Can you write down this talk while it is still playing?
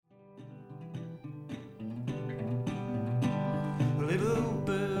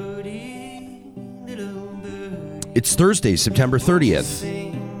It's Thursday, September 30th.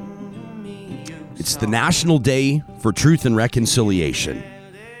 It's the National Day for Truth and Reconciliation.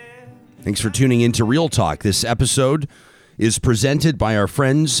 Thanks for tuning in to Real Talk. This episode is presented by our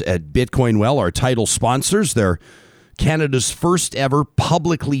friends at Bitcoin Well, our title sponsors. They're Canada's first ever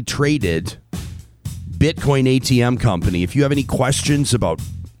publicly traded Bitcoin ATM company. If you have any questions about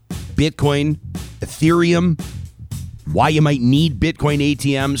Bitcoin, Ethereum, why you might need Bitcoin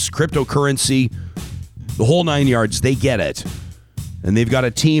ATMs, cryptocurrency, the whole nine yards, they get it. And they've got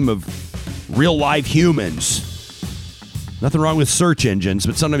a team of real live humans. Nothing wrong with search engines,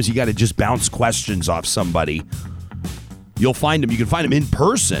 but sometimes you got to just bounce questions off somebody. You'll find them. You can find them in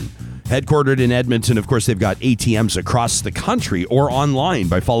person. Headquartered in Edmonton, of course, they've got ATMs across the country or online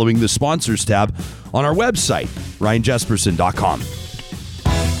by following the sponsors tab on our website, ryanjesperson.com.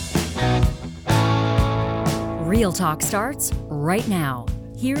 Real Talk starts right now.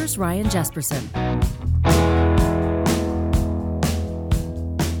 Here's Ryan Jesperson.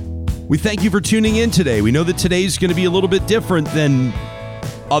 We thank you for tuning in today. We know that today's going to be a little bit different than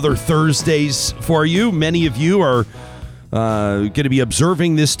other Thursdays for you. Many of you are going to be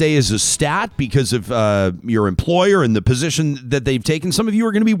observing this day as a stat because of your employer and the position that they've taken. Some of you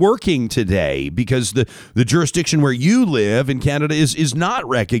are going to be working today because the jurisdiction where you live in Canada is not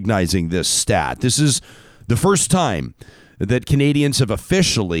recognizing this stat. This is the first time that Canadians have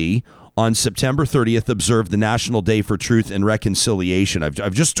officially, on September 30th, observed the National Day for Truth and Reconciliation.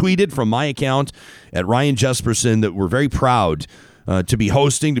 I've just tweeted from my account at Ryan Jesperson that we're very proud to be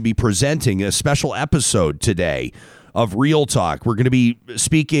hosting, to be presenting a special episode today of Real Talk. We're going to be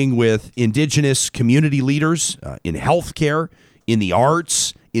speaking with Indigenous community leaders in healthcare, in the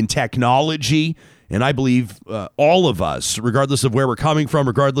arts, in technology, and I believe all of us, regardless of where we're coming from,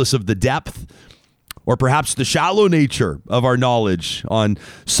 regardless of the depth or perhaps the shallow nature of our knowledge on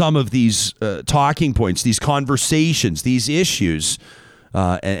some of these talking points, these conversations, these issues,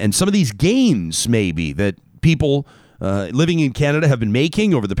 and some of these gains maybe that people living in Canada have been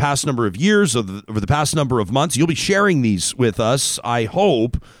making over the past number of years, over the past number of months. You'll be sharing these with us, I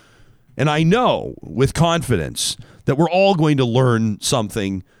hope, and I know with confidence that we're all going to learn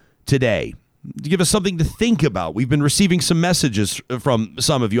something today, to give us something to think about. We've been receiving some messages from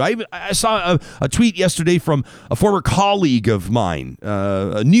some of you. I saw a tweet yesterday from a former colleague of mine,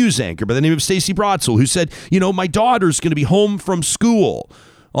 a news anchor by the name of Stacey Brotzel, who said, my daughter's going to be home from school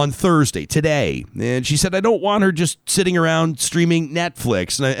on Thursday, today. And she said, I don't want her just sitting around streaming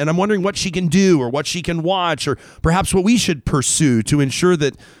Netflix. And I'm wondering what she can do or what she can watch or perhaps what we should pursue to ensure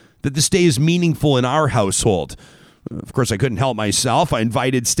that this day is meaningful in our household. Of course, I couldn't help myself. I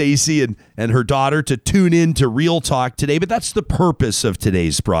invited Stacey and her daughter to tune in to Real Talk today, but that's the purpose of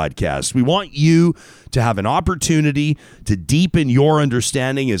today's broadcast. We want you to have an opportunity to deepen your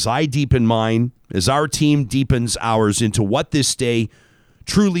understanding as I deepen mine, as our team deepens ours into what this day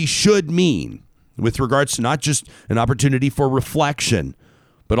truly should mean with regards to not just an opportunity for reflection,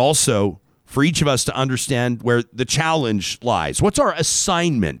 but also for each of us to understand where the challenge lies. What's our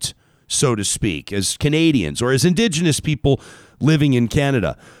assignment, so to speak, as Canadians or as Indigenous people living in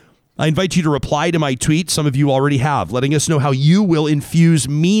Canada? I invite you to reply to my tweet. Some of you already have, letting us know how you will infuse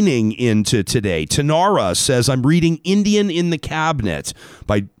meaning into today. Tanara says, I'm reading Indian in the Cabinet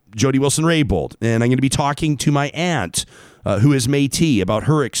by Jody Wilson-Raybould, and I'm going to be talking to my aunt, who is Métis, about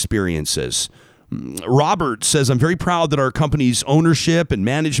her experiences. Robert says, I'm very proud that our company's ownership and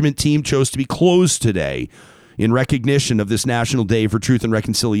management team chose to be closed today in recognition of this National Day for Truth and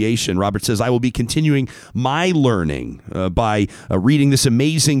Reconciliation. Robert says, I will be continuing my learning by reading this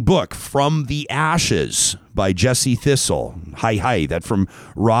amazing book, From the Ashes by Jesse Thistle. Hi, that from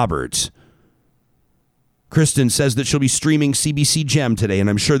Robert. Kristen says that she'll be streaming CBC Gem today, and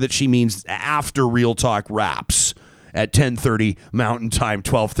I'm sure that she means after Real Talk wraps at 10:30 Mountain Time,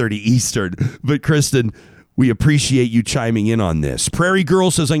 12:30 Eastern. But Kristen, we appreciate you chiming in on this. Prairie Girl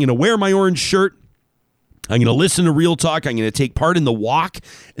says, I'm going to wear my orange shirt. I'm going to listen to Real Talk. I'm going to take part in the walk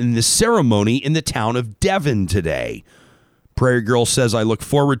and the ceremony in the town of Devon today. Prairie Girl says, I look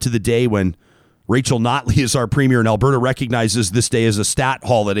forward to the day when Rachel Notley, as our premier in Alberta, recognizes this day as a stat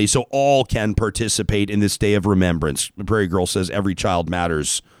holiday so all can participate in this day of remembrance. Prairie Girl says, every child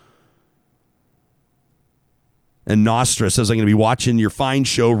matters. And Nostra says, I'm going to be watching your fine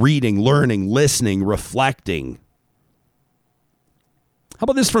show, reading, learning, listening, reflecting. How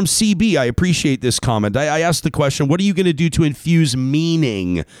about this from CB? I appreciate this comment. I asked the question, what are you going to do to infuse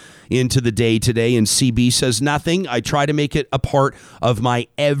meaning into the day today? And CB says, nothing. I try to make it a part of my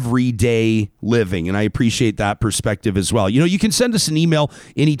everyday living. And I appreciate that perspective as well. You can send us an email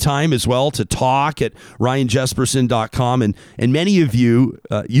anytime as well to talk@ryanjesperson.com. And many of you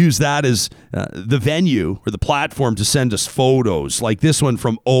use that as the venue or the platform to send us photos like this one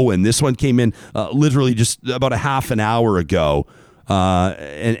from Owen. This one came in literally just about a half an hour ago.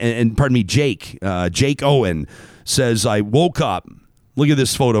 And pardon me, Jake Owen says, I woke up. Look at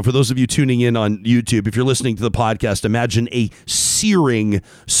this photo. For those of you tuning in on YouTube, if you're listening to the podcast, imagine a searing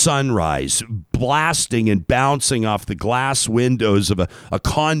sunrise blasting and bouncing off the glass windows of a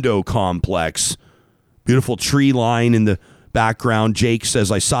condo complex. Beautiful tree line in the background. Jake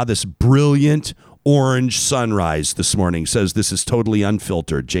says, I saw this brilliant orange sunrise this morning. Says this is totally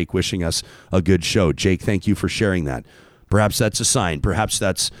unfiltered. Jake wishing us a good show. Jake, thank you for sharing that. Perhaps that's a sign. Perhaps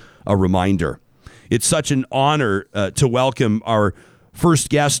that's a reminder. It's such an honor to welcome our first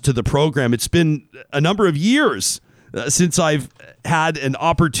guest to the program. It's been a number of years since I've had an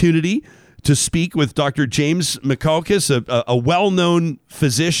opportunity to speak with Dr. James Makokis, a well-known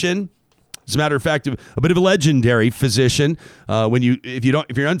physician. As a matter of fact, a bit of a legendary physician. If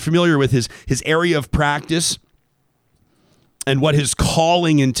you're unfamiliar with his area of practice and what his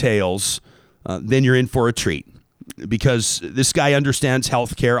calling entails, then you're in for a treat. Because this guy understands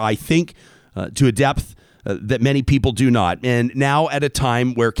healthcare, I think, to a depth that many people do not. And now at a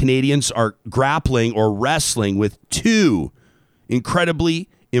time where Canadians are grappling or wrestling with two incredibly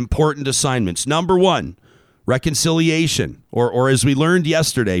important assignments. Number one, reconciliation, or as we learned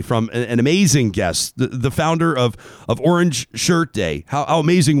yesterday from an amazing guest, the founder of Orange Shirt Day. How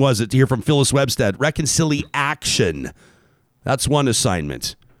amazing was it to hear from Phyllis Webstead? ReconciliACTION. That's one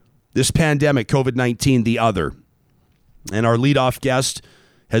assignment. This pandemic, COVID-19, the other. And our leadoff guest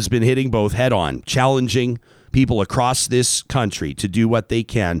has been hitting both head on, challenging people across this country to do what they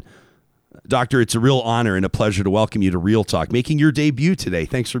can. Doctor, it's a real honor and a pleasure to welcome you to Real Talk, making your debut today.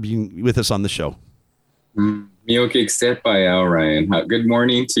 Thanks for being with us on the show. Ryan. Good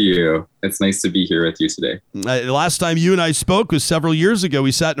morning to you. It's nice to be here with you today. The last time you and I spoke was several years ago.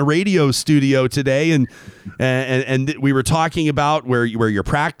 We sat in a radio studio today, and we were talking about where your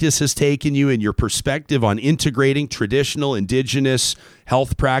practice has taken you and your perspective on integrating traditional Indigenous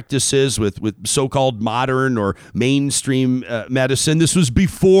health practices with so-called modern or mainstream medicine. This was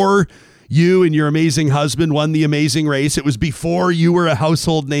before you and your amazing husband won the amazing race. It was before you were a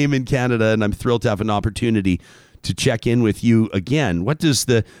household name in Canada, and I'm thrilled to have an opportunity to check in with you again. What does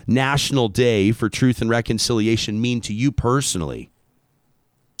the National Day for Truth and Reconciliation mean to you personally?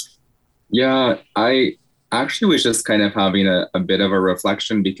 Yeah, I actually was just kind of having a bit of a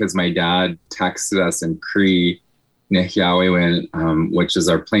reflection because my dad texted us in Cree, Nehiawewin, which is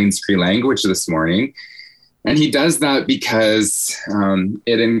our Plains Cree language this morning. And he does that because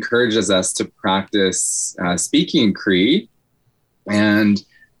it encourages us to practice speaking Cree. And,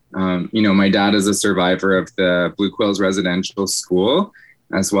 my dad is a survivor of the Blue Quails Residential School,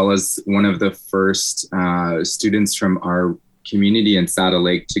 as well as one of the first students from our community in Saddle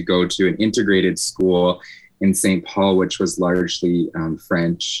Lake to go to an integrated school in St. Paul, which was largely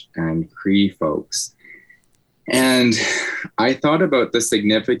French and Cree folks. And I thought about the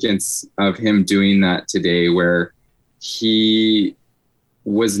significance of him doing that today, where he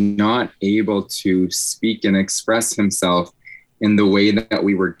was not able to speak and express himself in the way that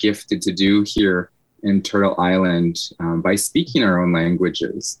we were gifted to do here in Turtle Island by speaking our own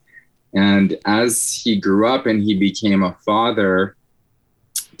languages. And as he grew up and he became a father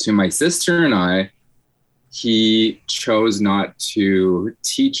to my sister and I, he chose not to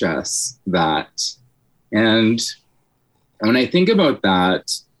teach us that. And when I think about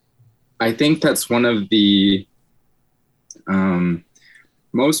that, I think that's one of the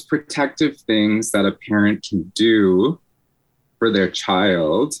most protective things that a parent can do for their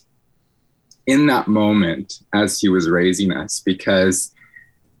child in that moment as he was raising us, because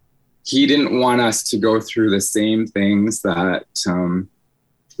he didn't want us to go through the same things that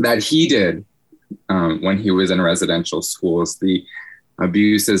he did when he was in residential schools, the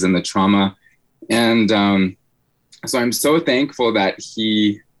abuses and the trauma. And so I'm so thankful that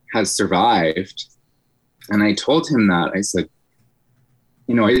he has survived. And I told him that. I said,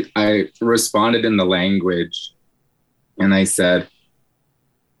 I responded in the language, and I said,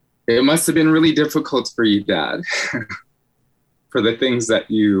 it must have been really difficult for you, Dad, for the things that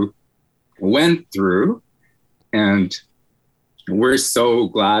you went through. And we're so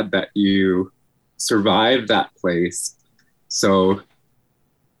glad that you survived that place. So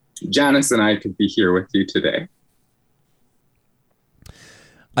Janice and I could be here with you today.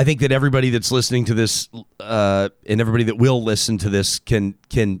 I think that everybody that's listening to this and everybody that will listen to this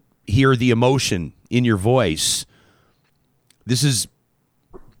can hear the emotion in your voice. This is,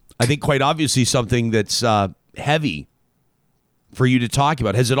 I think, quite obviously something that's heavy for you to talk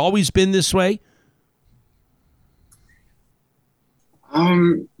about. Has it always been this way?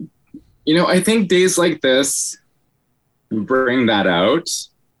 I think days like this bring that out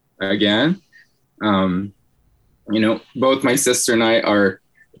again. Both my sister and I are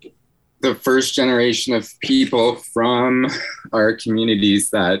the first generation of people from our communities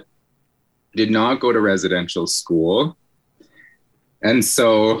that did not go to residential school. And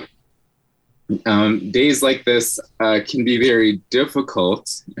so days like this can be very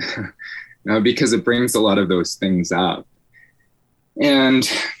difficult because it brings a lot of those things up. And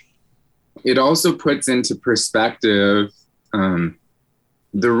it also puts into perspective the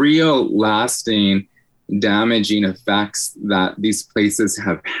real lasting damaging effects that these places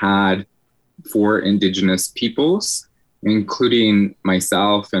have had for Indigenous peoples, including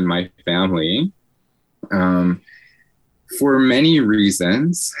myself and my family, for many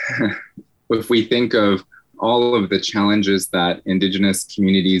reasons. If we think of all of the challenges that Indigenous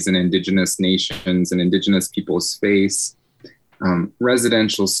communities and Indigenous nations and Indigenous peoples face,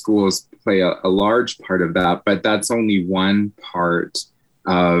 residential schools play a large part of that, but that's only one part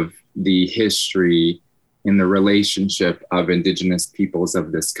of the history in the relationship of Indigenous peoples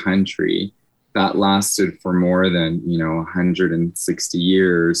of this country that lasted for more than 160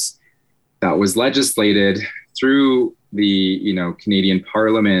 years. That was legislated through the Canadian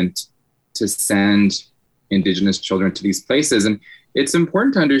Parliament to send Indigenous children to these places. And it's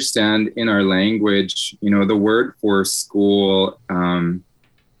important to understand in our language, the word for school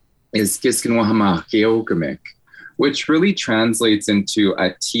is Kiskinwahamakeukamik, which really translates into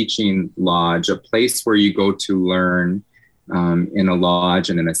a teaching lodge, a place where you go to learn in a lodge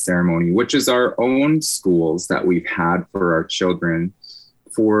and in a ceremony, which is our own schools that we've had for our children.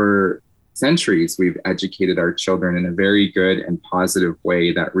 For centuries, we've educated our children in a very good and positive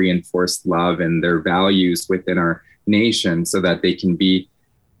way that reinforced love and their values within our nation so that they can be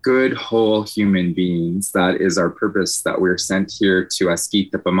good, whole human beings. That is our purpose, that we're sent here to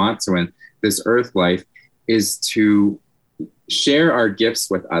Askita Pamatsuan, this earth life, is to share our gifts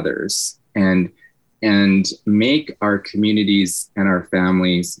with others and make our communities and our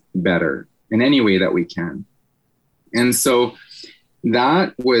families better in any way that we can. And so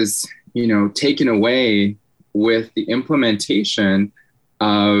that was, taken away with the implementation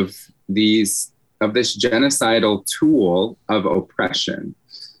of this genocidal tool of oppression,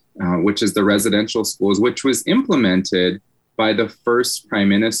 which is the residential schools, which was implemented by the first prime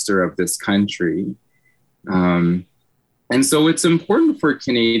minister of this country. And so it's important for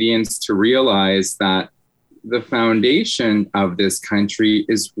Canadians to realize that the foundation of this country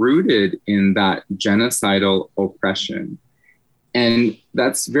is rooted in that genocidal oppression. And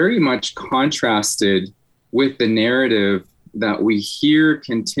that's very much contrasted with the narrative that we hear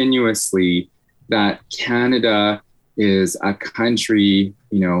continuously, that Canada is a country,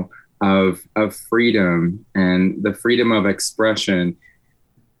 of freedom and the freedom of expression,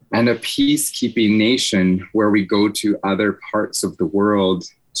 and a peacekeeping nation where we go to other parts of the world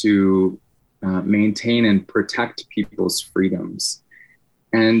to maintain and protect people's freedoms.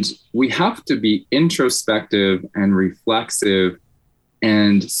 And we have to be introspective and reflexive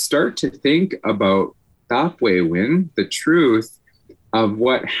and start to think about the truth of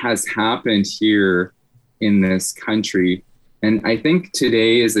what has happened here in this country. And I think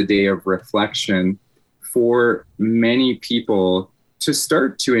today is a day of reflection for many people to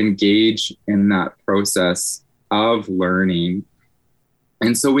start to engage in that process of learning.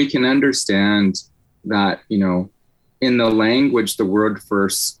 And so we can understand that, in the language, the word for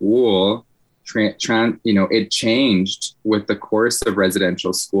school, it changed with the course of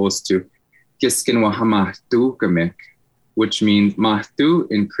residential schools to Kiskinwahamahtukamik, which means mahtu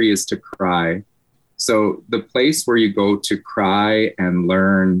in Cree is to cry. So the place where you go to cry and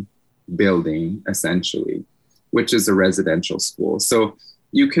learn building, essentially, which is a residential school. So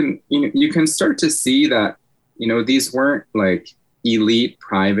you can start to see that, these weren't like elite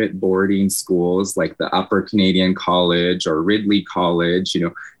private boarding schools like the Upper Canadian College or Ridley College,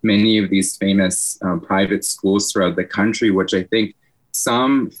 many of these famous private schools throughout the country, which I think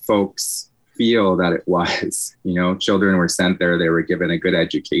some folks feel that it was, children were sent there, they were given a good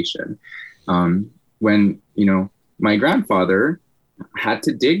education. When, my grandfather had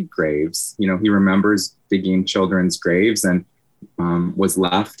to dig graves, he remembers digging children's graves and was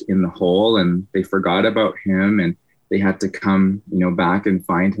left in the hole, and they forgot about him and they had to come, back and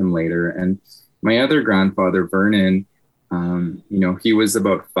find him later. And my other grandfather, Vernon, He was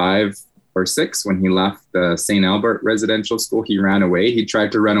about 5 or 6 when he left the St. Albert residential school. He ran away. He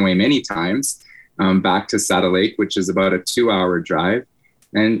tried to run away many times back to Saddle Lake, which is about a 2-hour drive.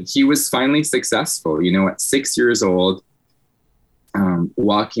 And he was finally successful, at 6 years old,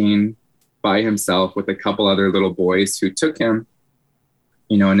 walking by himself with a couple other little boys who took him,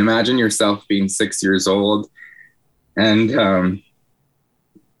 and imagine yourself being 6 years old and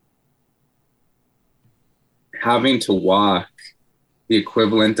having to walk the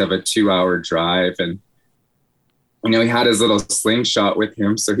equivalent of a 2-hour drive. And, he had his little slingshot with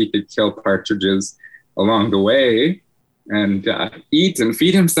him so he could kill partridges along the way and eat and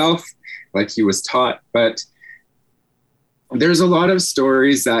feed himself like he was taught. But there's a lot of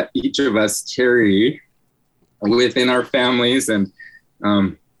stories that each of us carry within our families. And,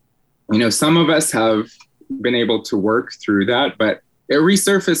 some of us have been able to work through that, but it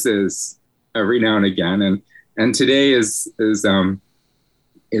resurfaces every now and again. And today is a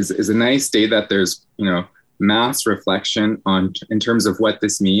nice day that there's, mass reflection in terms of what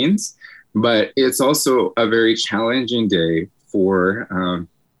this means, but it's also a very challenging day for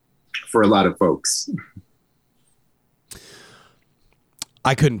a lot of folks.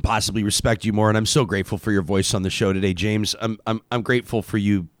 I couldn't possibly respect you more, and I'm so grateful for your voice on the show today, James. I'm grateful for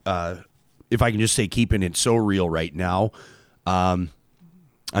you. If I can just say, keeping it so real right now. I'm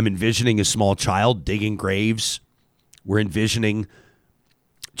envisioning a small child digging graves. We're envisioning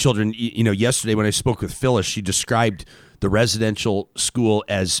children. Yesterday when I spoke with Phyllis, she described the residential school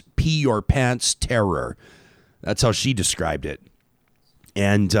as pee your pants terror. That's how she described it.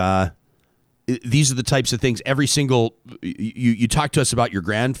 And these are the types of things every single, you talk to us about your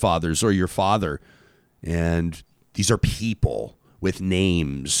grandfathers or your father, and these are people with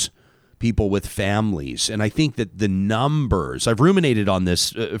names, people with families. And I think that the numbers, I've ruminated on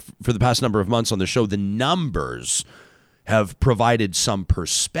this for the past number of months on the show, the numbers have provided some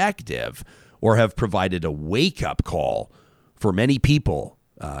perspective or have provided a wake-up call for many people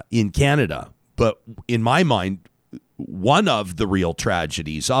in Canada. But in my mind, one of the real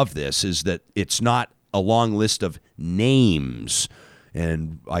tragedies of this is that it's not a long list of names.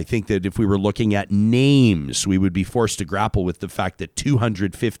 And I think that if we were looking at names, we would be forced to grapple with the fact that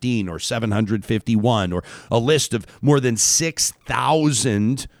 215 or 751 or a list of more than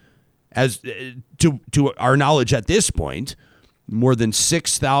 6,000, as to our knowledge at this point, more than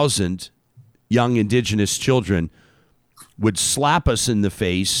 6,000 young Indigenous children would slap us in the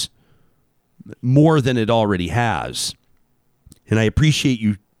face more than it already has. And I appreciate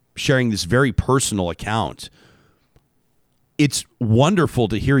you sharing this very personal account. It's wonderful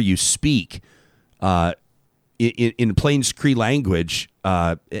to hear you speak in Plains Cree language.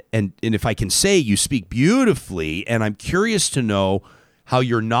 And if I can say, you speak beautifully. And I'm curious to know how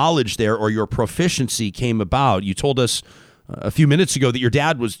your knowledge there or your proficiency came about. You told us a few minutes ago that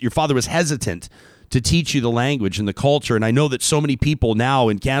your father was hesitant to teach you the language and the culture. And I know that so many people now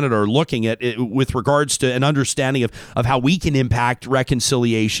in Canada are looking at it with regards to an understanding of how we can impact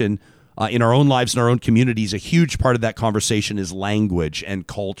reconciliation in our own lives and our own communities. A huge part of that conversation is language and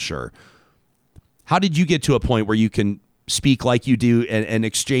culture. How did you get to a point where you can speak like you do and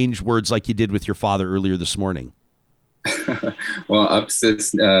exchange words like you did with your father earlier this morning? Well,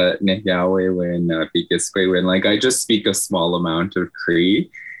 upsis Nehyawe when Pikisque when I just speak a small amount of Cree,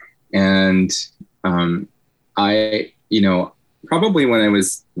 and I probably when I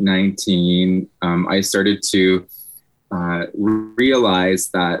was 19, I started to realize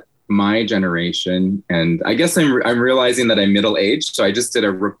that my generation, and I guess I'm realizing that I'm middle-aged. So I just did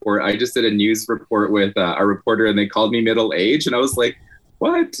a report. I just did a news report with a reporter, and they called me middle-aged, and I was like,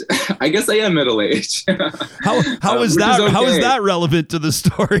 what? I guess I am middle-aged. How is that? Okay. How is that relevant to the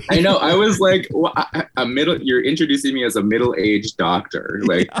story? I know. I was like, you're introducing me as a middle-aged doctor.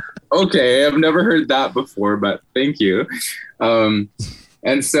 Like, okay, I've never heard that before, but thank you.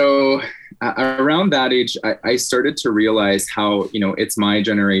 And so around that age, I started to realize how, it's my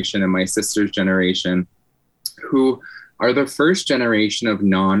generation and my sister's generation who are the first generation of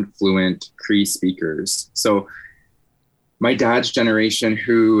non-fluent Cree speakers. So my dad's generation,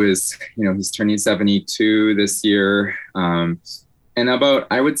 who is, he's turning 72 this year, and about,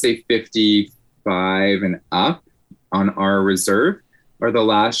 I would say 55 and up on our reserve are the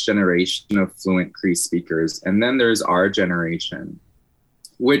last generation of fluent Cree speakers. And then there's our generation,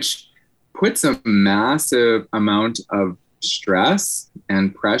 which puts a massive amount of stress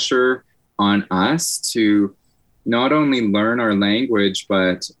and pressure on us to not only learn our language,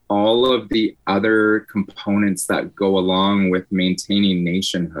 but all of the other components that go along with maintaining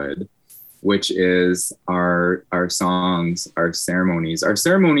nationhood, which is our songs, our ceremonies. Our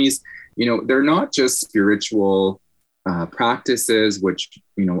ceremonies, they're not just spiritual practices, which,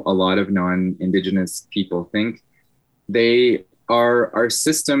 a lot of non-Indigenous people think, they are our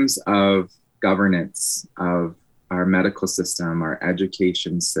systems of governance, of our medical system, our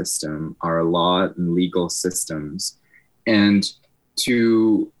education system, our law and legal systems. And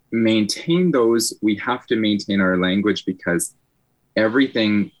to maintain those, we have to maintain our language, because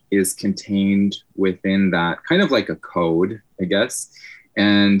everything is contained within that, kind of like a code, I guess.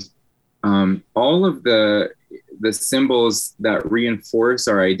 And all of the symbols that reinforce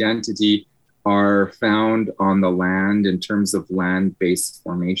our identity are found on the land in terms of land-based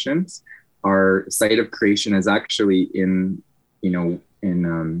formations. Our site of creation is actually in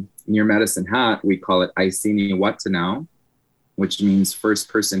near Medicine Hat. We call it Aisini Watanao, which means first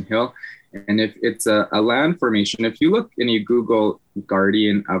person hill. And if it's a land formation, if you look and you Google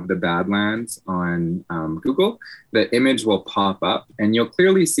Guardian of the Badlands on Google, the image will pop up, and you'll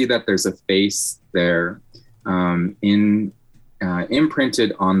clearly see that there's a face there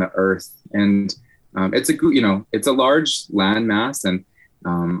imprinted on the earth. And it's a large landmass, and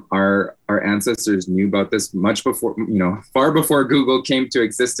our ancestors knew about this much before, far before Google came to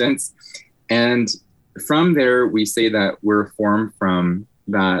existence. And from there, we say that we're formed from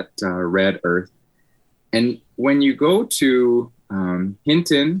that red earth. And when you go to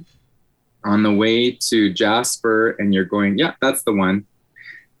Hinton on the way to Jasper, and you're going, yeah, that's the one.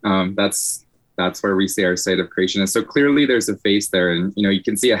 That's where we say our site of creation is. So clearly there's a face there, and you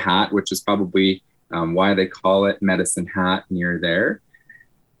can see a hat, which is probably why they call it Medicine Hat near there.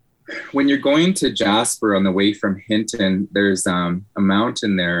 When you're going to Jasper on the way from Hinton, there's a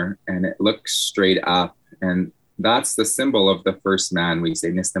mountain there, and it looks straight up, and that's the symbol of the first man. We say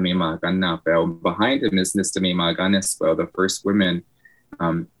Nistamema Ganapel. Behind him is Nistamema Ganespo, the first women.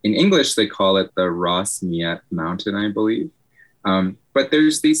 In English, they call it the Rosmiet Mountain, I believe. But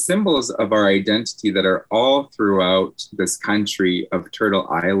there's these symbols of our identity that are all throughout this country of Turtle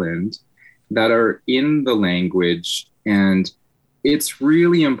Island that are in the language. And it's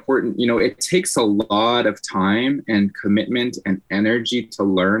really important. It takes a lot of time and commitment and energy to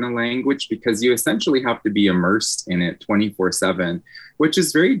learn a language, because you essentially have to be immersed in it 24/7, which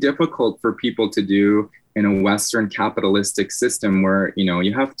is very difficult for people to do in a Western capitalistic system where,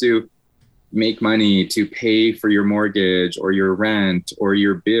 you have to make money to pay for your mortgage or your rent or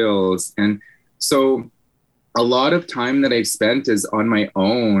your bills. And so a lot of time that I've spent is on my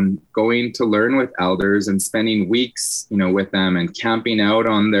own, going to learn with elders and spending weeks, with them, and camping out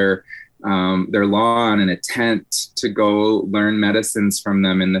on their lawn in a tent to go learn medicines from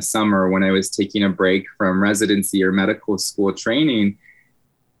them in the summer when I was taking a break from residency or medical school training.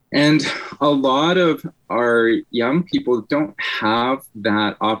 And a lot of our young people don't have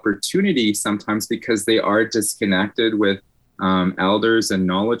that opportunity sometimes, because they are disconnected with elders and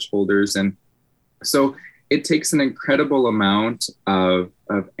knowledge holders. And so it takes an incredible amount of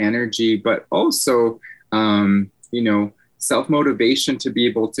energy, but also, self-motivation to be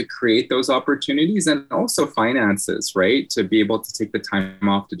able to create those opportunities, and also finances, right? To be able to take the time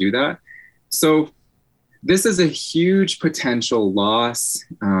off to do that. So this is a huge potential loss,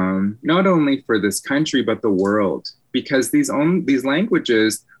 not only for this country, but the world, because these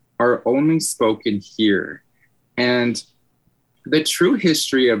languages are only spoken here. And the true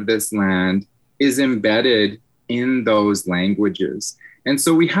history of this land is embedded in those languages. And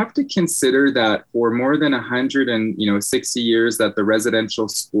so we have to consider that for more than 160 years that the residential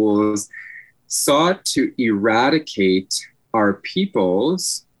schools sought to eradicate our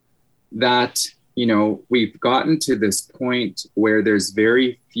peoples, that, we've gotten to this point where there's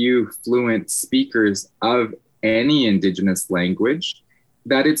very few fluent speakers of any Indigenous language,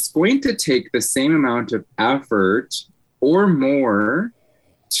 that it's going to take the same amount of effort or more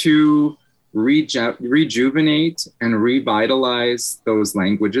to rejuvenate and revitalize those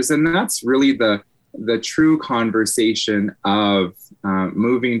languages. And that's really the true conversation of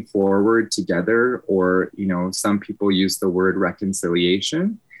moving forward together, or, some people use the word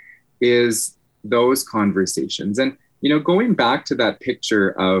reconciliation, is those conversations. And, going back to that picture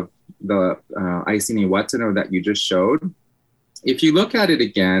of the Aisini Watano that you just showed, if you look at it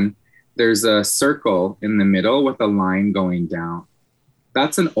again, there's a circle in the middle with a line going down.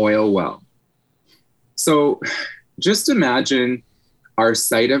 That's an oil well. So just imagine our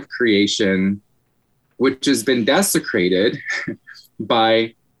site of creation, which has been desecrated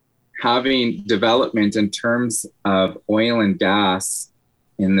by having development in terms of oil and gas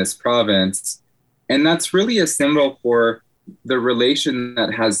in this province. And that's really a symbol for the relation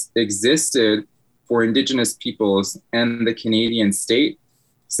that has existed for Indigenous peoples and the Canadian state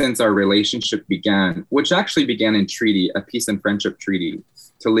since our relationship began, which actually began in treaty, a peace and friendship treaty,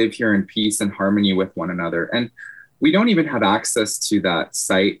 to live here in peace and harmony with one another. And we don't even have access to that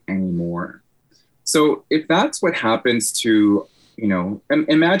site anymore. So if that's what happens to,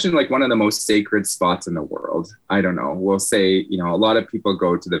 imagine like one of the most sacred spots in the world. I don't know. We'll say, a lot of people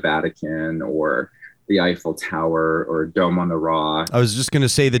go to the Vatican or the Eiffel Tower or Dome on the Rock. I was just going to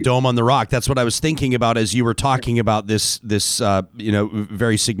say the Dome on the Rock. That's what I was thinking about as you were talking about this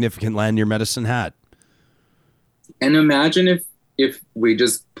very significant land near Medicine Hat. And imagine if we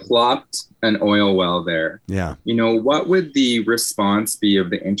just plopped an oil well there. Yeah. What would the response be of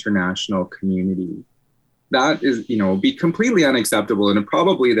the international community? That is, be completely unacceptable. And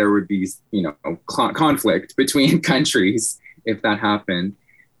probably there would be, conflict between countries if that happened.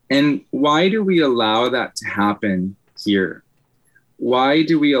 And why do we allow that to happen here? Why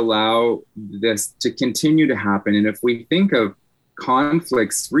do we allow this to continue to happen? And if we think of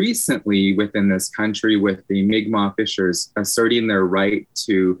conflicts recently within this country with the Mi'kmaq fishers asserting their right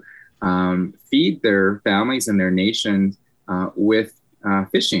to feed their families and their nation with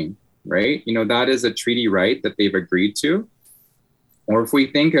fishing, right? That is a treaty right that they've agreed to. Or if we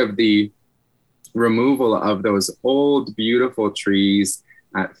think of the removal of those old, beautiful trees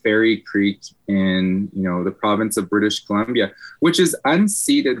at Fairy Creek in, the province of British Columbia, which is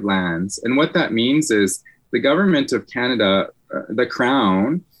unceded lands. And what that means is the government of Canada, the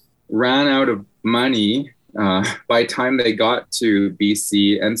Crown, ran out of money by the time they got to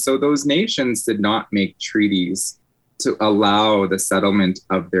BC. And so those nations did not make treaties to allow the settlement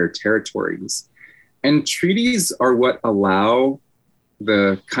of their territories. And treaties are what allow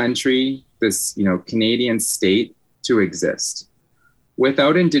the country, this, Canadian state, to exist.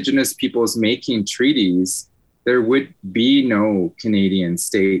 Without Indigenous peoples making treaties, there would be no Canadian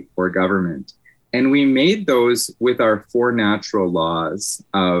state or government. And we made those with our 4 natural laws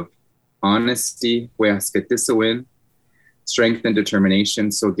of honesty, strength and determination,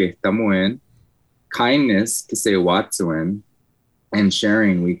 kindness, and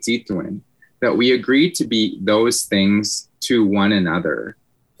sharing, that we agreed to be those things to one another.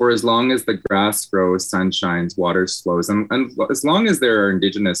 For as long as the grass grows, sun shines, water flows, and as long as there are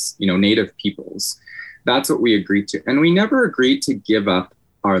Indigenous, Native peoples, that's what we agreed to. And we never agreed to give up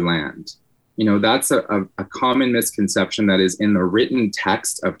our land. That's a common misconception that is in the written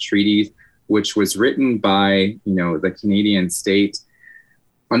text of treaties, which was written by, the Canadian state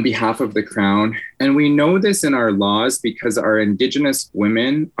on behalf of the Crown. And we know this in our laws because our Indigenous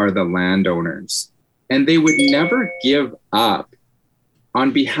women are the landowners, and they would never give up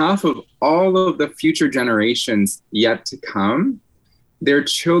on behalf of all of the future generations yet to come, their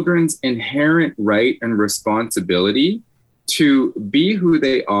children's inherent right and responsibility to be who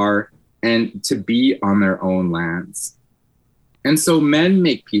they are and to be on their own lands. And so men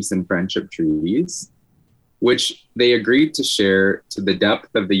make peace and friendship treaties, which they agreed to share to the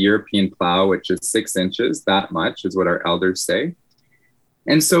depth of the European plow, which is 6 inches, that much is what our elders say.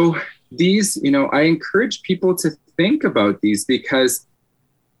 And so these, I encourage people to think about these because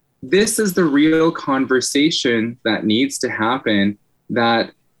this is the real conversation that needs to happen, that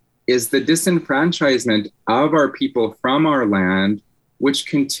is the disenfranchisement of our people from our land, which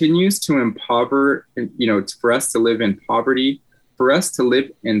continues to impoverish, for us to live in poverty, for us to live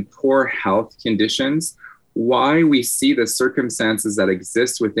in poor health conditions. Why we see the circumstances that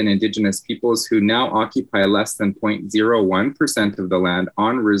exist within Indigenous peoples who now occupy less than 0.01% of the land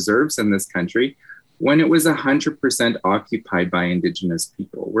on reserves in this country, when it was 100% occupied by Indigenous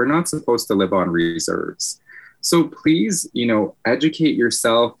people. We're not supposed to live on reserves. So please, educate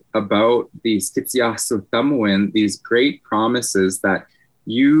yourself about these these great promises that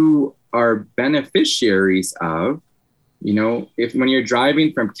you are beneficiaries of. If when you're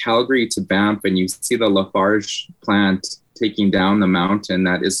driving from Calgary to Banff and you see the Lafarge plant taking down the mountain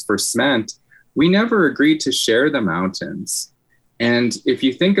that is for cement, we never agreed to share the mountains. And if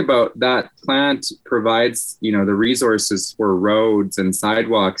you think about that plant provides, the resources for roads and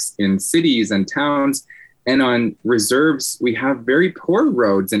sidewalks in cities and towns, and on reserves, we have very poor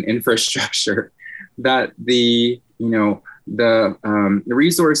roads and infrastructure that the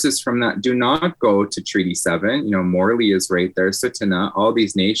resources from that do not go to Treaty 7. Morley is right there, Sutuna, all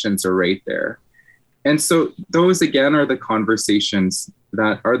these nations are right there. And so those, again, are the conversations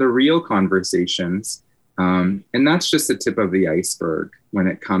that are the real conversations. And that's just the tip of the iceberg when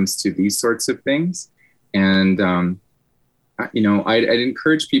it comes to these sorts of things. And, I'd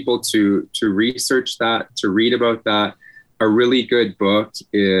encourage people to research that, to read about that. A really good book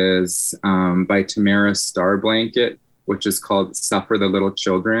is by Tamara Starblanket, which is called Suffer the Little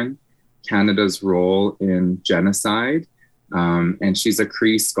Children, Canada's Role in Genocide. And she's a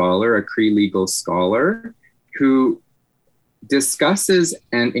Cree scholar, a Cree legal scholar, who discusses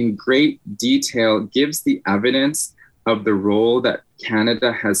and in great detail gives the evidence of the role that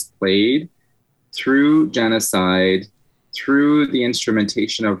Canada has played through genocide, through the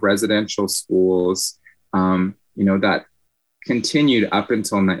instrumentation of residential schools, that continued up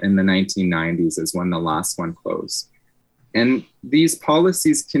until in the 1990s is when the last one closed. And these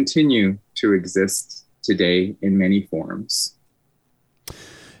policies continue to exist today in many forms.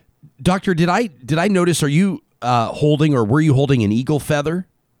 Doctor, did I notice, are you holding, or were you holding an eagle feather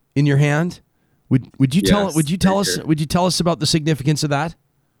in your hand? Would you tell us about the significance of that?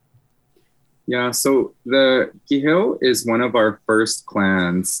 Yeah, so the Gihil is one of our first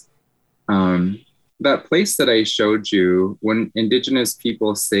clans. That place that I showed you, when Indigenous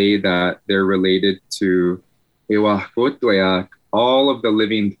people say that they're related to Iwahkutwayak, all of the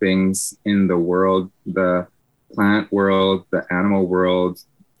living things in the world, the plant world, the animal world,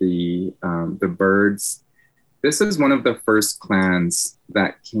 the birds. This is one of the first clans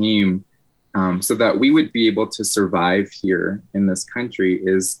that came so that we would be able to survive here in this country,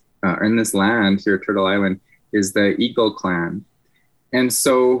 in this land here, Turtle Island, is the Eagle clan. And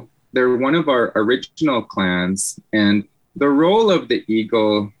so they're one of our original clans. And the role of the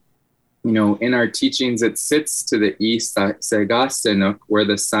eagle, in our teachings, it sits to the east, Segastenuk, where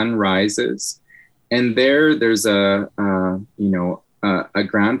the sun rises. And there's a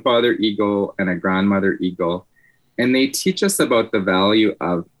grandfather eagle and a grandmother eagle. And they teach us about the value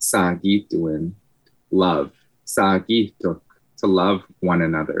of sagituin, love, sagituk, to love one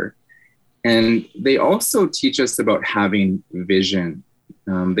another. And they also teach us about having vision.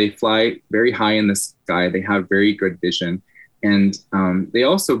 They fly very high in the sky. They have very good vision. And they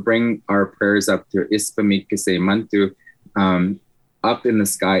also bring our prayers up to Ispamikise Mantu, up in the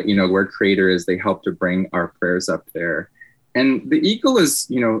sky, where Creator is. They help to bring our prayers up there. And the eagle is,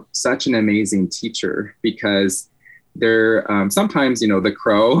 such an amazing teacher, because they're sometimes, the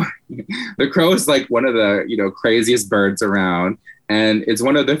crow, the crow is like one of the, craziest birds around. And it's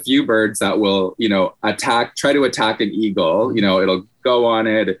one of the few birds that will, try to attack an eagle. It'll go on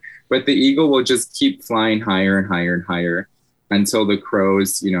it, but the eagle will just keep flying higher and higher and higher until the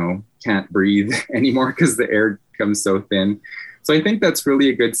crows, can't breathe anymore because the air becomes so thin. So I think that's really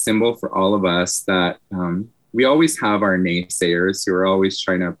a good symbol for all of us, that we always have our naysayers who are always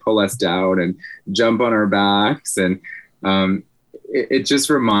trying to pull us down and jump on our backs. And it just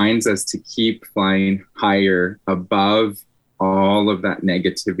reminds us to keep flying higher above all of that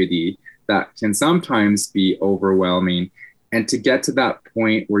negativity that can sometimes be overwhelming, and to get to that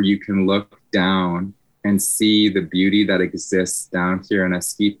point where you can look down and see the beauty that exists down here in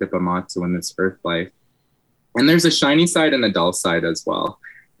Askita Pamatsu, in this earth life. And there's a shiny side and a dull side as well,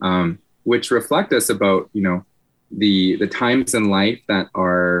 which reflect us about, the times in life that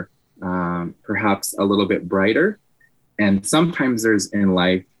are perhaps a little bit brighter. And sometimes there's in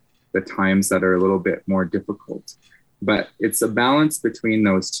life the times that are a little bit more difficult. But it's a balance between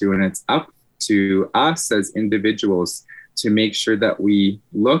those two. And it's up to us as individuals to make sure that we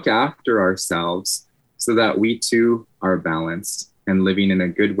look after ourselves so that we too are balanced and living in a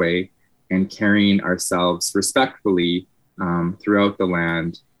good way and carrying ourselves respectfully throughout the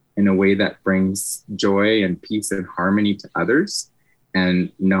land in a way that brings joy and peace and harmony to others,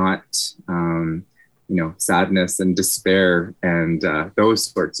 and not, sadness and despair and those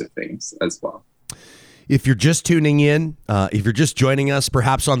sorts of things as well. If you're just tuning in, if you're just joining us,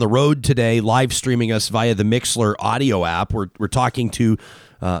 perhaps on the road today, live streaming us via the Mixlr audio app, we're talking to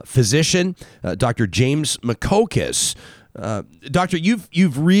physician, Dr. James Makokis. Doctor,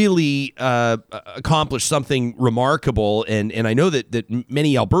 you've really accomplished something remarkable, and I know that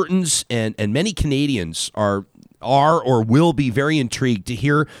many Albertans and many Canadians are or will be very intrigued to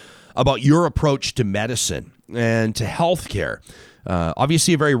hear about your approach to medicine and to healthcare.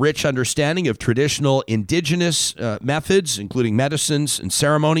 Obviously, a very rich understanding of traditional Indigenous methods, including medicines and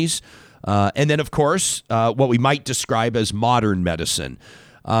ceremonies, and then, of course, what we might describe as modern medicine.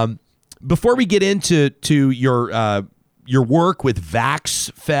 Before we get into your work with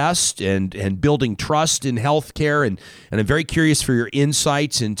VaxFest and building trust in healthcare, and I'm very curious for your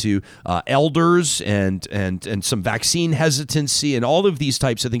insights into elders and some vaccine hesitancy and all of these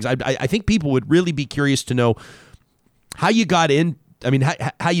types of things. I think people would really be curious to know how you got in. I mean,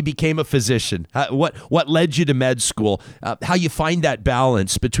 how you became a physician, what led you to med school, how you find that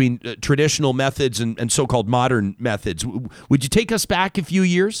balance between traditional methods and so-called modern methods. Would you take us back a few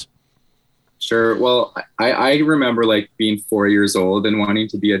years? Sure. Well, I remember being 4 years old and wanting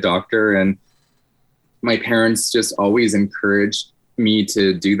to be a doctor, and my parents just always encouraged me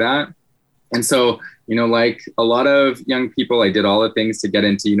to do that. And so, like a lot of young people, I did all the things to get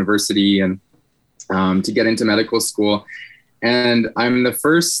into university and to get into medical school. And I'm the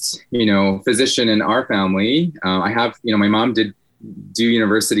first, physician in our family. I have, my mom did do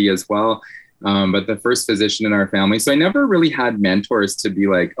university as well, but the first physician in our family. So I never really had mentors to be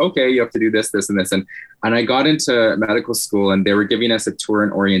like, okay, you have to do this, this, and this. And I got into medical school and they were giving us a tour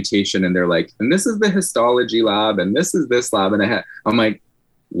and orientation. And they're like, and this is the histology lab and this is this lab. And I'm like,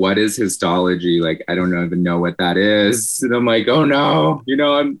 what is histology? Like, I don't even know what that is. And I'm like, oh no,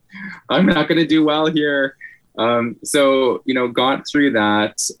 I'm not going to do well here. So, got through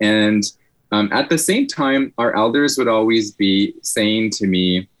that. And at the same time, our elders would always be saying to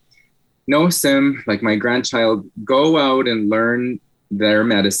me, no, Sim, like my grandchild, go out and learn their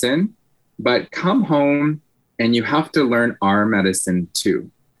medicine, but come home and you have to learn our medicine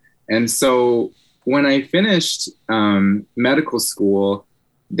too. And so when I finished medical school,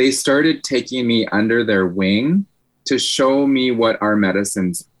 they started taking me under their wing to show me what our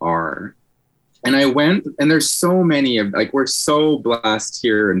medicines are. And I went, and there's so many we're so blessed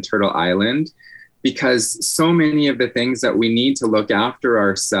here in Turtle Island because so many of the things that we need to look after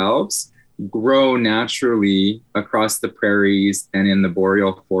ourselves grow naturally across the prairies and in the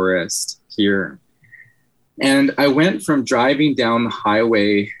boreal forest here. And I went from driving down the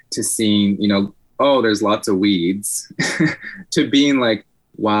highway to seeing, there's lots of weeds to being like,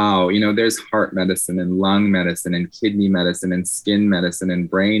 wow, there's heart medicine and lung medicine and kidney medicine and skin medicine and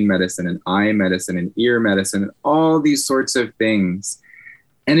brain medicine and eye medicine and ear medicine and all these sorts of things.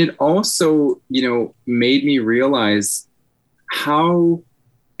 And it also, made me realize how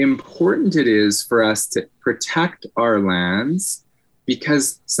important it is for us to protect our lands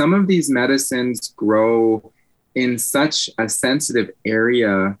because some of these medicines grow in such a sensitive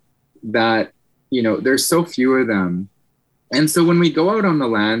area that, there's so few of them. And so when we go out on the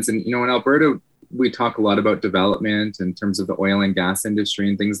lands and, in Alberta, we talk a lot about development in terms of the oil and gas industry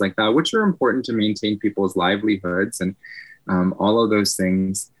and things like that, which are important to maintain people's livelihoods and all of those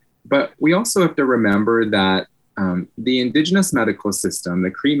things. But we also have to remember that the Indigenous medical system,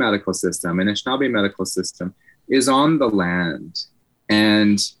 the Cree medical system, and Anishinaabe medical system is on the land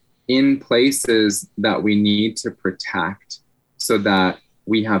and in places that we need to protect so that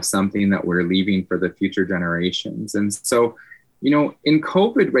we have something that we're leaving for the future generations. And so, in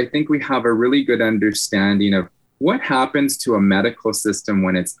COVID, I think we have a really good understanding of what happens to a medical system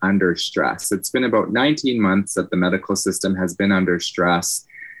when it's under stress. It's been about 19 months that the medical system has been under stress.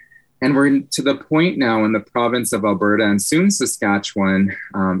 And we're to the point now in the province of Alberta and soon Saskatchewan,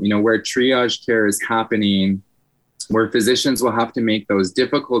 where triage care is happening, where physicians will have to make those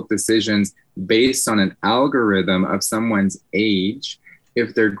difficult decisions based on an algorithm of someone's age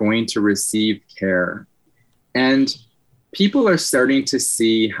if they're going to receive care. And people are starting to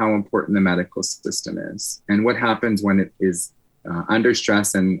see how important the medical system is and what happens when it is under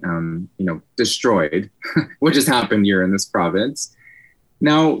stress and, destroyed, which has happened here in this province.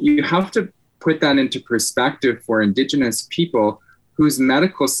 Now, you have to put that into perspective for Indigenous people whose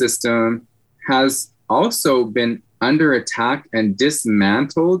medical system has also been under attack and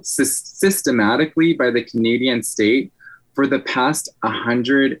dismantled systematically by the Canadian state for the past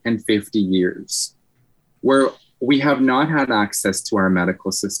 150 years, where we have not had access to our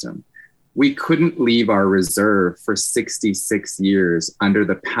medical system. We couldn't leave our reserve for 66 years under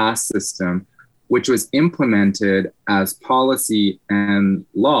the past system, which was implemented as policy and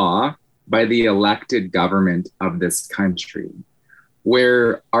law by the elected government of this country,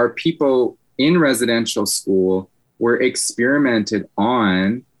 where our people in residential school were experimented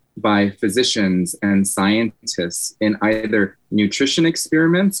on by physicians and scientists in either nutrition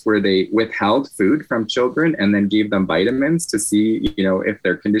experiments where they withheld food from children and then gave them vitamins to see, if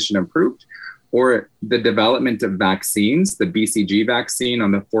their condition improved, or the development of vaccines, the BCG vaccine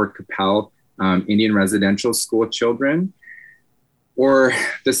on the Fort Capel Indian residential school children, or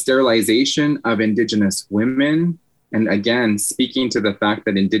the sterilization of Indigenous women. And again, speaking to the fact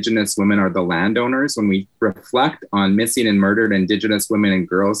that Indigenous women are the landowners, when we reflect on missing and murdered Indigenous women and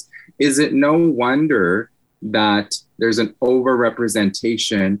girls, is it no wonder that there's an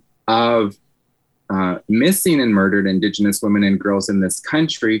overrepresentation of missing and murdered Indigenous women and girls in this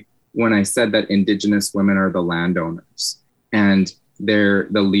country when I said that Indigenous women are the landowners and they're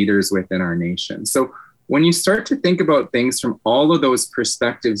the leaders within our nation? So when you start to think about things from all of those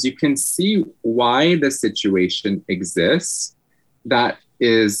perspectives, you can see why the situation exists that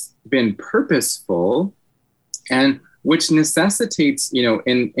is been purposeful and which necessitates,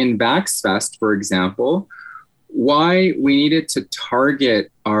 in VaxFest, for example, why we needed to target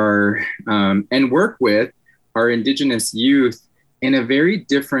our and work with our Indigenous youth in a very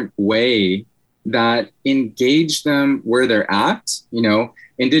different way that engage them where they're at.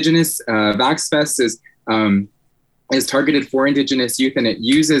 Indigenous VaxFest is is targeted for Indigenous youth, and it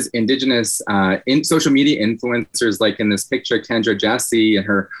uses Indigenous in social media influencers, like in this picture, Kendra Jesse and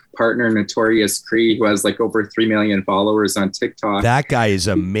her partner, Notorious Cree, who has like over 3 million followers on TikTok. That guy is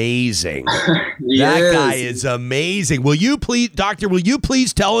amazing. That guy is amazing. Will you please, Doctor, will you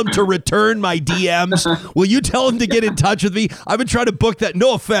please tell him to return my DMs? Will you tell him to get in touch with me? I've been trying to book that.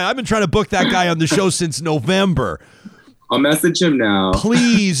 No offense. I've been trying to book that guy on the show since November. I'll message him now.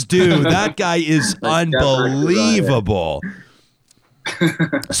 Please do. That guy is unbelievable.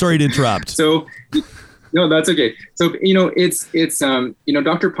 Sorry to interrupt. So, no, that's okay. So, it's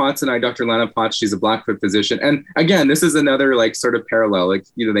Dr. Potts and I, Dr. Lana Potts, she's a Blackfoot physician. And again, this is another like sort of parallel, like,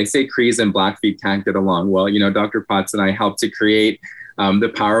 they say Crees and Blackfeet can't get along. Well, Dr. Potts and I helped to create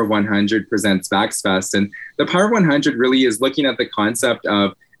the Power of 100 presents VaxFest. And the Power of 100 really is looking at the concept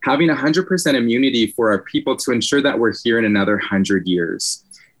of having 100% immunity for our people to ensure that we're here in another 100 years.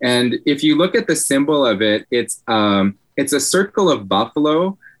 And if you look at the symbol of it, it's a circle of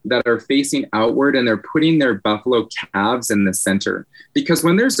buffalo that are facing outward, and they're putting their buffalo calves in the center. Because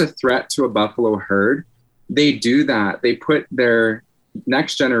when there's a threat to a buffalo herd, they do that. They put their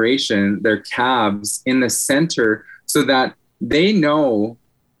next generation, their calves, in the center so that they know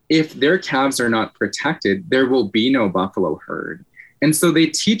if their calves are not protected, there will be no buffalo herd. And so they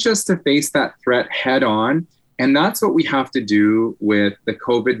teach us to face that threat head on. And that's what we have to do with the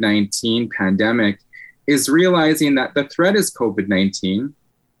COVID-19 pandemic, is realizing that the threat is COVID-19.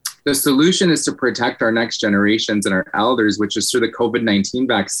 The solution is to protect our next generations and our elders, which is through the COVID-19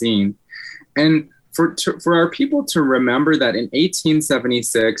 vaccine. And for our people to remember that in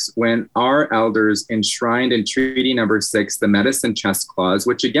 1876, when our elders enshrined in Treaty Number 6, the Medicine Chest Clause,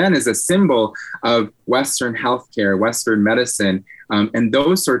 which again is a symbol of Western healthcare, Western medicine, and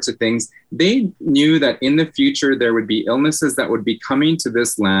those sorts of things, they knew that in the future there would be illnesses that would be coming to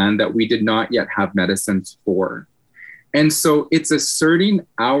this land that we did not yet have medicines for. And so it's asserting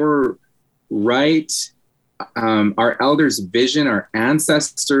our right, our elders' vision, our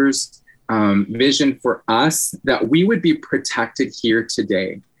ancestors' vision for us, that we would be protected here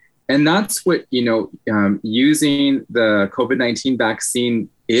today. And that's what, using the COVID-19 vaccine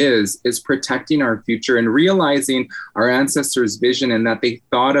is protecting our future and realizing our ancestors' vision, and that they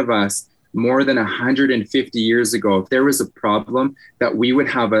thought of us more than 150 years ago. If there was a problem, that we would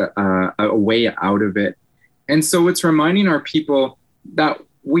have a way out of it. And so it's reminding our people that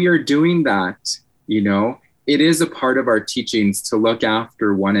we are doing that, it is a part of our teachings to look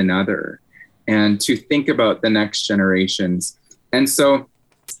after one another and to think about the next generations. And so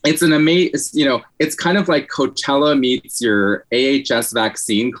it's an amazing, it's kind of like Coachella meets your AHS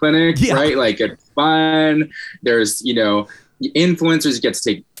vaccine clinic, right? Like, it's fun. There's, influencers, you get to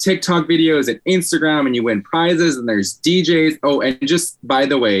take TikTok videos and Instagram, and you win prizes, and there's DJs. Oh, and just by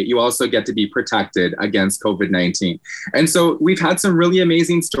the way, you also get to be protected against COVID-19. And so we've had some really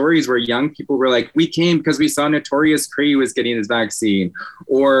amazing stories where young people were like, we came because we saw Notorious Cree was getting his vaccine,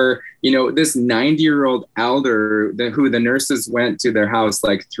 or, this 90-year-old elder who the nurses went to their house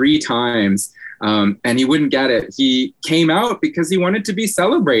like 3 times, and he wouldn't get it. He came out because he wanted to be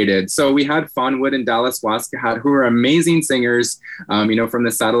celebrated. So we had Fawnwood and Dallas Waskahat, who are amazing singers, from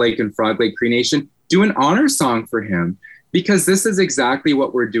the Saddle Lake and Frog Lake Cree Nation, do an honor song for him. Because this is exactly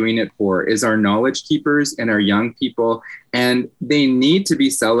what we're doing it for, is our knowledge keepers and our young people, and they need to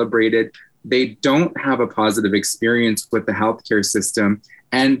be celebrated. They don't have a positive experience with the healthcare system.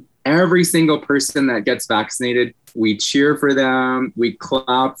 And every single person that gets vaccinated, we cheer for them, we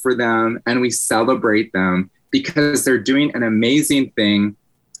clap for them, and we celebrate them because they're doing an amazing thing.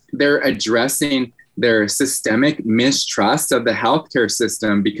 They're addressing their systemic mistrust of the healthcare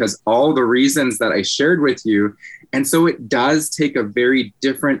system because all the reasons that I shared with you. And so it does take a very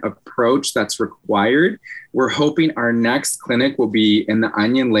different approach that's required. We're hoping our next clinic will be in the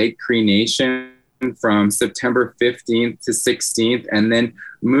Onion Lake Cree Nation from September 15th to 16th, and then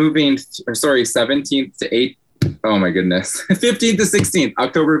 17th to 8th. Oh my goodness, 15th to 16th,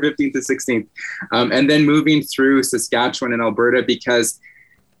 October 15th to 16th. And then moving through Saskatchewan and Alberta, because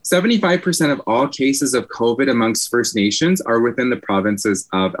 75% of all cases of COVID amongst First Nations are within the provinces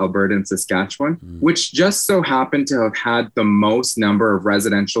of Alberta and Saskatchewan, which just so happen to have had the most number of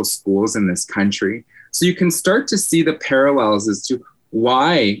residential schools in this country. So you can start to see the parallels as to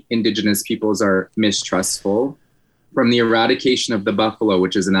why Indigenous peoples are mistrustful, from the eradication of the buffalo,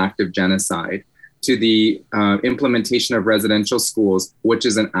 which is an act of genocide, to the implementation of residential schools, which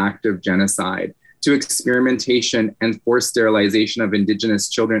is an act of genocide, to experimentation and forced sterilization of Indigenous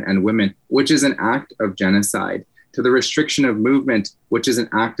children and women, which is an act of genocide, to the restriction of movement, which is an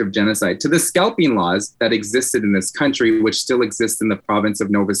act of genocide, to the scalping laws that existed in this country, which still exist in the province of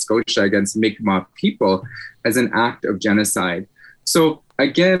Nova Scotia against Mi'kmaq people, as an act of genocide. So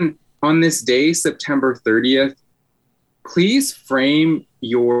again, on this day, September 30th, please frame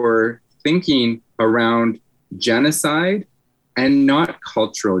your thinking around genocide and not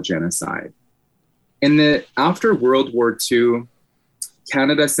cultural genocide. After World War II,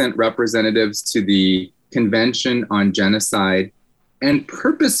 Canada sent representatives to the Convention on Genocide and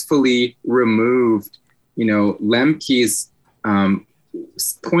purposefully removed, Lemke's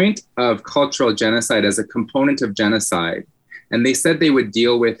point of cultural genocide as a component of genocide. And they said they would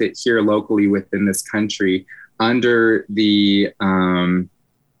deal with it here locally within this country under the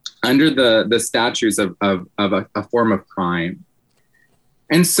statutes of a form of crime.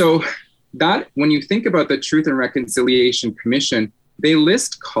 And so that, when you think about the Truth and Reconciliation Commission, they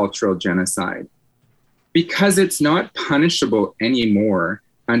list cultural genocide because it's not punishable anymore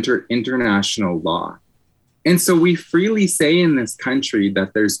under international law. And so we freely say in this country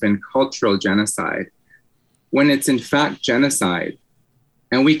that there's been cultural genocide when it's in fact genocide.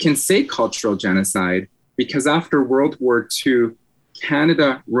 And we can say cultural genocide because after World War II,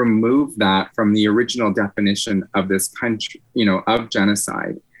 Canada removed that from the original definition of this country, of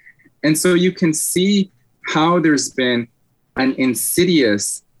genocide. And so you can see how there's been an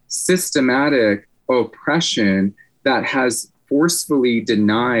insidious, systematic oppression that has forcefully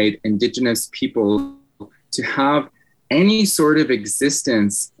denied Indigenous people to have any sort of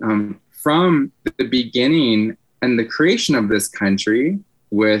existence from the beginning and the creation of this country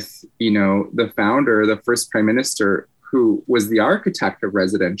with, the founder, the first prime minister, who was the architect of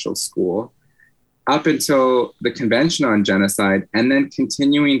residential school, up until the Convention on Genocide, and then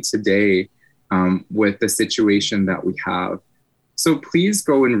continuing today with the situation that we have. So please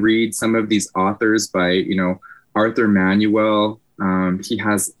go and read some of these authors by, Arthur Manuel. He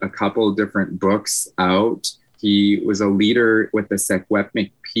has a couple different books out. He was a leader with the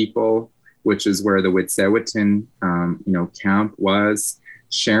Secwepemc people, which is where the Wet'suwet'en, camp was.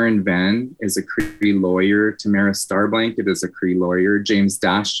 Sharon Venn is a Cree lawyer. Tamara Starblanket is a Cree lawyer. James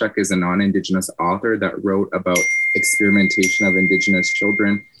Daschuk is a non-Indigenous author that wrote about experimentation of Indigenous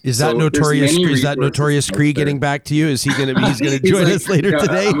children. Is that notorious? Is that Notorious Cree getting back to you? Is he going to? He's going to join us later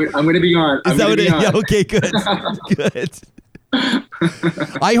today. I'm going to be on. Is that what? Yeah. Okay. Good. Good.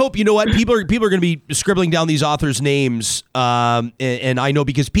 I hope, people are going to be scribbling down these authors' names, and I know,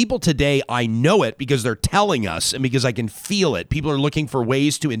 because people today, I know it because they're telling us, and because I can feel it. People are looking for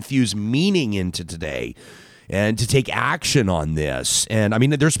ways to infuse meaning into today and to take action on this. And I mean,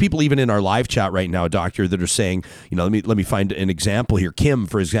 there's people even in our live chat right now, Doctor, that are saying, let me find an example here. Kim,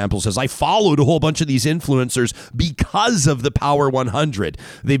 for example, says, I followed a whole bunch of these influencers because of the Power 100.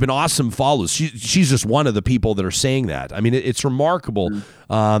 They've been awesome follows. She's just one of the people that are saying that. I mean, it's remarkable.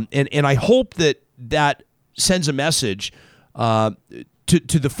 And I hope that sends a message to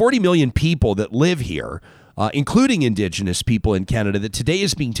the 40 million people that live here, including Indigenous people in Canada, that today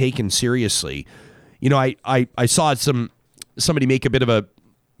is being taken seriously. I saw somebody make a bit of a,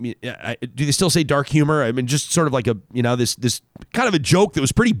 do they still say dark humor? I mean, just sort of like this kind of a joke that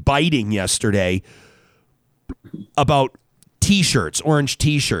was pretty biting yesterday about T-shirts, orange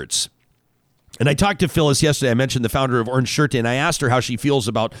T-shirts. And I talked to Phyllis yesterday. I mentioned the founder of Orange Shirt, and I asked her how she feels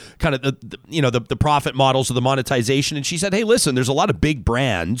about kind of the profit models of the monetization. And she said, hey, listen, there's a lot of big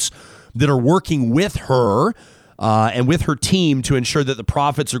brands that are working with her and with her team to ensure that the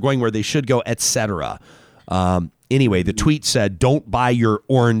profits are going where they should go, etc. Anyway, the tweet said, don't buy your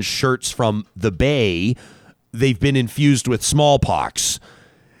orange shirts from the Bay. They've been infused with smallpox.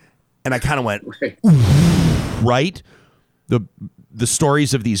 And I kind of went, right? The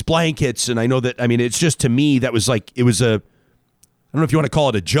stories of these blankets. And I know that, I mean, it's just, to me, that was like, it was I don't know if you want to call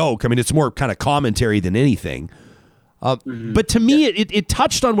it a joke. I mean, it's more kind of commentary than anything. But to me, it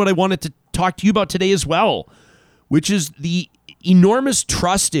touched on what I wanted to talk to you about today as well, which is the enormous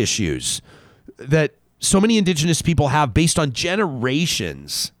trust issues that so many Indigenous people have based on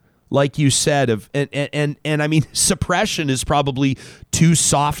generations, like you said, and I mean, suppression is probably too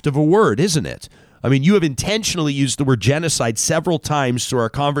soft of a word, isn't it? I mean, you have intentionally used the word genocide several times through our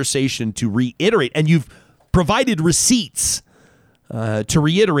conversation to reiterate, and you've provided receipts to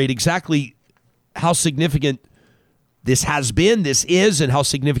reiterate exactly how significant this has been, this is, and how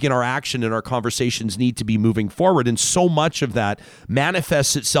significant our action and our conversations need to be moving forward. And so much of that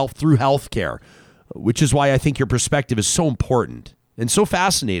manifests itself through healthcare, which is why I think your perspective is so important and so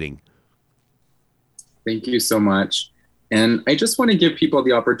fascinating. Thank you so much. And I just want to give people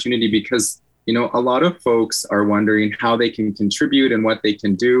the opportunity because, a lot of folks are wondering how they can contribute and what they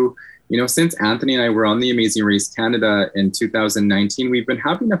can do. Since Anthony and I were on the Amazing Race Canada in 2019, we've been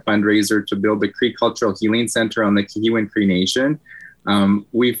having a fundraiser to build the Cree Cultural Healing Center on the Kihiwin Cree Nation.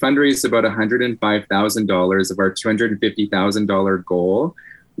 We fundraised about $105,000 of our $250,000 goal,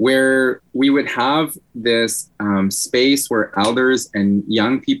 where we would have this space where elders and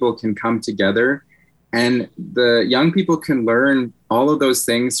young people can come together, and the young people can learn all of those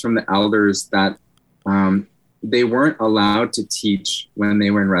things from the elders that they weren't allowed to teach when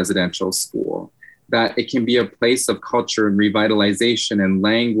they were in residential school. That it can be a place of culture and revitalization and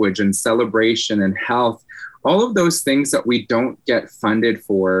language and celebration and health, all of those things that we don't get funded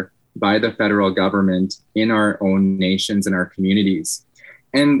for by the federal government in our own nations and our communities.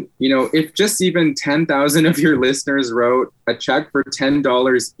 And, if just even 10,000 of your listeners wrote a check for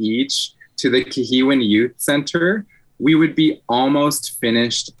 $10 each to the Kihiwin Youth Center, we would be almost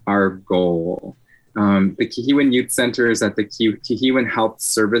finished our goal. The Kihiwin Youth Center is at the Kihiwin Health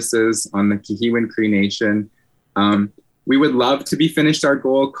Services on the Kihiwin Cree Nation. We would love to be finished our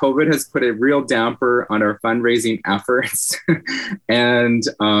goal. COVID has put a real damper on our fundraising efforts. And,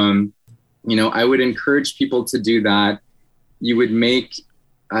 I would encourage people to do that. You would make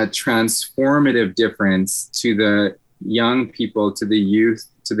a transformative difference to the young people, to the youth,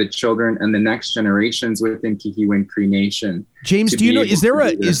 to the children, and the next generations within Kihiwin Cree Nation. James, do you know, is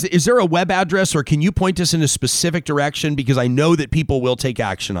there a web address, or can you point us in a specific direction? Because I know that people will take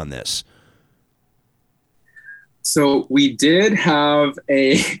action on this. So we did have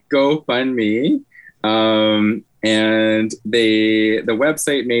a GoFundMe, and the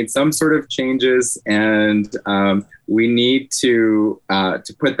website made some sort of changes, and we need to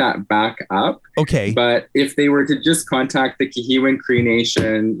put that back up. Okay. But if they were to just contact the Kihiwin Cree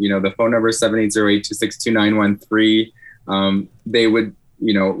Nation, the phone number is 780-826-2913, they would,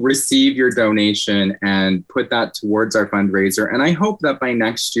 receive your donation and put that towards our fundraiser. And I hope that by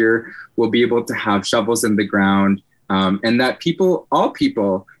next year, we'll be able to have shovels in the ground, and that all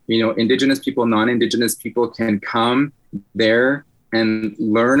people, Indigenous people, non-Indigenous people can come there and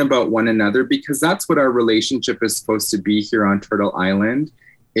learn about one another, because that's what our relationship is supposed to be here on Turtle Island,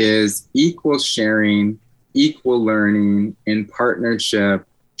 is equal sharing, equal learning in partnership,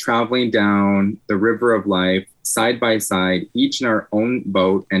 traveling down the river of life, side by side, each in our own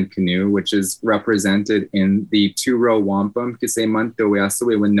boat and canoe, which is represented in the two-row wampum, the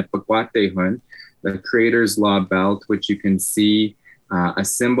Creator's Law belt, which you can see a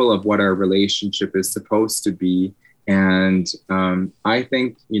symbol of what our relationship is supposed to be. And I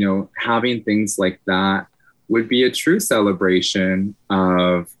think, having things like that would be a true celebration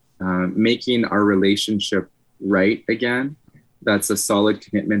of making our relationship right again. That's a solid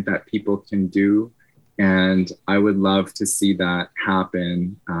commitment that people can do. And I would love to see that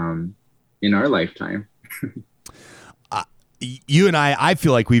happen in our lifetime. You and I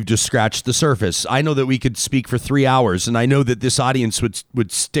feel like we've just scratched the surface. I know that we could speak for 3 hours, and I know that this audience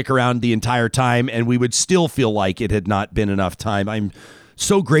would stick around the entire time, and we would still feel like it had not been enough time. I'm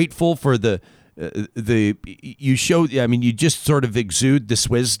so grateful for you show. I mean, you just sort of exude this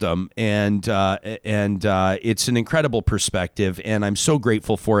wisdom, and it's an incredible perspective, and I'm so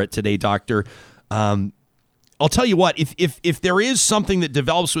grateful for it today, Doctor. I'll tell you what, if there is something that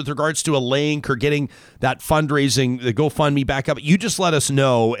develops with regards to a link or getting that fundraising, the GoFundMe back up, you just let us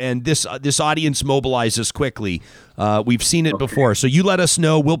know, and this audience mobilizes quickly. We've seen it before, so you let us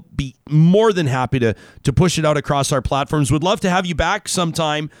know. We'll be more than happy to push it out across our platforms. Would love to have you back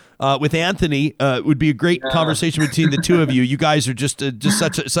sometime with Anthony. It would be a great conversation between the two of you. You guys are just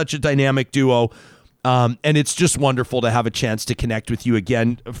such a dynamic duo. And it's just wonderful to have a chance to connect with you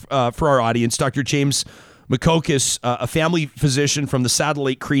again for our audience. Dr. James Makokis, a family physician from the Saddle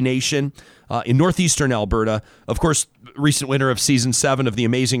Lake Cree Nation in northeastern Alberta. Of course, recent winner of Season 7 of the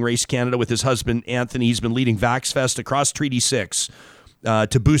Amazing Race Canada with his husband, Anthony. He's been leading VaxFest across Treaty 6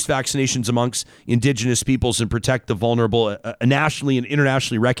 to boost vaccinations amongst Indigenous peoples and protect the vulnerable. A nationally and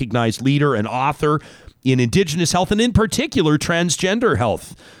internationally recognized leader and author in Indigenous health, and in particular, transgender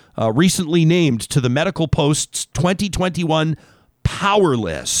health. Recently named to the Medical Post's 2021 Power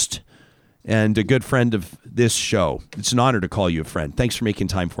List. And a good friend of this show. It's an honor to call you a friend. Thanks for making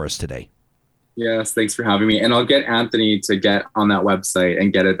time for us today. Yes, thanks for having me. And I'll get Anthony to get on that website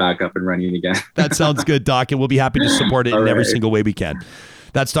and get it back up and running again. That sounds good, Doc, and we'll be happy to support it in every single way we can.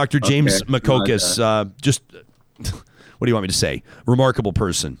 That's Dr. James Makokis. Just, what do you want me to say? Remarkable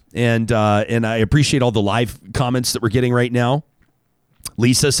person. And I appreciate all the live comments that we're getting right now.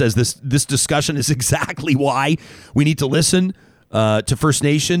 Lisa says this discussion is exactly why we need to listen to First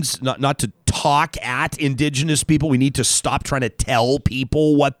Nations, not to talk at Indigenous people. We need to stop trying to tell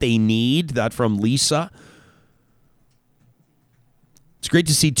people what they need. That from Lisa. It's great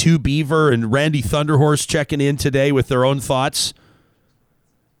to see Two Beaver and Randy Thunderhorse checking in today with their own thoughts.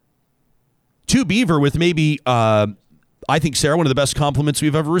 Two Beaver with maybe, I think, Sarah, one of the best compliments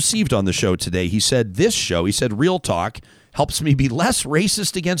we've ever received on the show today. He said, Real Talk helps me be less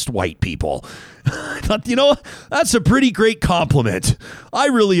racist against white people. I thought, that's a pretty great compliment. I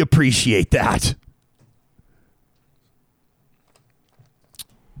really appreciate that.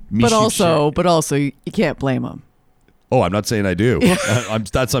 But also, you can't blame them. Oh, I'm not saying I do. I'm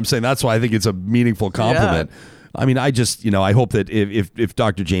saying that's why I think it's a meaningful compliment. Yeah. I mean, I just, I hope that if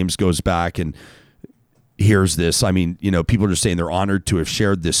Dr. James goes back and hears this, I mean, people are just saying they're honored to have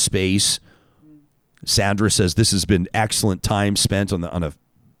shared this space. Sandra says this has been excellent time spent on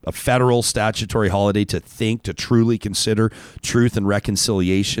a federal statutory holiday to think, to truly consider truth and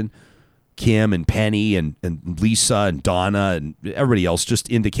reconciliation. Kim and Penny and Lisa and Donna and everybody else just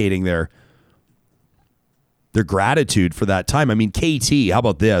indicating their gratitude for that time. I mean, KT, how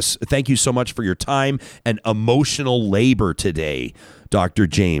about this? Thank you so much for your time and emotional labor today, Dr.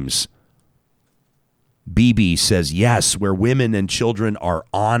 James. BB says, yes, where women and children are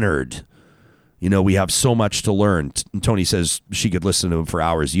honored. We have so much to learn. Tony says she could listen to him for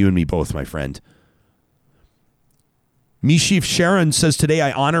hours. You and me both, my friend. Mishif Sharon says, today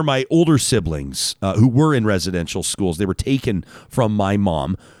I honor my older siblings who were in residential schools. They were taken from my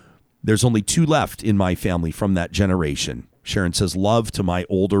mom. There's only 2 left in my family from that generation. Sharon says, love to my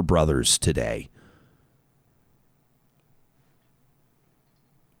older brothers today.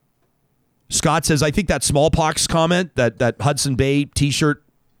 Scott says, I think that smallpox comment, that Hudson Bay t-shirt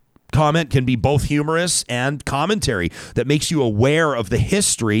comment can be both humorous and commentary that makes you aware of the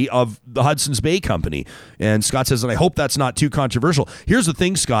history of the Hudson's Bay Company. And Scott says, and I hope that's not too controversial. Here's the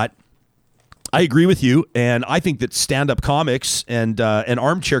thing, Scott. I agree with you, and I think that stand-up comics and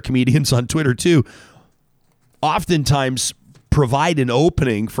armchair comedians on Twitter, too, oftentimes provide an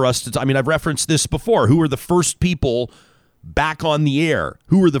opening for us to... I've referenced this before. Who were the first people back on the air?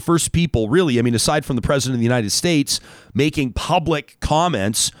 Who were the first people, really, aside from the President of the United States, making public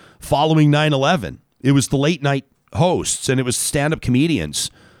comments following 9/11? It was the late-night hosts, and it was stand-up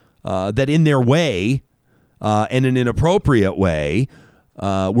comedians that in their way, and in an appropriate way,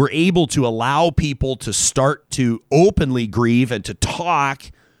 were able to allow people to start to openly grieve and to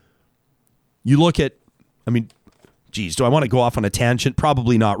talk. You look at, do I want to go off on a tangent?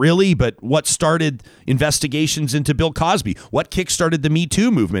 Probably not really, but what started investigations into Bill Cosby? What kickstarted the Me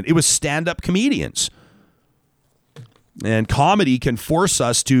Too movement? It was stand-up comedians. And comedy can force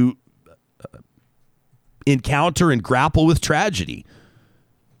us to encounter and grapple with tragedy.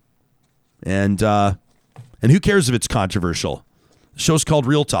 And who cares if it's controversial? The show's called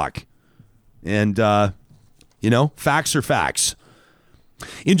Real Talk. And, facts are facts.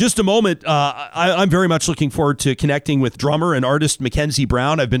 In just a moment, I'm very much looking forward to connecting with drummer and artist Mackenzie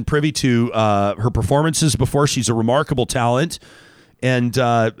Brown. I've been privy to her performances before. She's a remarkable talent. And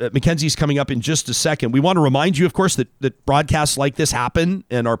Mackenzie's coming up in just a second. We want to remind you, of course, that broadcasts like this happen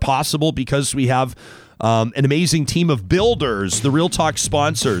and are possible because we have an amazing team of builders, the Real Talk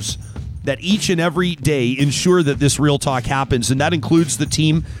sponsors, that each and every day ensure that this Real Talk happens. And that includes the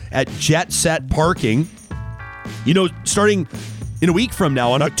team at Jet Set Parking. Starting in a week from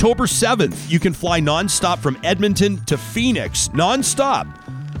now, on October 7th, you can fly nonstop from Edmonton to Phoenix. Nonstop.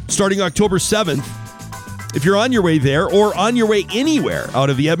 Starting October 7th. If you're on your way there or on your way anywhere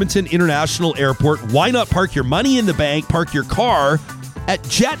out of the Edmonton International Airport, why not park your money in the bank, park your car at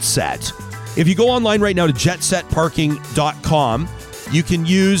Jet Set? If you go online right now to jetsetparking.com, you can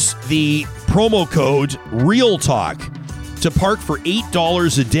use the promo code REALTALK to park for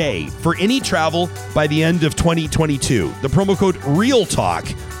 $8 a day for any travel by the end of 2022. The promo code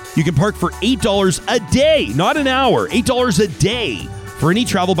REALTALK. You can park for $8 a day, not an hour, $8 a day for any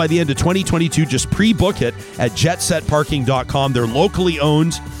travel by the end of 2022. Just pre-book it at jetsetparking.com. They're locally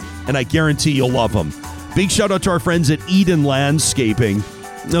owned, and I guarantee you'll love them. Big shout out to our friends at Eden Landscaping.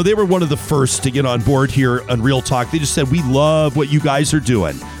 No, they were one of the first to get on board here on Real Talk. They just said, we love what you guys are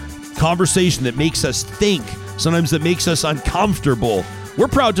doing. Conversation that makes us think, sometimes that makes us uncomfortable. We're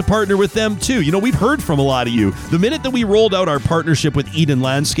proud to partner with them too. We've heard from a lot of you. The minute that we rolled out our partnership with Eden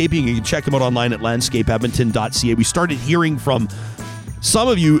Landscaping, you can check them out online at landscapeedmonton.ca. We started hearing from some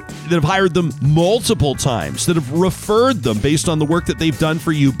of you that have hired them multiple times, that have referred them based on the work that they've done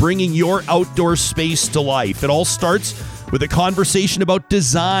for you, bringing your outdoor space to life. It all starts with a conversation about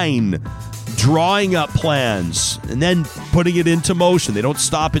design, drawing up plans, and then putting it into motion. They don't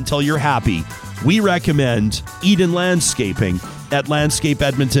stop until you're happy. We recommend Eden Landscaping at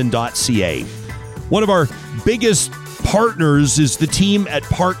landscapeedmonton.ca. One of our biggest partners is the team at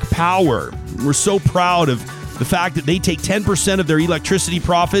Park Power. We're so proud of the fact that they take 10% of their electricity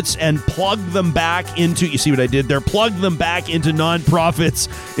profits and plug them back into, you see what I did there? Plug them back into nonprofits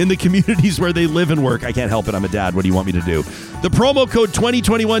in the communities where they live and work. I can't help it. I'm a dad. What do you want me to do? The promo code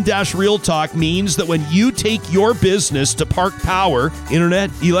 2021-Real Talk means that when you take your business to Park Power, internet,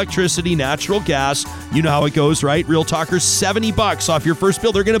 electricity, natural gas, you know how it goes, right? Real Talkers, $70 off your first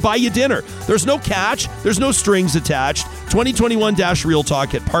bill. They're going to buy you dinner. There's no catch. There's no strings attached. 2021-Real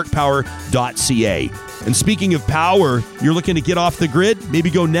Talk at parkpower.ca. And speaking of power, you're looking to get off the grid, maybe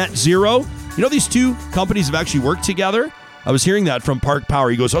go net zero. You know, these two companies have actually worked together. I was hearing that from Park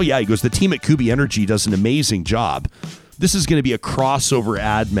Power. He goes, oh yeah, the team at Kubi Energy does an amazing job. This is going to be a crossover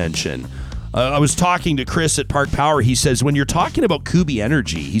ad mention. I was talking to Chris at Park Power. He says, when you're talking about Kubi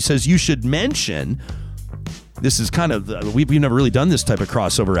Energy, he says you should mention, this is kind of, we've never really done this type of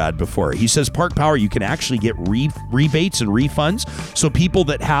crossover ad before. He says Park Power, you can actually get rebates and refunds. So people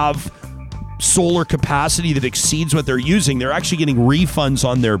that have solar capacity that exceeds what they're using, they're actually getting refunds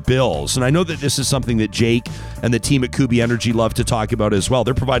on their bills. And I know that this is something that Jake and the team at Kubi Energy love to talk about as well.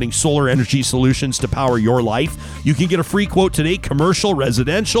 They're providing solar energy solutions to power your life. You can get a free quote today, commercial,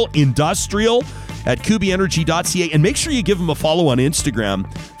 residential, industrial, at kubienergy.ca. And make sure you give them a follow on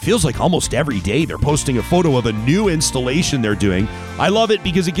Instagram. Feels like almost every day they're posting a photo of a new installation they're doing. I love it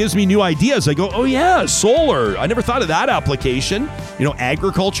because it gives me new ideas. I go, oh yeah, solar. I never thought of that application. You know,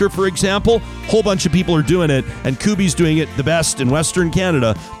 agriculture, for example. Whole bunch of people are doing it, and Kubi's doing it the best in Western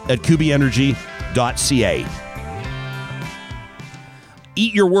Canada at kubienergy.ca.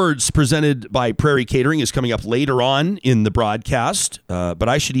 Eat Your Words, presented by Prairie Catering, is coming up later on in the broadcast. But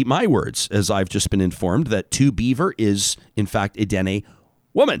I should eat my words, as I've just been informed that 2 Beaver is, in fact, a Dene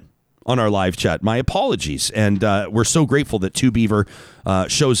woman on our live chat. My apologies. And we're so grateful that 2 Beaver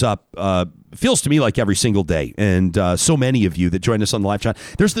shows up, feels to me like every single day. And so many of you that join us on the live chat.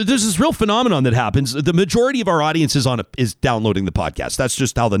 There's this real phenomenon that happens. The majority of our audience is downloading the podcast. That's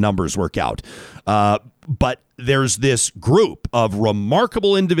just how the numbers work out. But there's this group of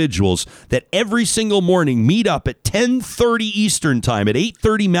remarkable individuals that every single morning meet up at 10:30 Eastern time, at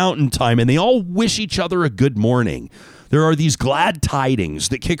 8:30 Mountain time, and they all wish each other a good morning. There are these glad tidings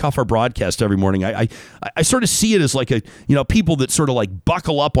that kick off our broadcast every morning. I sort of see it as like people that sort of like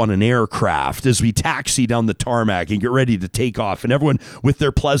buckle up on an aircraft as we taxi down the tarmac and get ready to take off, and everyone with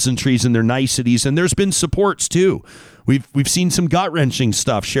their pleasantries and their niceties. And there's been supports too. We've seen some gut-wrenching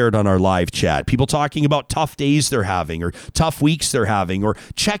stuff shared on our live chat. People talking about tough days they're having, or tough weeks they're having, or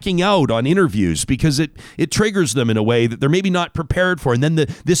checking out on interviews because it triggers them in a way that they're maybe not prepared for. And then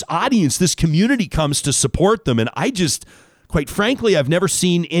this audience, this community comes to support them. And quite frankly, I've never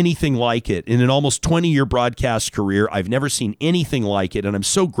seen anything like it. In an almost 20-year broadcast career, I've never seen anything like it. And I'm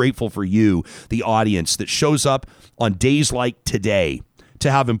so grateful for you, the audience, that shows up on days like today to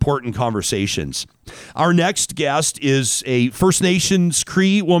have important conversations. Our next guest is a First Nations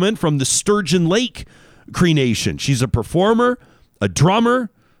Cree woman from the Sturgeon Lake Cree Nation. She's a performer, a drummer,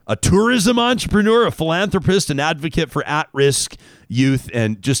 a tourism entrepreneur, a philanthropist, an advocate for at-risk youth,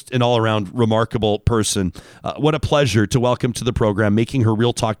 and just an all-around remarkable person. What a pleasure to welcome to the program, making her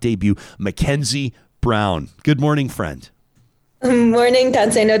Real Talk debut, Mackenzie Brown. Good morning, friend. Morning,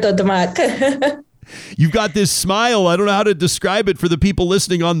 Tanseno Totomak. You've got this smile. I don't know how to describe it for the people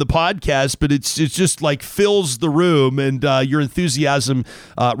listening on the podcast, but it's just like fills the room, and your enthusiasm,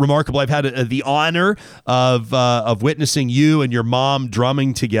 remarkable. I've had the honor of witnessing you and your mom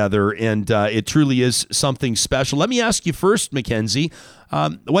drumming together, and it truly is something special. Let me ask you first, Mackenzie,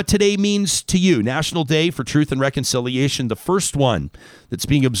 what today means to you. National Day for Truth and Reconciliation, the first one that's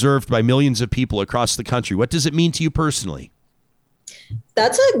being observed by millions of people across the country. What does it mean to you personally?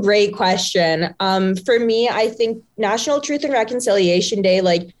 That's a great question. For me, I think National Truth and Reconciliation Day,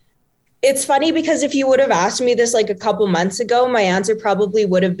 it's funny because if you would have asked me this a couple months ago, my answer probably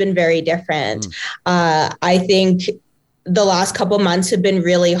would have been very different. I think the last couple months have been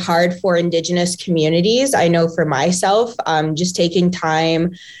really hard for Indigenous communities. I know for myself, just taking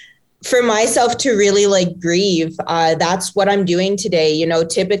time for myself to really grieve. That's what I'm doing today.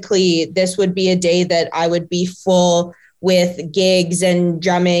 Typically this would be a day that I would be full with gigs and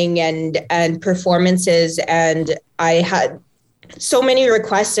drumming and performances. And I had so many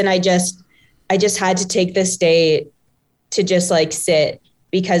requests, and I just had to take this day to just sit,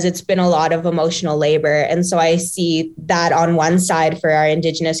 because it's been a lot of emotional labor. And so I see that on one side for our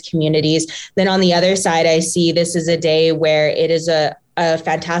Indigenous communities. Then on the other side, I see this is a day where it is a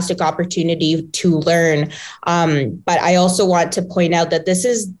fantastic opportunity to learn. But I also want to point out that this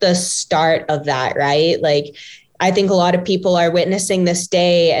is the start of that, right? I think a lot of people are witnessing this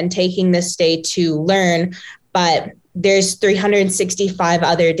day and taking this day to learn, but there's 365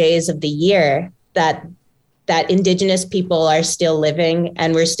 other days of the year that that Indigenous people are still living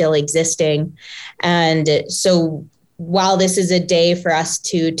and we're still existing. And so while this is a day for us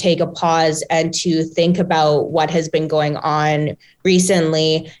to take a pause and to think about what has been going on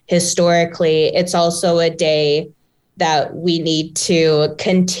recently, historically, it's also a day that we need to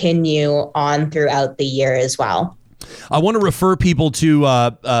continue on throughout the year as well. I want to refer people to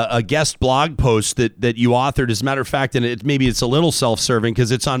a guest blog post that you authored. As a matter of fact, and maybe it's a little self-serving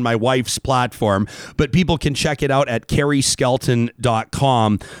because it's on my wife's platform, but people can check it out at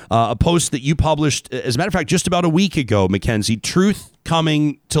carrieskelton.com. A post that you published, as a matter of fact, just about a week ago, Mackenzie, Truth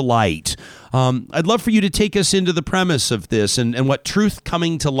Coming to Light. I'd love for you to take us into the premise of this and what truth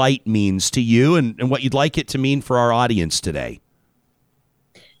coming to light means to you and what you'd like it to mean for our audience today.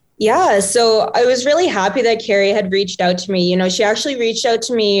 Yeah, so I was really happy that Carrie had reached out to me. You know, she actually reached out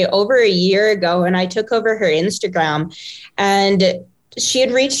to me over a year ago, and I took over her Instagram, and she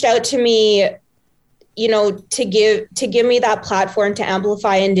had reached out to me, you know, to give me that platform to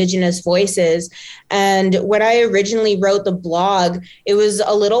amplify Indigenous voices. And when I originally wrote the blog, it was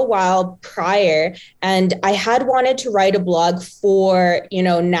a little while prior, and I had wanted to write a blog for, you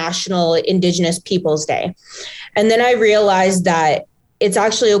know, National Indigenous Peoples Day. And then I realized that it's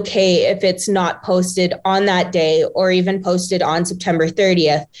actually okay if it's not posted on that day or even posted on September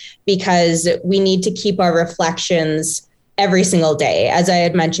 30th, because we need to keep our reflections every single day, as I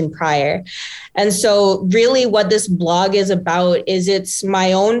had mentioned prior. And so really what this blog is about is it's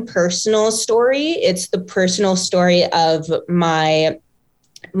my own personal story. It's the personal story of my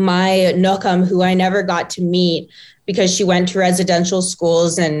Nukam, who I never got to meet because she went to residential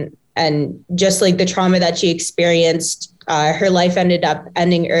schools, and just like the trauma that she experienced, her life ended up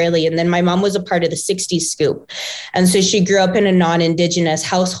ending early. And then my mom was a part of the 60s scoop. And so she grew up in a non-Indigenous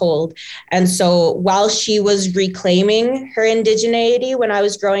household. And so while she was reclaiming her indigeneity when I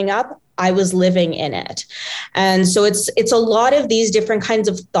was growing up, I was living in it. And so it's a lot of these different kinds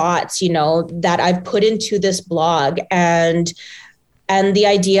of thoughts, you know, that I've put into this blog. And the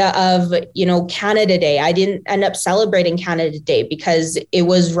idea of, you know, Canada Day. I didn't end up celebrating Canada Day because it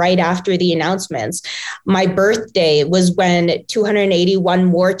was right after the announcements. My birthday was when 281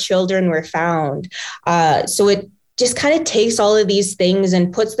 more children were found. So it just kind of takes all of these things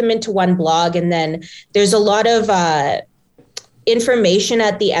and puts them into one blog. And then there's a lot of information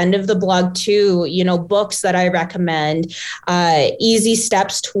at the end of the blog too, you know, books that I recommend, easy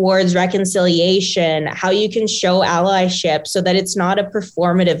steps towards reconciliation, how you can show allyship so that it's not a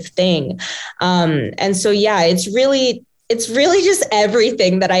performative thing. And so, yeah, it's really just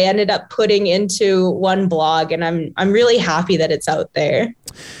everything that I ended up putting into one blog. And I'm really happy that it's out there.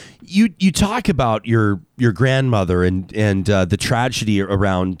 You talk about your grandmother and the tragedy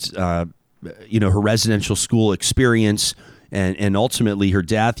around, you know, her residential school experience, and ultimately her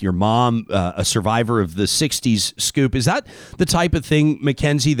death. Your mom, a survivor of the 60s scoop. Is that the type of thing,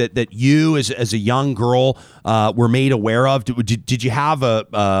 Mackenzie, that you as a young girl were made aware of? Did you have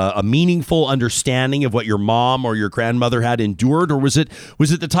a meaningful understanding of what your mom or your grandmother had endured? Or was it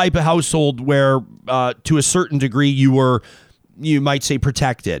the type of household where to a certain degree you might say,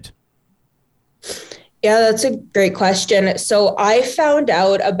 protected? Yeah, that's a great question. So I found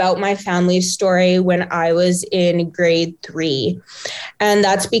out about my family story when I was in grade 3. And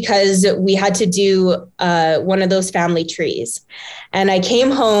that's because we had to do one of those family trees. And I came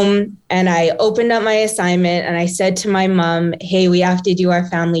home and I opened up my assignment and I said to my mom, hey, we have to do our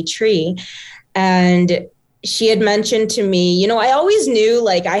family tree. And she had mentioned to me, you know, I always knew,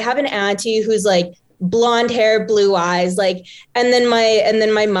 like, I have an auntie who's like blonde hair, blue eyes, like, and then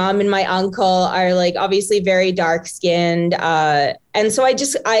my mom and my uncle are like obviously very dark skinned. And so I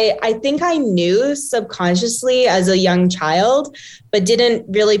think I knew subconsciously as a young child, but didn't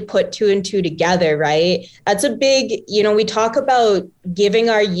really put 2 and 2 together, right? That's a big, you know, we talk about giving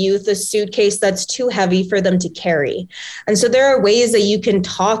our youth a suitcase that's too heavy for them to carry. And so there are ways that you can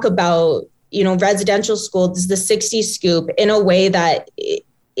talk about, you know, residential schools, the 60s scoop, in a way that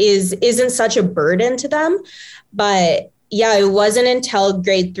isn't such a burden to them. But yeah, it wasn't until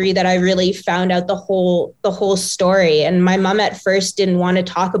grade 3 that I really found out the whole story. And my mom at first didn't want to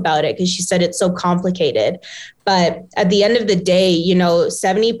talk about it because she said it's so complicated. But at the end of the day, you know,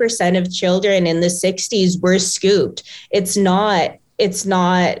 70% of children in the 60s were scooped. It's not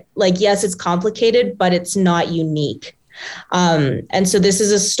like, yes, it's complicated, but it's not unique. And so this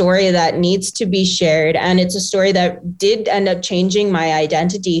is a story that needs to be shared. And it's a story that did end up changing my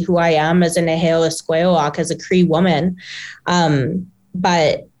identity, who I am as a Neheo Esqueoak, as a Cree woman.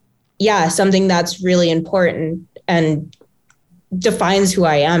 But yeah, something that's really important and defines who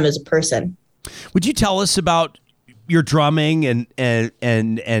I am as a person. Would you tell us about your drumming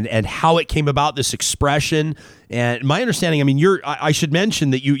and how it came about, this expression. And my understanding, I mean, I should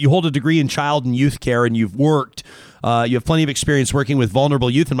mention that you hold a degree in child and youth care, and you've worked, you have plenty of experience working with vulnerable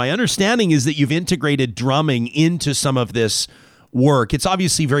youth. And my understanding is that you've integrated drumming into some of this work. It's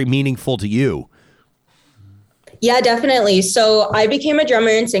obviously very meaningful to you. Yeah, definitely. So I became a drummer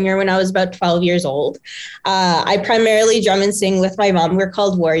and singer when I was about 12 years old. I primarily drum and sing with my mom. We're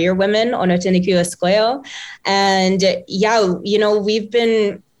called Warrior Women, Onotiniku Esqueo. And yeah, you know, we've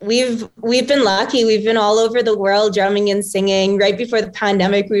been lucky. We've been all over the world drumming and singing. Right before the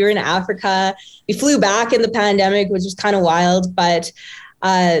pandemic, we were in Africa. We flew back in the pandemic, which was kind of wild. But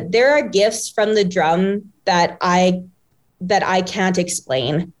there are gifts from the drum that I can't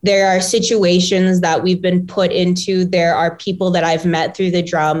explain. There are situations that we've been put into. There are people that I've met through the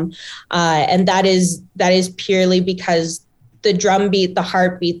drum. And that is purely because the drum beat, the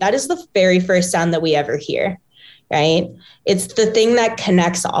heartbeat, that is the very first sound that we ever hear, right? It's the thing that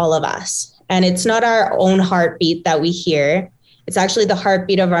connects all of us. And it's not our own heartbeat that we hear. It's actually the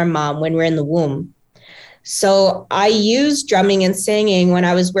heartbeat of our mom when we're in the womb. So I used drumming and singing when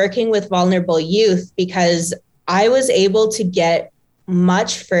I was working with vulnerable youth because I was able to get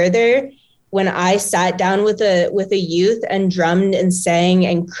much further when I sat down with a youth and drummed and sang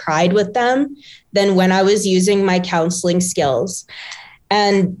and cried with them than when I was using my counseling skills.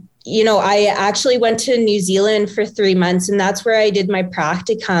 And, you know, I actually went to New Zealand for 3 months, and that's where I did my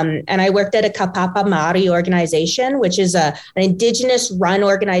practicum. And I worked at a Kapapa Māori organization, which is an Indigenous run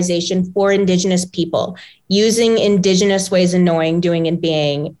organization for Indigenous people, using Indigenous ways of knowing, doing, and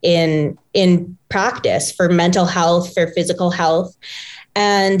being in practice for mental health, for physical health.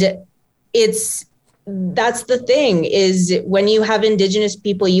 And that's the thing, is when you have Indigenous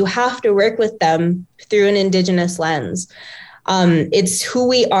people, you have to work with them through an Indigenous lens. It's who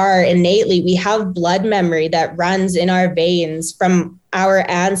we are innately. We have blood memory that runs in our veins from our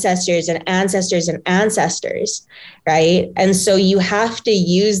ancestors and ancestors and ancestors, right? And so you have to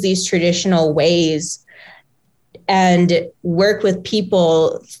use these traditional ways and work with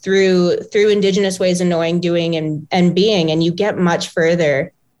people through Indigenous ways of knowing, doing, and being, and you get much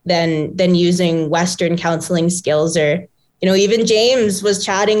further than using Western counseling skills. Or, you know, even James was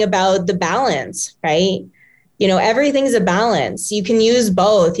chatting about the balance, right? You know, everything's a balance. You can use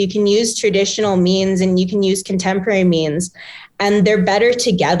both. You can use traditional means and you can use contemporary means, and they're better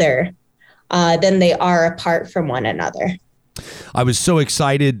together than they are apart from one another. I was so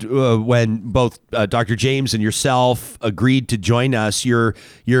excited when both Dr. James and yourself agreed to join us. You're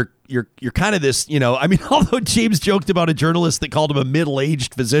kind of this, you know, I mean, although James joked about a journalist that called him a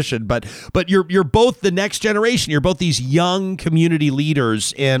middle-aged physician, but you're both the next generation. You're both these young community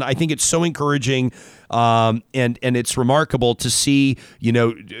leaders, and I think it's so encouraging. And it's remarkable to see, you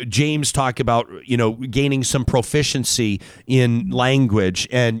know, James talk about, you know, gaining some proficiency in language,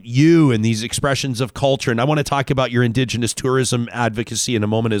 and you and these expressions of culture. And I want to talk about your Indigenous tourism advocacy in a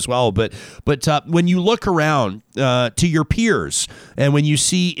moment as well. But when you look around to your peers, and when you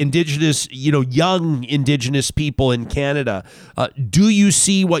see Indigenous, you know, young Indigenous people in Canada, do you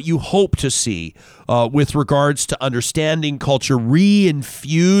see what you hope to see with regards to understanding culture,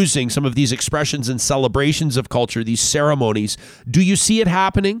 re-infusing some of these expressions and celebrations of culture, these ceremonies? Do you see it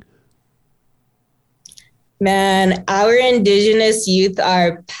happening? Man, our Indigenous youth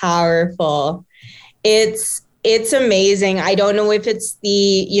are powerful. It's amazing. I don't know if it's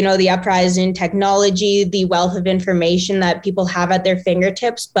the uprising technology, the wealth of information that people have at their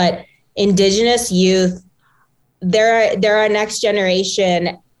fingertips, but Indigenous youth, they're our next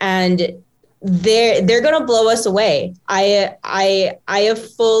generation, and they're going to blow us away. I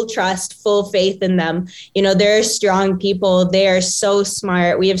have full trust, full faith in them. You know, they're strong people. They are so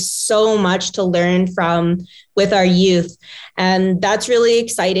smart. We have so much to learn from with our youth. And that's really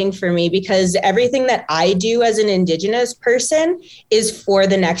exciting for me, because everything that I do as an Indigenous person is for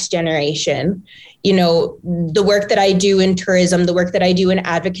the next generation. You know, the work that I do in tourism, the work that I do in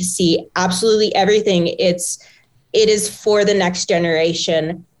advocacy, absolutely everything. It is for the next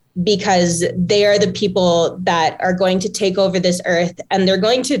generation, because they are the people that are going to take over this earth, and they're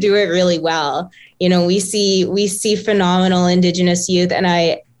going to do it really well. You know, we see phenomenal Indigenous youth, and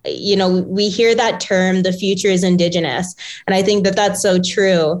we hear that term, the future is Indigenous. And I think that that's so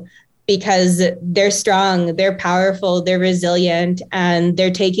true, because they're strong, they're powerful, they're resilient, and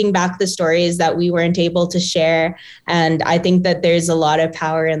they're taking back the stories that we weren't able to share. And I think that there's a lot of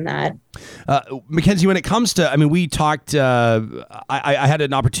power in that. Mackenzie, when it comes to, I mean, we talked, I had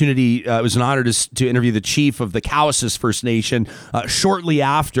an opportunity, it was an honor to interview the chief of the Cowessess First Nation shortly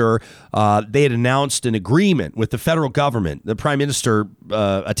after they had announced an agreement with the federal government. The Prime Minister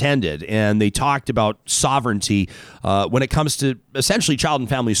attended, and they talked about sovereignty when it comes to essentially child and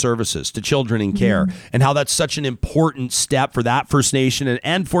family services to children in care, and how that's such an important step for that First Nation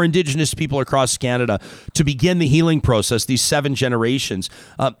and for Indigenous people across Canada to begin the healing process, these 7 generations.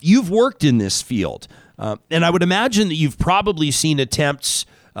 You've worked in this field, and I would imagine that you've probably seen attempts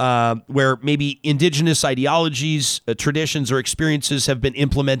where maybe Indigenous ideologies, traditions, or experiences have been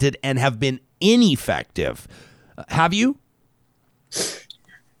implemented and have been ineffective. Have you?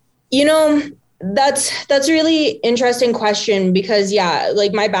 You know, that's a really interesting question because,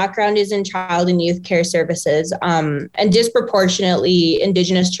 like my background is in child and youth care services, and disproportionately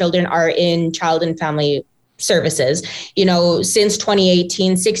Indigenous children are in child and family services. You know, since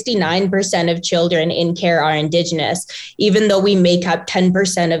 2018, 69% of children in care are Indigenous, even though we make up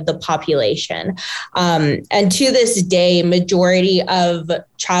 10% of the population. And to this day, majority of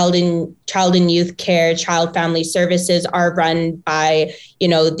child and youth care, child family services are run by, you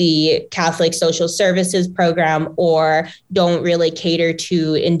know, the Catholic Social Services program, or don't really cater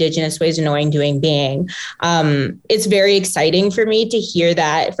to Indigenous ways of knowing, doing, being. It's very exciting for me to hear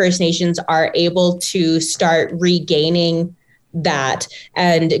that First Nations are able to start regaining that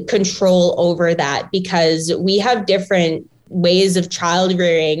and control over that, because we have different ways of child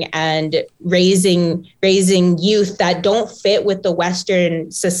rearing and raising youth that don't fit with the Western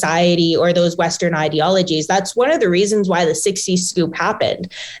society or those Western ideologies. That's one of the reasons why the 60s scoop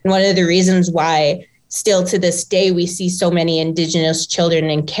happened. And one of the reasons why still to this day we see so many Indigenous children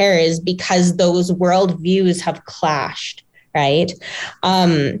in care is because those worldviews have clashed, right?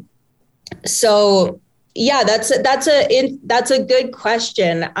 So yeah, that's a good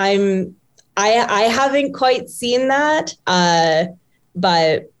question. I haven't quite seen that,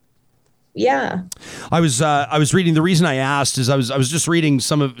 but yeah. I was reading. The reason I asked is I was just reading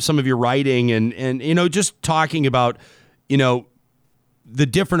some of your writing and you know, just talking about, you know, the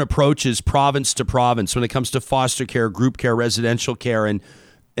different approaches province to province when it comes to foster care, group care, residential care,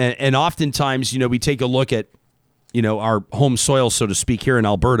 and oftentimes, you know, we take a look at, you know, our home soil, so to speak, here in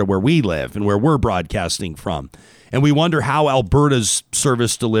Alberta, where we live and where we're broadcasting from. And we wonder how Alberta's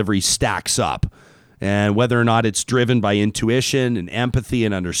service delivery stacks up and whether or not it's driven by intuition and empathy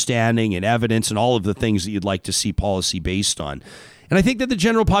and understanding and evidence and all of the things that you'd like to see policy based on. And I think that the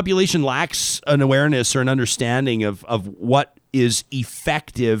general population lacks an awareness or an understanding of what is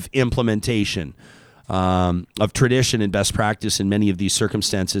effective implementation of tradition and best practice in many of these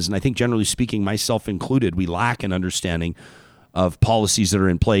circumstances. And I think generally speaking, myself included, we lack an understanding of policies that are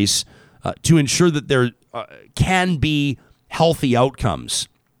in place to ensure that there can be healthy outcomes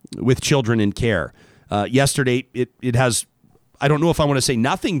with children in care. Yesterday, it has, I don't know if I want to say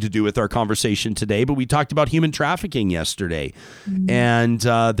nothing to do with our conversation today, but we talked about human trafficking yesterday. Mm-hmm. And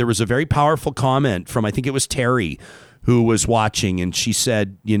there was a very powerful comment from, I think it was Terry, who was watching. And she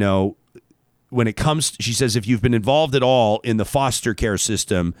said, you know, when it comes, she says, if you've been involved at all in the foster care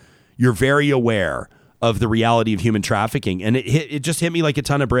system, you're very aware of the reality of human trafficking. And it just hit me like a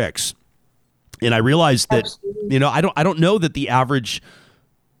ton of bricks. And I realized that, you know, I don't know that the average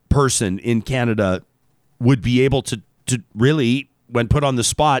person in Canada would be able to really, when put on the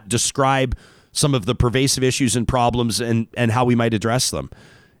spot, describe some of the pervasive issues and problems and how we might address them.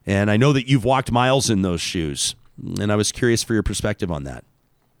 And I know that you've walked miles in those shoes. And I was curious for your perspective on that.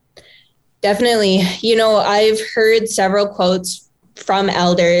 Definitely. You know, I've heard several quotes from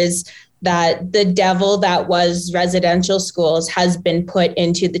elders that the devil that was residential schools has been put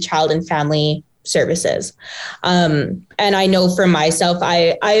into the child and family services. And I know for myself,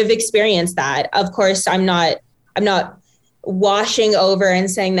 I have experienced that. Of course, I'm not washing over and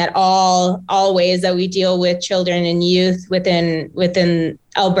saying that all ways that we deal with children and youth within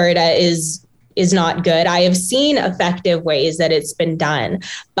Alberta is not good. I have seen effective ways that it's been done,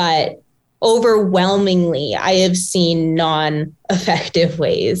 but overwhelmingly, I have seen non-effective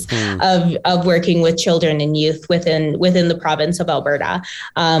ways of working with children and youth within the province of Alberta.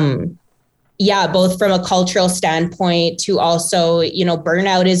 Both from a cultural standpoint to also, you know,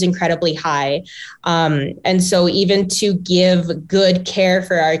 burnout is incredibly high. And so even to give good care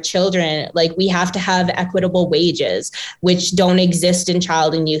for our children, like we have to have equitable wages, which don't exist in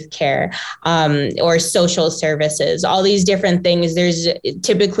child and youth care, or social services, all these different things. There's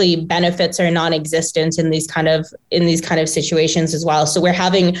typically benefits are non-existent in these kind of situations as well. So we're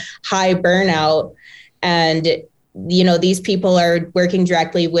having high burnout, and, you know, these people are working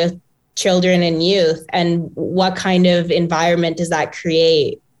directly with children and youth, and what kind of environment does that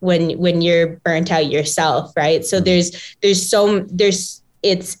create when you're burnt out yourself, right? So it's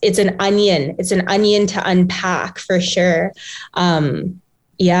an onion. It's an onion to unpack for sure.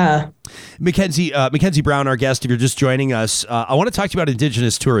 Yeah. Mackenzie Brown, our guest, if you're just joining us, I want to talk to you about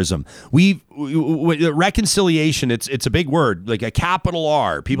Indigenous tourism. Reconciliation, it's a big word, like a capital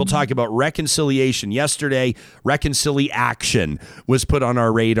R. People talk about reconciliation. Yesterday, ReconciliACTION was put on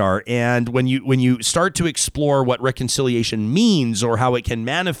our radar. And when you start to explore what reconciliation means or how it can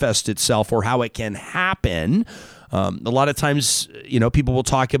manifest itself or how it can happen, a lot of times, people will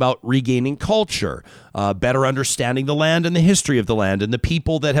talk about regaining culture, better understanding the land and the history of the land and the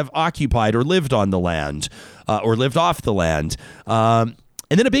people that have occupied or lived on the land or lived off the land. And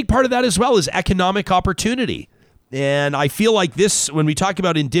then a big part of that as well is economic opportunity. And I feel like this, when we talk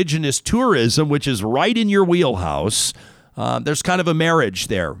about Indigenous tourism, which is right in your wheelhouse, there's kind of a marriage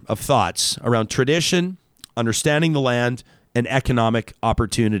there of thoughts around tradition, understanding the land, and economic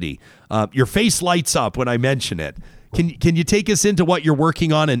opportunity. Your face lights up when I mention it. Can you take us into what you're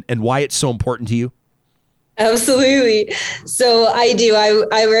working on and why it's so important to you? Absolutely. So I do.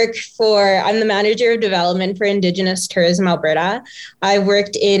 I'm the manager of development for Indigenous Tourism Alberta. I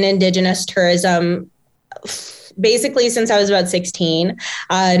worked in Indigenous tourism basically since I was about 16,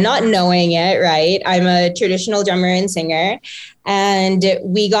 not knowing it, right? I'm a traditional drummer and singer. And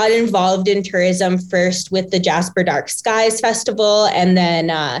we got involved in tourism first with the Jasper Dark Skies Festival. And then,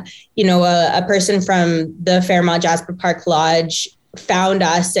 a person from the Fairmont Jasper Park Lodge found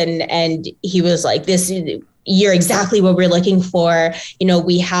us and he was like, you're exactly what we're looking for.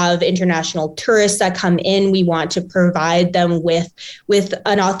 We have international tourists that come in. We want to provide them with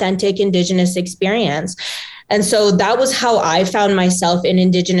an authentic Indigenous experience. And so that was how I found myself in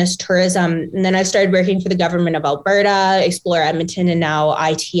Indigenous tourism. And then I started working for the government of Alberta, Explore Edmonton, and now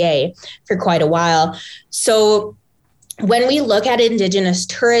ITA for quite a while. So when we look at Indigenous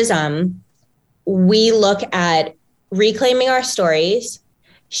tourism, we look at reclaiming our stories,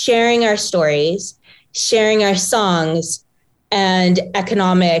 sharing our songs, and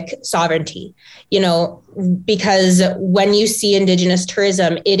economic sovereignty, because when you see Indigenous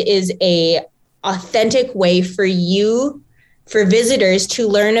tourism, it is a authentic way for visitors to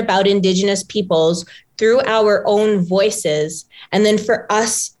learn about Indigenous peoples through our own voices. And then for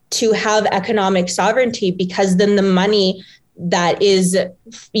us to have economic sovereignty, because then the money that is,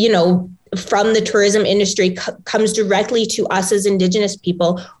 from the tourism industry comes directly to us as Indigenous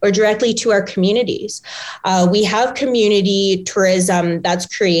people or directly to our communities. We have community tourism that's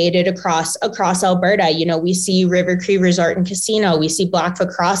created across Alberta. We see River Cree Resort and Casino. We see Blackfoot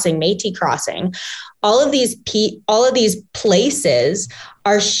Crossing, Métis Crossing. All of these places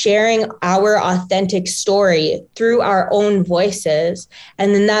are sharing our authentic story through our own voices.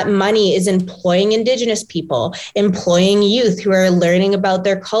 And then that money is employing Indigenous people, employing youth who are learning about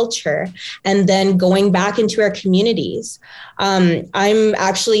their culture, and then going back into our communities. I'm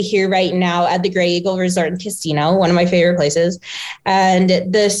actually here right now at the Grey Eagle Resort and Casino, one of my favorite places. And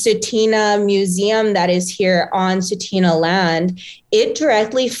the Tsuut'ina Museum that is here on Tsuut'ina land, it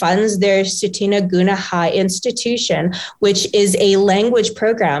directly funds their Tsuut'ina Guna High Institution, which is a language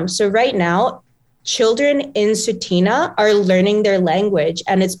program. So right now, children in Tsuut'ina are learning their language,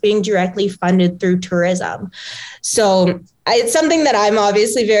 and it's being directly funded through tourism. So it's something that I'm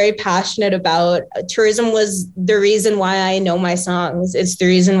obviously very passionate about. Tourism was the reason why I know my songs. It's the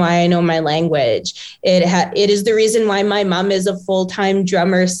reason why I know my language. It is the reason why my mom is a full-time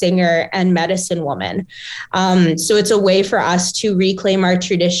drummer, singer, and medicine woman. So it's a way for us to reclaim our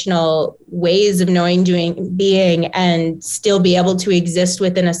traditional ways of knowing, doing, being, and still be able to exist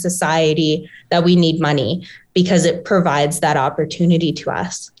within a society that we need money because it provides that opportunity to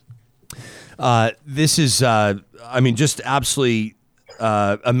us. This is, just absolutely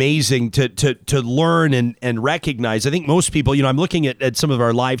amazing to learn and recognize. I think most people, I'm looking at some of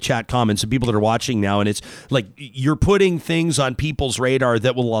our live chat comments and people that are watching now, and it's like you're putting things on people's radar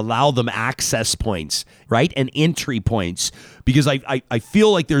that will allow them access points, right? And entry points, because I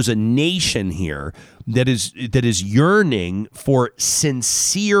feel like there's a nation here that is yearning for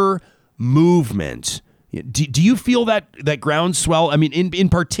sincere movement. Do you feel that groundswell? I mean, in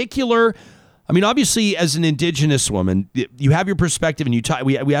particular, obviously, as an Indigenous woman, you have your perspective, and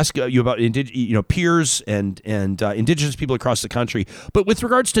we ask you about peers and Indigenous people across the country. But with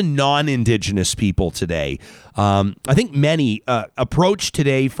regards to non-Indigenous people today, I think many approach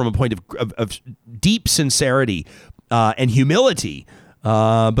today from a point of deep sincerity and humility,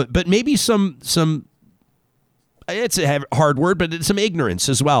 but maybe some. It's a hard word, but it's some ignorance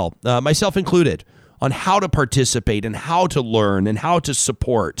as well, myself included, on how to participate and how to learn and how to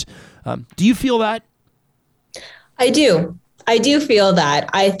support. Do you feel that? I do. I do feel that.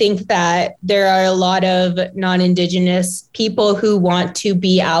 I think that there are a lot of non-Indigenous people who want to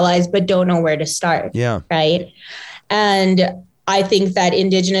be allies but don't know where to start. Yeah. Right. And I think that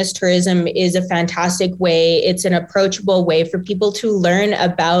Indigenous tourism is a fantastic way. It's an approachable way for people to learn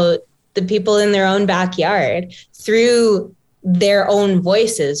about the people in their own backyard through their own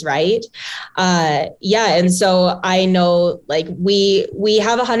voices, right? And so I know, like, we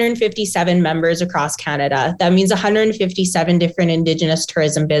have 157 members across Canada. That means 157 different Indigenous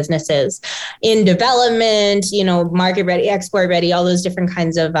tourism businesses in development, market ready, export ready, all those different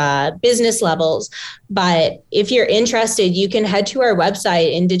kinds of business levels. But if you're interested, you can head to our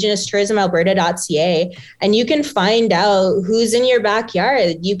website, indigenoustourismalberta.ca, and you can find out who's in your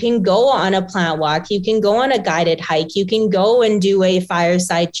backyard. You can go on a plant walk. You can go on a guided hike. You can go and do a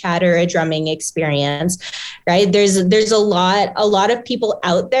fireside chat or a drumming experience, right? There's a lot of people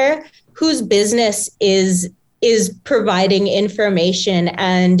out there whose business is providing information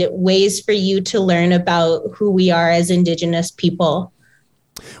and ways for you to learn about who we are as Indigenous people.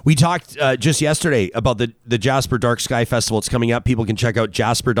 We talked just yesterday about the Jasper Dark Sky Festival. It's coming up. People can check out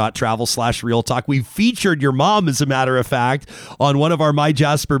jasper.travel/Real Talk. We featured your mom, as a matter of fact, on one of our My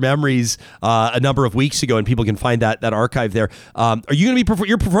Jasper Memories a number of weeks ago, and people can find that archive there. Are you going to be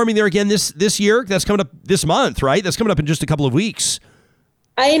you're performing there again this year? That's coming up this month, right? That's coming up in just a couple of weeks.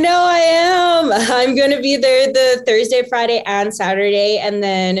 I know I am. I'm going to be there the Thursday, Friday, and Saturday, and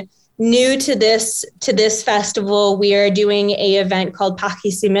then new to this festival, we are doing a event called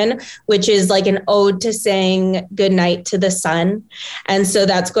Pakisimin, which is like an ode to saying goodnight to the sun. And so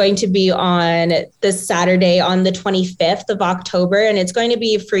that's going to be on this Saturday on the 25th of October, and it's going to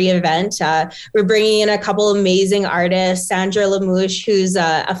be a free event. We're bringing in a couple amazing artists, Sandra Lamouche, who's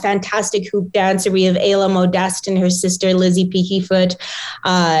a fantastic hoop dancer. We have Ayla Modeste and her sister, Lizzie Peakyfoot.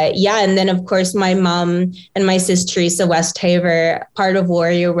 And then, of course, my mom and my sis, Teresa Westhaver, part of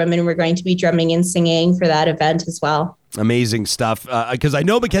Warrior Women. We're going to be drumming and singing for that event as well. Amazing stuff. Because I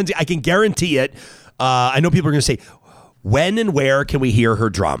know, Mackenzie, I can guarantee it. I know people are going to say, when and where can we hear her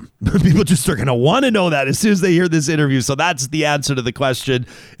drum? People just are going to want to know that as soon as they hear this interview. So that's the answer to the question.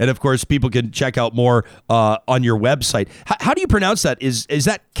 And of course, people can check out more on your website. How do you pronounce that? Is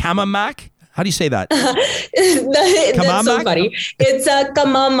that Kamamak? How do you say that? That's so funny. It's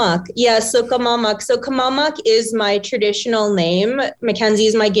Kamamak. Yeah, so Kamamak. So Kamamak is my traditional name. Mackenzie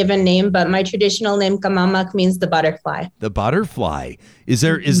is my given name, but my traditional name, Kamamak, means the butterfly. The butterfly. Is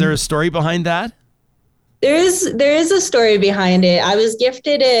there a story behind that? There is a story behind it. I was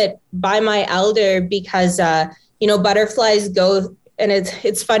gifted it by my elder because, butterflies go. And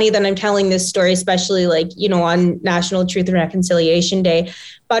it's funny that I'm telling this story, especially on National Truth and Reconciliation Day.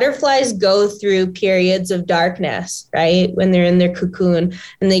 Butterflies go through periods of darkness, right? When they're in their cocoon,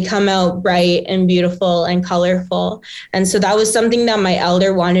 and they come out bright and beautiful and colorful. And so that was something that my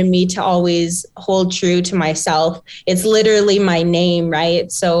elder wanted me to always hold true to myself. It's literally my name,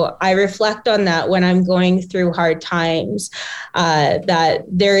 right? So I reflect on that when I'm going through hard times, that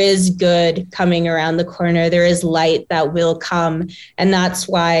there is good coming around the corner. There is light that will come. And that's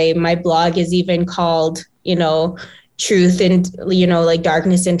why my blog is even called, truth and,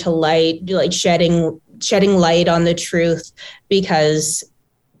 darkness into light, like shedding light on the truth, because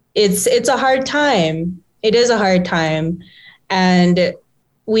it's a hard time. It is a hard time. And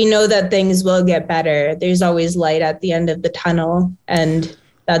we know that things will get better. There's always light at the end of the tunnel. And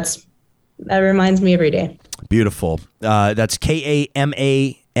that reminds me every day. Beautiful. That's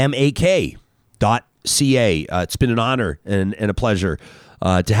KAMAMAK.ca. It's been an honor and a pleasure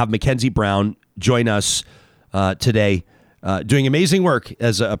to have Mackenzie Brown join us today, doing amazing work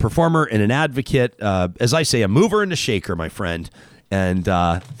as a performer and an advocate. As I say, a mover and a shaker, my friend. And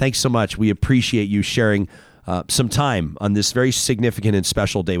thanks so much. We appreciate you sharing some time on this very significant and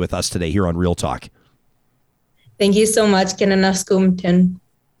special day with us today here on Real Talk. Thank you so much. Thanks,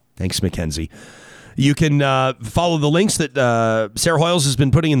 Mackenzie. You can follow the links that Sarah Hoyles has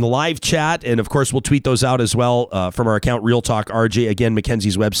been putting in the live chat. And, of course, we'll tweet those out as well from our account, Real Talk RJ. Again,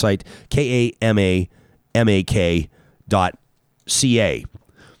 Mackenzie's website, KAMAMAK.ca.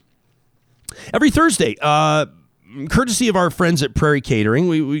 Every Thursday, courtesy of our friends at Prairie Catering,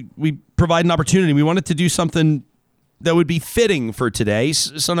 we provide an opportunity. We wanted to do something that would be fitting for today.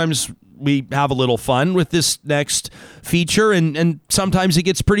 Sometimes we have a little fun with this next feature, and sometimes it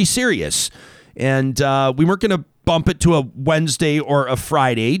gets pretty serious. And we weren't going to bump it to a Wednesday or a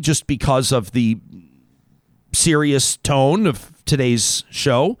Friday just because of the serious tone of today's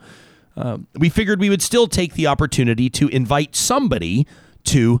show. We figured we would still take the opportunity to invite somebody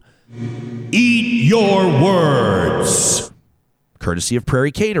to eat your words, courtesy of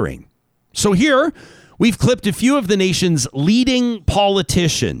Prairie Catering. So here We've clipped a few of the nation's leading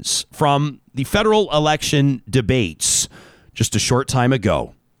politicians from the federal election debates just a short time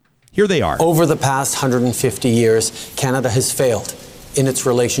ago. Here they are. Over the past 150 years, Canada has failed in its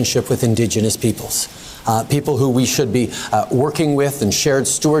relationship with Indigenous peoples. People who we should be working with in shared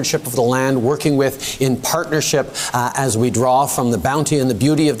stewardship of the land, working with in partnership as we draw from the bounty and the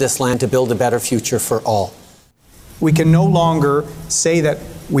beauty of this land to build a better future for all. We can no longer say that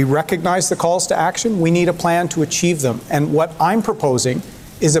we recognize the calls to action. We need a plan to achieve them. And what I'm proposing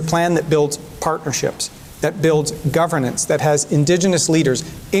is a plan that builds partnerships, that builds governance, that has Indigenous leaders,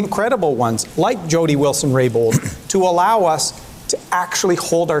 incredible ones like Jody Wilson-Raybould, to allow us to actually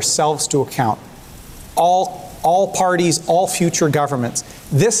hold ourselves to account. All parties, all future governments.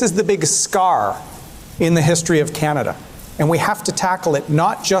 This is the biggest scar in the history of Canada. And we have to tackle it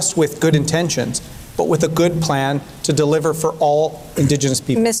not just with good intentions, but with a good plan to deliver for all Indigenous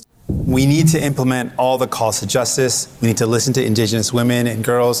people. We need to implement all the calls to justice. We need to listen to Indigenous women and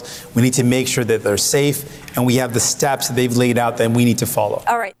girls. We need to make sure that they're safe, and we have the steps that they've laid out that we need to follow.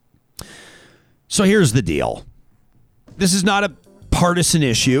 All right. So here's the deal. This is not a partisan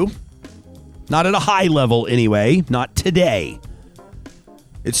issue. Not at a high level anyway. Not today.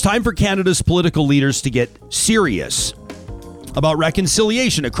 It's time for Canada's political leaders to get serious about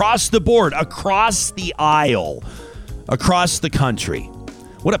reconciliation across the board, across the aisle, across the country.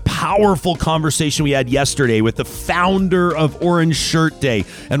 What a powerful conversation we had yesterday with the founder of Orange Shirt Day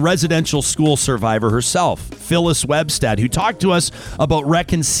and residential school survivor herself, Phyllis Webstad, who talked to us about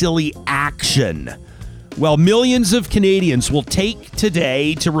ReconciliACTION. Well, millions of Canadians will take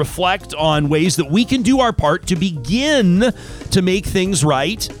today to reflect on ways that we can do our part to begin to make things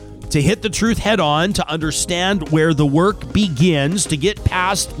right, to hit the truth head on, to understand where the work begins, to get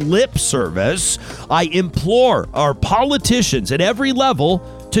past lip service. I implore our politicians at every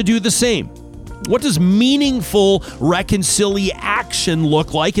level to do the same. What does meaningful reconciliation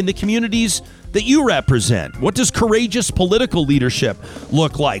look like in the communities that you represent? What does courageous political leadership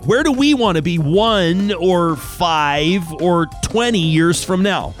look like? Where do we want to be 1 or 5 or 20 years from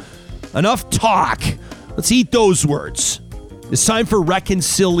now? Enough talk. Let's eat those words. It's time for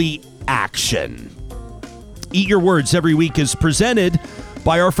ReconciliACTION. Eat Your Words every week is presented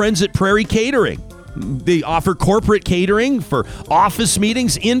by our friends at Prairie Catering. They offer corporate catering for office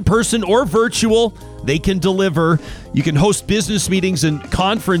meetings, in-person or virtual. They can deliver. You can host business meetings and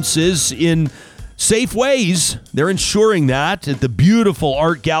conferences in safe ways. They're ensuring that at the beautiful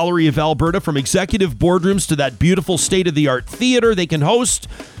Art Gallery of Alberta, from executive boardrooms to that beautiful state-of-the-art theater, they can host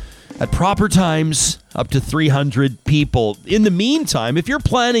at proper times up to 300 people. In the meantime, if you're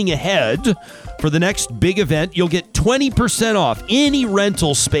planning ahead for the next big event, you'll get 20% off any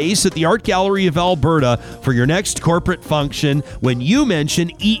rental space at the Art Gallery of Alberta for your next corporate function when you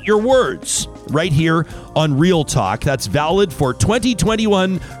mention Eat Your Words right here on Real Talk. That's valid for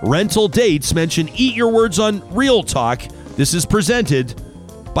 2021 rental dates. Mention Eat Your Words on Real Talk. This is presented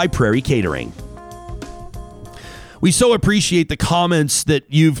by Prairie Catering. We so appreciate the comments that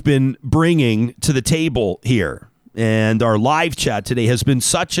you've been bringing to the table here. And our live chat today has been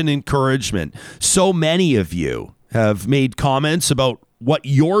such an encouragement. So many of you have made comments about what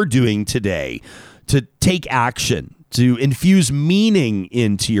you're doing today to take action, to infuse meaning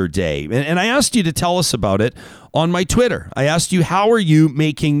into your day. And I asked you to tell us about it on my Twitter. I asked you, how are you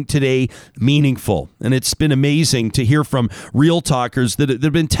making today meaningful? And it's been amazing to hear from real talkers that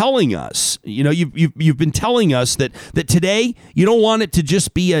have been telling us, you've been telling us that today you don't want it to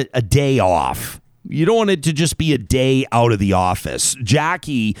just be a day off. You don't want it to just be a day out of the office.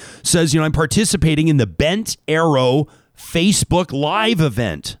 Jackie says, I'm participating in the Bent Arrow Facebook Live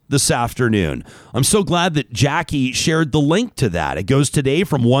event this afternoon. I'm so glad that Jackie shared the link to that. It goes today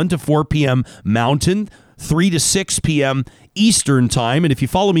from 1 to 4 p.m. Mountain, 3 to 6 p.m. Eastern time. And if you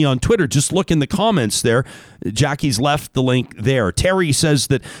follow me on Twitter, just look in the comments there. Jackie's left the link there. Terry says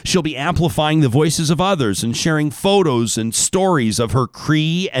that she'll be amplifying the voices of others and sharing photos and stories of her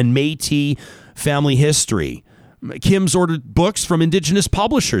Cree and Métis family history. Kim's ordered books from Indigenous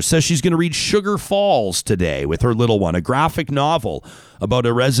publishers, says she's going to read Sugar Falls today with her little one, a graphic novel about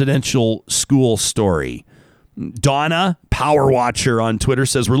a residential school story. Donna, Power Watcher on Twitter,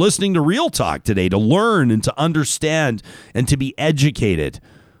 says we're listening to Real Talk today to learn and to understand and to be educated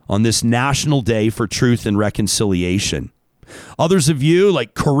on this National Day for Truth and Reconciliation. Others of you,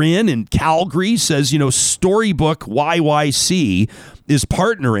 like Corinne in Calgary, says, Storybook YYC is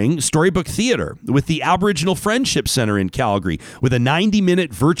partnering Storybook Theatre with the Aboriginal Friendship Centre in Calgary with a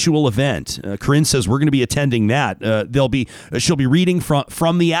 90-minute virtual event. Corinne says we're going to be attending that. She'll be reading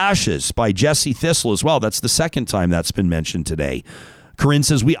from the Ashes by Jesse Thistle as well. That's the second time that's been mentioned today. Corinne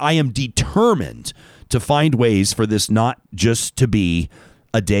says I am determined to find ways for this not just to be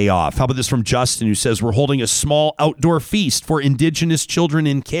a day off. How about this from Justin, who says, we're holding a small outdoor feast for Indigenous children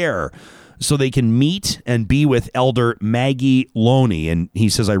in care so they can meet and be with Elder Maggie Loney. And he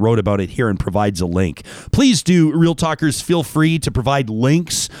says, I wrote about it here and provides a link. Please do, Real Talkers, feel free to provide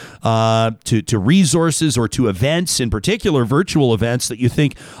links to resources or to events, in particular virtual events that you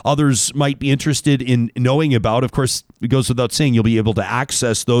think others might be interested in knowing about. Of course, it goes without saying you'll be able to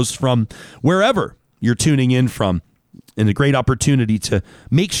access those from wherever you're tuning in from. And a great opportunity to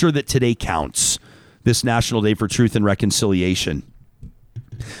make sure that today counts, this National Day for Truth and Reconciliation.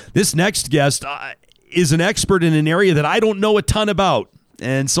 This next guest is an expert in an area that I don't know a ton about.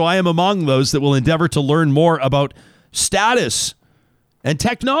 And so I am among those that will endeavor to learn more about status and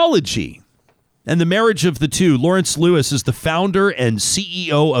technology and the marriage of the two. Lawrence Lewis is the founder and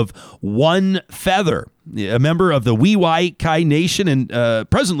CEO of OneFeather, a member of the Weewai Nation, and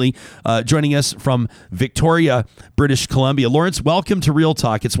presently joining us from Victoria, British Columbia. Lawrence, welcome to Real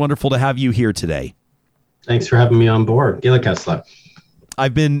Talk. It's wonderful to have you here today. Thanks for having me on board.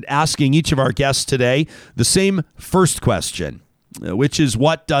 I've been asking each of our guests today the same first question, which is,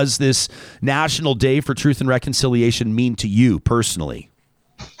 what does this National Day for Truth and Reconciliation mean to you personally?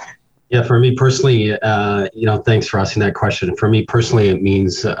 Yeah, for me personally, thanks for asking that question. For me personally, it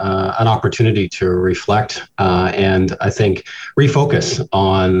means an opportunity to reflect and I think refocus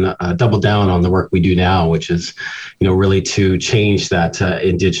on, double down on the work we do now, which is, really to change that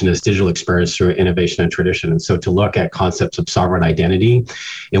Indigenous digital experience through innovation and tradition. And so to look at concepts of sovereign identity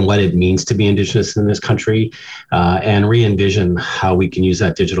and what it means to be Indigenous in this country and re-envision how we can use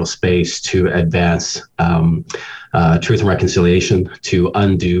that digital space to advance truth and reconciliation, to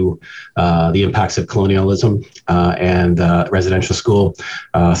undo the impacts of colonialism and residential school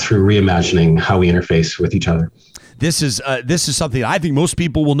through reimagining how we interface with each other. This is something I think most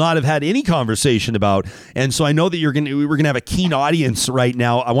people will not have had any conversation about, and so I know that we're going to have a keen audience right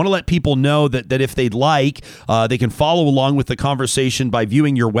now. I want to let people know that if they'd like, they can follow along with the conversation by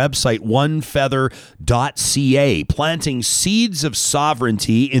viewing your website, OneFeather.ca, planting seeds of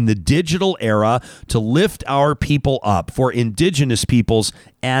sovereignty in the digital era to lift our people up for Indigenous peoples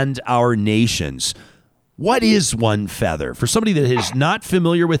and our nations. What is OneFeather? For somebody that is not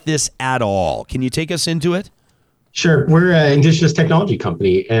familiar with this at all, can you take us into it? Sure. We're an Indigenous technology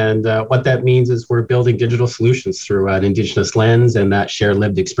company, and what that means is we're building digital solutions through an Indigenous lens and that shared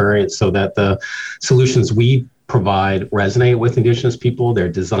lived experience so that the solutions we provide resonate with Indigenous people. They're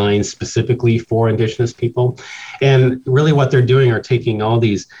designed specifically for Indigenous people. And really what they're doing are taking all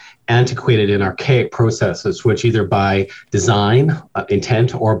these antiquated and archaic processes, which either by design,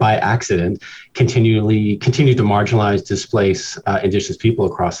 intent, or by accident, continue to marginalize, displace Indigenous people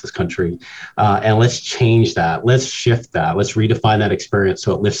across this country. And let's change that. Let's shift that. Let's redefine that experience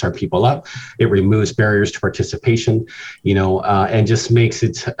so it lifts our people up. It removes barriers to participation, and just makes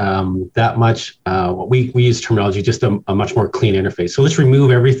it that much, we use terminology, just a much more clean interface. So let's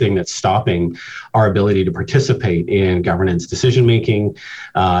remove everything that's stopping our ability to participate in governance decision-making,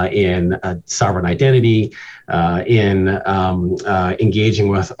 in sovereign identity, in engaging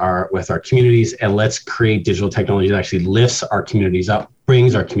with our communities, and let's create digital technology that actually lifts our communities up,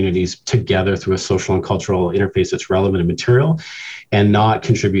 brings our communities together through a social and cultural interface that's relevant and material, and not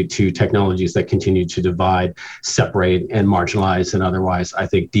contribute to technologies that continue to divide, separate, and marginalize, and otherwise, I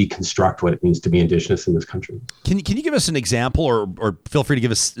think, deconstruct what it means to be Indigenous in this country. Can you give us an example, or feel free to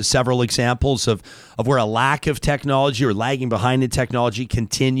give us several examples of where a lack of technology or lagging behind in technology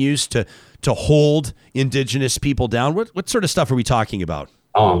continues to hold Indigenous people down? What sort of stuff are we talking about?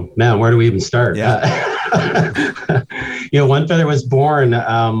 Oh man, where do we even start? Yeah. OneFeather was born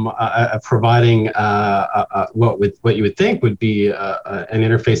providing what you would think would be an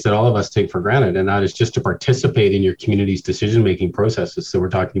interface that all of us take for granted, and that is just to participate in your community's decision-making processes. So we're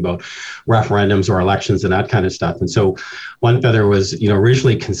talking about referendums or elections and that kind of stuff. And so OneFeather was,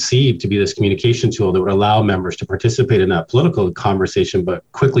 originally conceived to be this communication tool that would allow members to participate in that political conversation, but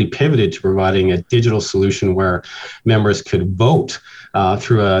quickly pivoted to providing a digital solution where members could vote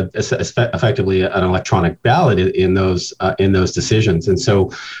through effectively an electronic ballot in those decisions. And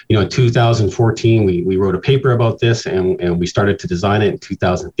so, in 2014, we wrote a paper about this, and we started to design it. In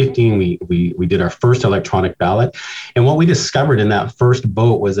 2015, we did our first electronic ballot. And what we discovered in that first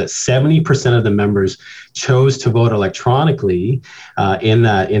vote was that 70% of the members chose to vote electronically in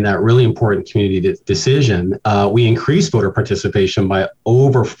that really important community decision. We increased voter participation by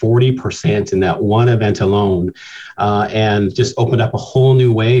over 40% in that one event alone, and just opened up a whole whole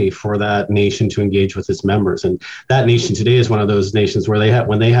new way for that nation to engage with its members. And that nation today is one of those nations where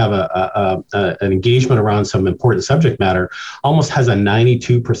when they have an engagement around some important subject matter, almost has a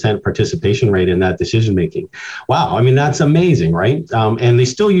 92% participation rate in that decision making. Wow, I mean, that's amazing, right? And they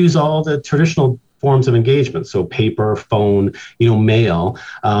still use all the traditional forms of engagement, so paper, phone, mail.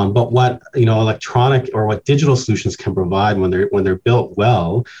 But what electronic or what digital solutions can provide when they're built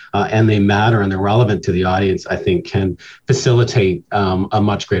well and they matter and they're relevant to the audience, I think can facilitate a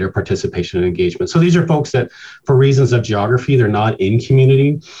much greater participation and engagement. So these are folks that, for reasons of geography, they're not in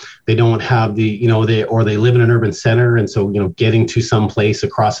community. They don't have they live in an urban center, and so getting to some place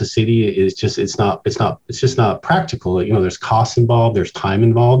across the city is just it's just not practical. There's costs involved, there's time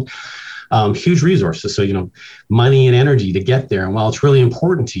involved. Huge resources. So, money and energy to get there. And while it's really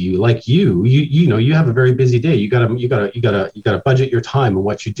important to you, like you have a very busy day. You gotta budget your time and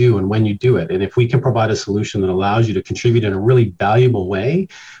what you do and when you do it. And if we can provide a solution that allows you to contribute in a really valuable way,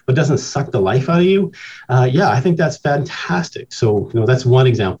 but doesn't suck the life out of you, I think that's fantastic. So, that's one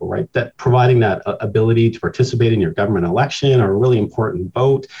example, right? That providing that ability to participate in your government election or a really important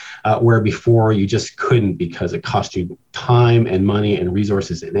vote, where before you just couldn't because it cost you time and money and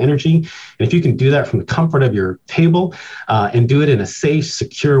resources and energy. And if you can do that from the comfort of your table and do it in a safe,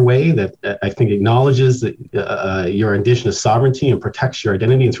 secure way that I think acknowledges that your Indigenous sovereignty and protects your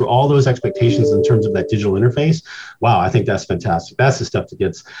identity and through all those expectations in terms of that digital interface, wow, I think that's fantastic. That's the stuff that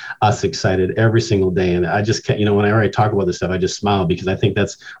gets us excited every single day. And I just can't, whenever I talk about this stuff, I just smile because I think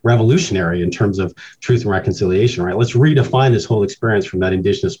that's revolutionary in terms of truth and reconciliation, right? Let's redefine this whole experience from that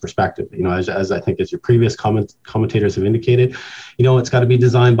Indigenous perspective. As I think as your previous commentators have indicated, it's got to be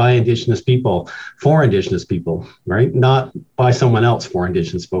designed by Indigenous people for Indigenous people, right? Not by someone else for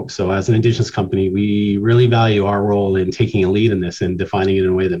Indigenous folks. So as an Indigenous company, we really value our role in taking a lead in this and defining it in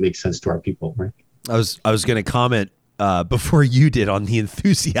a way that makes sense to our people, right? I was going to comment before you did on the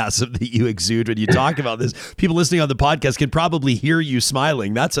enthusiasm that you exude when you talk about this. People listening on the podcast can probably hear you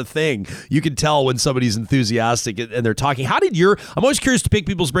smiling. That's a thing. You can tell when somebody's enthusiastic and they're talking. I'm always curious to pick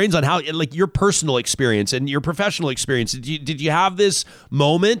people's brains on how, like, your personal experience and your professional experience. Did you have this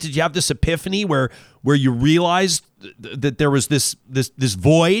moment? Did you have this epiphany where you realized that there was this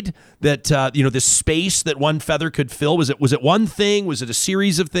void that, this space that OneFeather could fill? Was it one thing? Was it a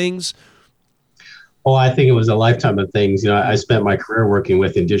series of things? Oh, I think it was a lifetime of things. I spent my career working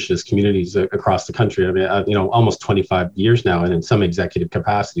with Indigenous communities across the country. I mean, almost 25 years now, and in some executive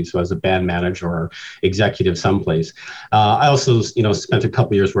capacity. So as a band manager or executive someplace. I also, spent a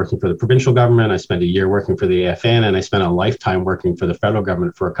couple of years working for the provincial government. I spent a year working for the AFN, and I spent a lifetime working for the federal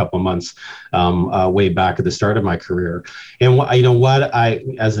government for a couple of months way back at the start of my career. And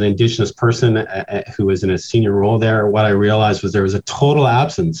as an Indigenous person who was in a senior role there, what I realized was there was a total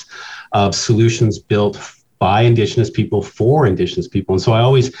absence of solutions built by Indigenous people for Indigenous people. And so I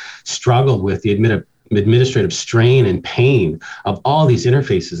always struggled with the administrative strain and pain of all these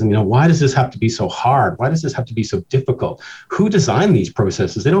interfaces. And, why does this have to be so hard? Why does this have to be so difficult? Who designed these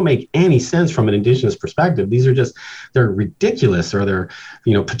processes? They don't make any sense from an Indigenous perspective. They're ridiculous, or they're,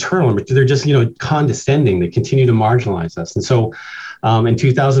 paternal. They're just, condescending. They continue to marginalize us. And so in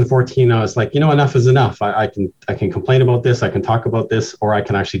 2014, I was like, enough is enough. I can complain about this, I can talk about this, or I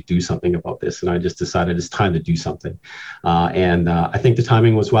can actually do something about this. And I just decided it's time to do something. And I think the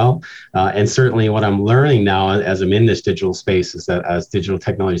timing was well. And certainly what I'm learning now as I'm in this digital space is that as digital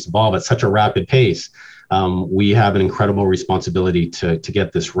technologies evolve at such a rapid pace, we have an incredible responsibility to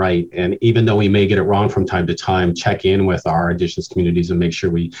get this right. And even though we may get it wrong from time to time, check in with our Indigenous communities and make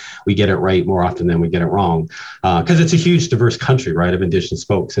sure we get it right more often than we get it wrong. Because it's a huge, diverse country, right, of Indigenous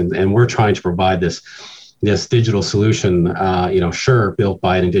folks. And we're trying to provide this digital solution, sure, built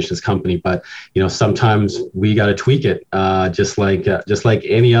by an Indigenous company, but sometimes we got to tweak it, just like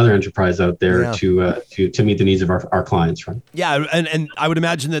any other enterprise out there to meet the needs of our clients, right? Yeah, and I would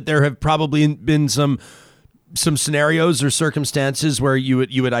imagine that there have probably been some scenarios or circumstances where you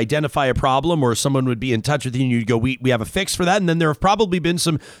would identify a problem, or someone would be in touch with you and you'd go, we have a fix for that. And then there have probably been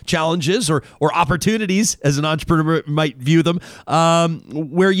some challenges or opportunities, as an entrepreneur might view them,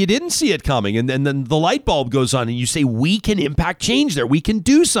 where you didn't see it coming. And then the light bulb goes on and you say, we can impact change there. We can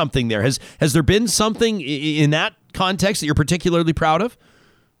do something there. Has there been something in that context that you're particularly proud of?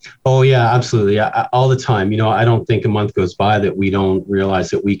 Oh, yeah, absolutely. All the time. I don't think a month goes by that we don't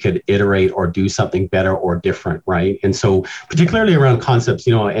realize that we could iterate or do something better or different, right? And so particularly around concepts,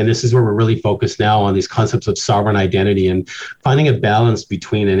 and this is where we're really focused now on these concepts of sovereign identity and finding a balance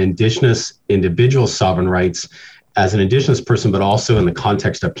between an Indigenous individual's sovereign rights as an Indigenous person, but also in the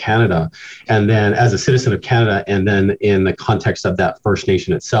context of Canada, and then as a citizen of Canada, and then in the context of that First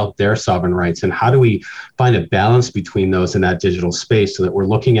Nation itself, their sovereign rights, and how do we find a balance between those in that digital space so that we're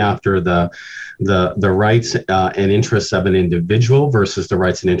looking after the rights and interests of an individual versus the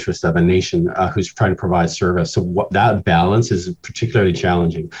rights and interests of a nation who's trying to provide service. So that balance is particularly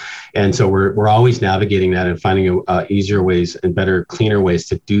challenging. And so we're always navigating that and finding easier ways and better, cleaner ways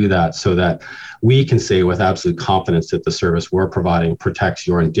to do that so that we can say with absolute confidence that the service we're providing protects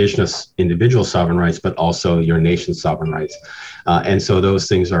your Indigenous individual sovereign rights, but also your nation's sovereign rights. And so those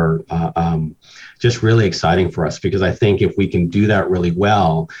things are just really exciting for us, because I think if we can do that really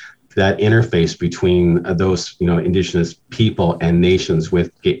well, that interface between those, Indigenous people and nations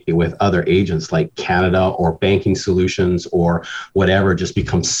with other agents like Canada or banking solutions or whatever just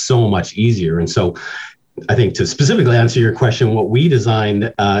becomes so much easier. And so I think to specifically answer your question, what we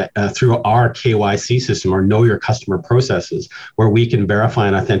designed through our KYC system, or know your customer processes, where we can verify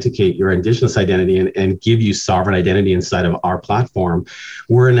and authenticate your Indigenous identity and give you sovereign identity inside of our platform,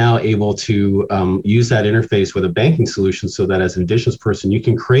 we're now able to use that interface with a banking solution so that as an Indigenous person, you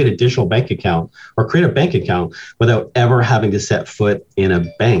can create a digital bank account or create a bank account without ever having to set foot in a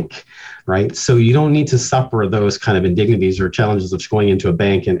bank. Right. So you don't need to suffer those kind of indignities or challenges of going into a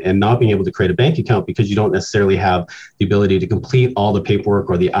bank and not being able to create a bank account because you don't necessarily have the ability to complete all the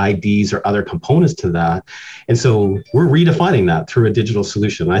paperwork or the IDs or other components to that. And so we're redefining that through a digital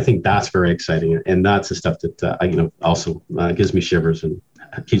solution. And I think that's very exciting. And that's the stuff that, also gives me shivers and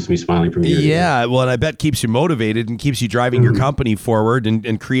keeps me smiling from year to year. Yeah, well, and I bet keeps you motivated and keeps you driving your company forward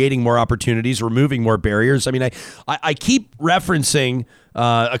and creating more opportunities, removing more barriers. I mean, I keep referencing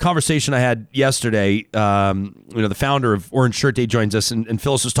a conversation I had yesterday. The founder of Orange Shirt Day joins us, and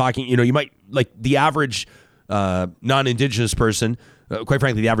Phyllis was talking. You might, like, the average non-Indigenous person, quite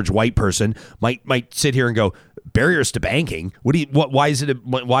frankly, the average white person might sit here and go, barriers to banking. Why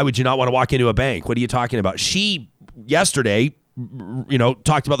would you not want to walk into a bank? What are you talking about? She yesterday,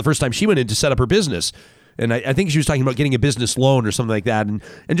 talked about the first time she went in to set up her business. And I think she was talking about getting a business loan or something like that. And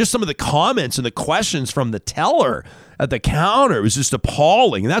just some of the comments and the questions from the teller at the counter was just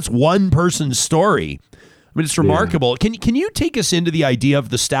appalling. And that's one person's story. I mean, it's remarkable. Yeah. Can you take us into the idea of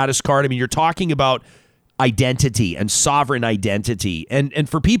the status card? I mean, you're talking about identity and sovereign identity. And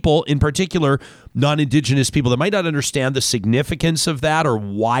for people, in particular, non-Indigenous people that might not understand the significance of that or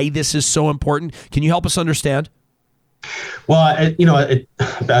why this is so important, can you help us understand? Well, I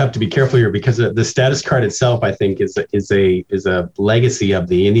have to be careful here because the status card itself, I think, is a legacy of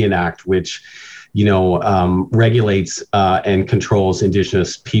the Indian Act, which, regulates and controls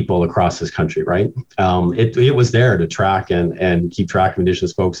Indigenous people across this country. Right? It was there to track and keep track of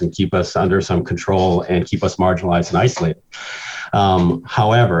Indigenous folks and keep us under some control and keep us marginalized and isolated.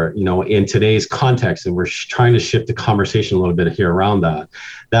 However, in today's context, and we're trying to shift the conversation a little bit here around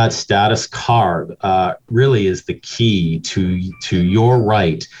that status card really is the key to your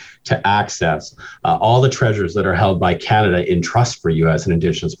right to access all the treasures that are held by Canada in trust for you as an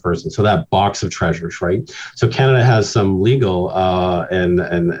Indigenous person. So that box of treasures, right? So Canada has some legal and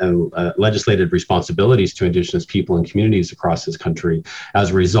legislative responsibilities to Indigenous people and communities across this country as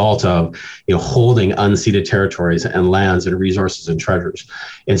a result of holding unceded territories and lands and resources and treasures.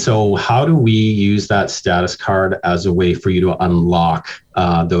 And so how do we use that status card as a way for you to unlock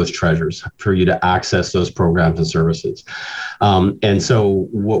those treasures, for you to access those programs and services? And so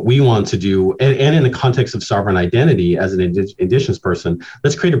what we want to do, and in the context of sovereign identity as an Indigenous person,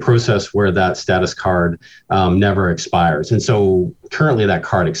 let's create a process where that status card never expires. And so currently that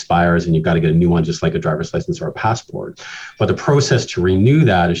card expires and you've got to get a new one, just like a driver's license or a passport. But the process to renew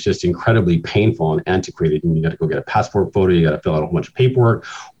that is just incredibly painful and antiquated. And you got to go get a passport photo, you got to fill out a whole bunch of paperwork,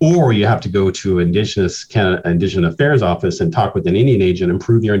 or you have to go to Indigenous Affairs office and talk with an Indian agent and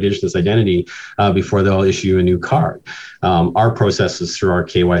prove your Indigenous identity before they'll issue you a new card. Our process is through our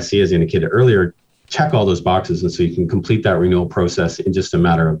KYC, as indicated earlier. Check all those boxes, and so you can complete that renewal process in just a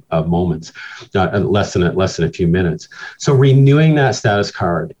matter of moments, less than a few minutes. So renewing that status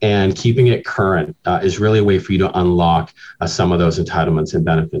card and keeping it current is really a way for you to unlock some of those entitlements and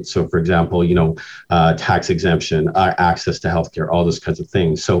benefits. So, for example, tax exemption, access to healthcare, all those kinds of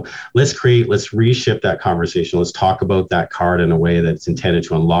things. So let's reshift that conversation. Let's talk about that card in a way that's intended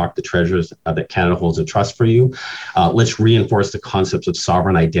to unlock the treasures that Canada holds in trust for you. Let's reinforce the concepts of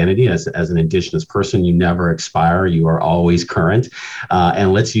sovereign identity as an Indigenous person. You never expire. You are always current.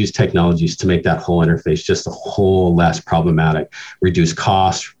 And let's use technologies to make that whole interface just a whole less problematic. Reduce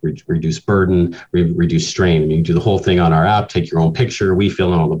cost, reduce burden, reduce strain. I mean, you do the whole thing on our app, take your own picture. We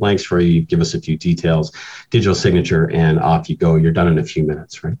fill in all the blanks for you. Give us a few details, digital signature, and off you go. You're done in a few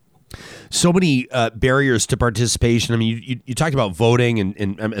minutes, right? So many barriers to participation. I mean, you talked about voting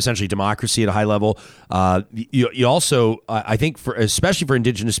and essentially democracy at a high level. You also, I think, especially for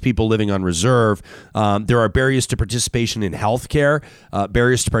Indigenous people living on reserve, there are barriers to participation in healthcare,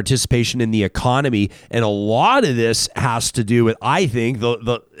 barriers to participation in the economy, and a lot of this has to do with, I think,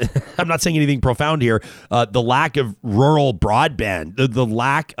 the I'm not saying anything profound here, the lack of rural broadband, the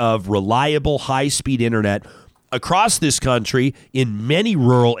lack of reliable high-speed internet across this country in many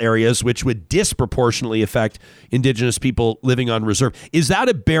rural areas, which would disproportionately affect Indigenous people living on reserve. Is that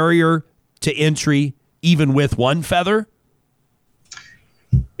a barrier to entry even with OneFeather?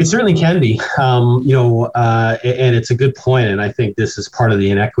 It certainly can be, and it's a good point. And I think this is part of the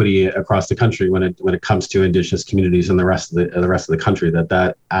inequity across the country when it comes to Indigenous communities and the rest of the country,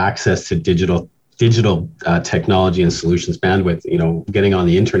 that access to digital technology and solutions bandwidth, getting on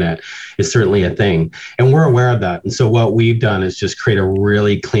the internet is certainly a thing. And we're aware of that. And so what we've done is just create a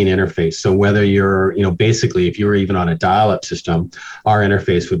really clean interface. So whether you're, basically, if you were even on a dial-up system, our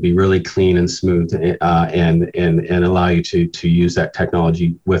interface would be really clean and smooth and allow you to use that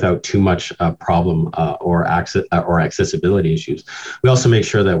technology without too much problem or accessibility issues. We also make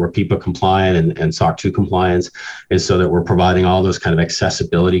sure that we're PIPA compliant and SOC 2 compliance, and so that we're providing all those kind of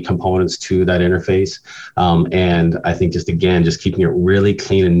accessibility components to that interface. And I think just keeping it really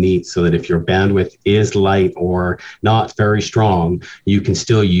clean and neat so that if your bandwidth is light or not very strong, you can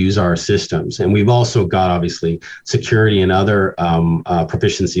still use our systems. And we've also got, obviously, security and other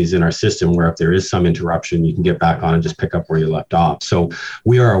proficiencies in our system where if there is some interruption, you can get back on and just pick up where you left off. So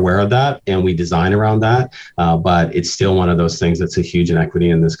we are aware of that and we design around that. But it's still one of those things that's a huge inequity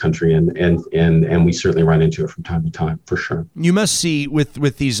in this country. And we certainly run into it from time to time, for sure. You must see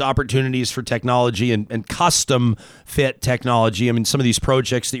with these opportunities for technology and custom fit technology. I mean, some of these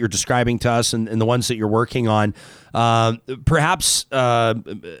projects that you're describing to us and the ones that you're working on, perhaps a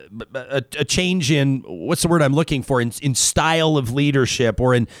change in, what's the word I'm looking for, in style of leadership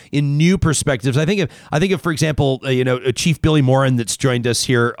or in new perspectives. I think of, for example, Chief Billy Morin that's joined us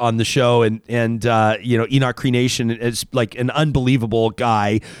here on the show, and Enoch Cree Nation is like an unbelievable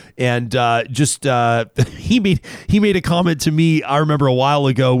guy, and he made a comment to me. I remember a while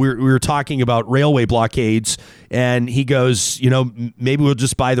ago we were talking about railway blockades, and he goes, maybe we'll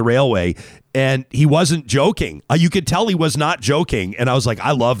just buy the railway. And he wasn't joking. You could tell he was not joking. And I was like,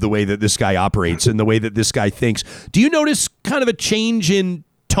 I love the way that this guy operates and the way that this guy thinks. Do you notice kind of a change in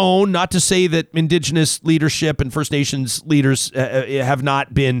tone? Not to say that Indigenous leadership and First Nations leaders have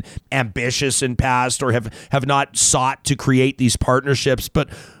not been ambitious in past or have not sought to create these partnerships. But,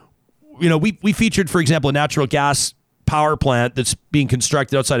 we featured, for example, a natural gas power plant that's being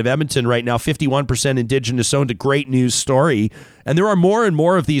constructed outside of Edmonton right now, 51% Indigenous owned, a great news story. And there are more and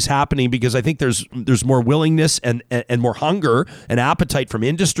more of these happening because I think there's more willingness and more hunger and appetite from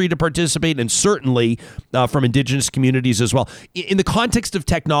industry to participate, and certainly from Indigenous communities as well. In the context of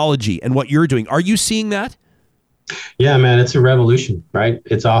technology and what you're doing, are you seeing that? Yeah, man, it's a revolution, right?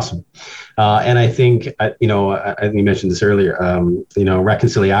 It's awesome. And I think, I think you mentioned this earlier,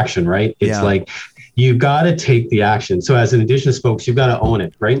 ReconciliACTION, right? It's like, you've got to take the action. So as an Indigenous folks, you've got to own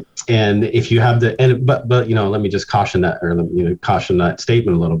it, right? And if you have but let me just caution that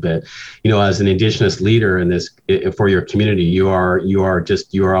statement a little bit. As an Indigenous leader in this, for your community, you are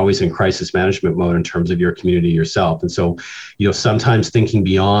always in crisis management mode in terms of your community yourself. And so, sometimes thinking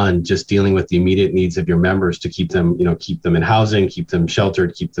beyond just dealing with the immediate needs of your members to keep them in housing, keep them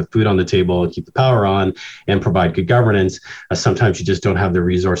sheltered, keep the food on the table, keep the power on, and provide good governance. Sometimes you just don't have the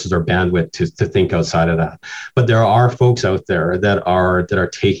resources or bandwidth to think outside of that. But there are folks out there that are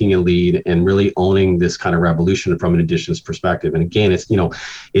taking a lead and really owning this kind of revolution from an Indigenous perspective. And again, it's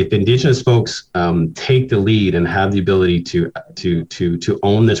if Indigenous folks take the lead and have the ability to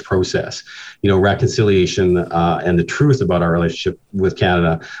own this process, reconciliation and the truth about our relationship with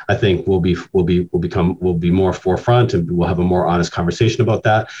Canada, I think will be more forefront, and we'll have a more honest conversation about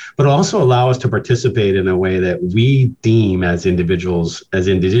that. But it'll also allow us to participate in a way that we deem as individuals, as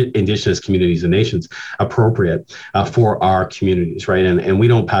Indigenous communities and nations, appropriate for our communities, right? And we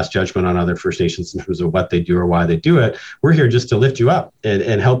don't pass judgment on other First Nations in terms of what they do or why they do it. We're here just to lift you up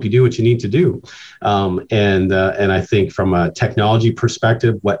and help you do what you need to do. And I think from a technology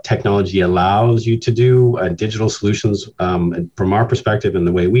perspective, what technology allows you to do, digital solutions, from our perspective and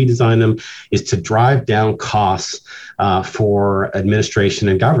the way we design them, is to drive down costs for administration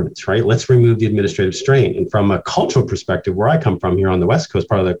and governance, right? Let's remove the administrative strain. And from a cultural perspective, where I come from here on the West Coast,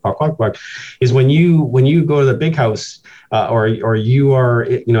 part of the Kwak, is when you go to the big house, or you are,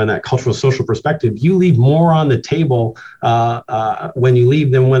 in that cultural social perspective, you leave more on the table when you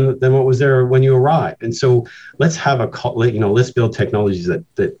leave than what was there when you arrive. And so let's have let's build technologies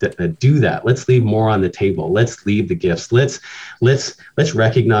that do that. Let's leave more on the table. Let's leave the gifts. Let's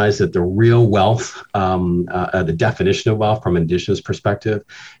recognize that the real wealth, the definition of wealth from Indigenous perspective,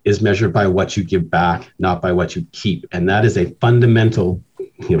 is measured by what you give back, not by what you keep. And that is a fundamental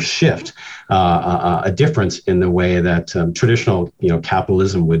shift, a difference in the way that traditional,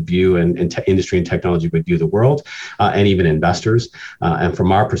 capitalism would view and industry and technology would view the world, and even investors. And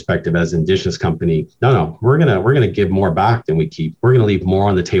from our perspective as Indigenous company, no, we're gonna give more back than we keep. We're gonna leave more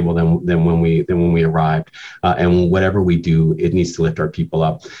on the table than when we arrived. And whatever we do, it needs to lift our people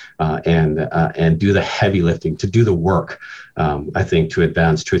up and do the heavy lifting, to do the work. I think to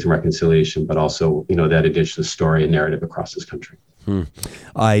advance truth and reconciliation, but also that Indigenous story and narrative across this country.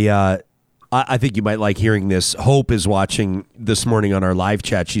 I think you might like hearing this. Hope is watching this morning on our live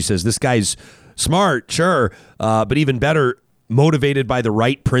chat. She says, this guy's smart, sure, but even better, motivated by the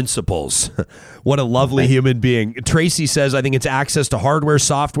right principles. What a lovely human being. Tracy says, I think it's access to hardware,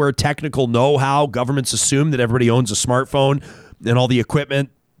 software, technical know-how. Governments assume that everybody owns a smartphone and all the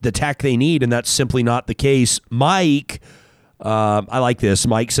equipment, the tech they need, and that's simply not the case. Mike, I like this.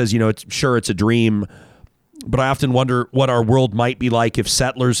 Mike says, it's a dream, but I often wonder what our world might be like if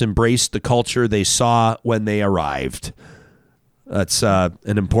settlers embraced the culture they saw when they arrived. That's an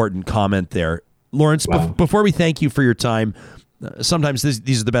important comment there. Lawrence, before we thank you for your time, sometimes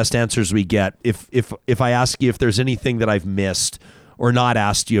these are the best answers we get. If I ask you if there's anything that I've missed or not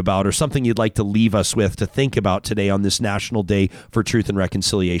asked you about, or something you'd like to leave us with to think about today on this National Day for Truth and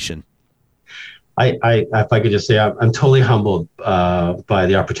Reconciliation. If I could just say, I'm totally humbled by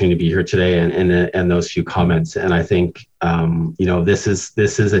the opportunity to be here today and those few comments. And I think, this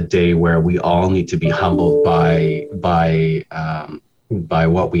is a day where we all need to be humbled by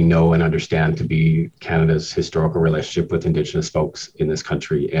what we know and understand to be Canada's historical relationship with Indigenous folks in this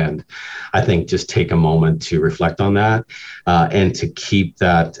country. And I think just take a moment to reflect on that and to keep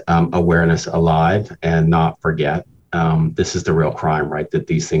that awareness alive and not forget. This is the real crime, right? That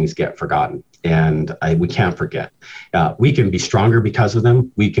these things get forgotten. And we can't forget. We can be stronger because of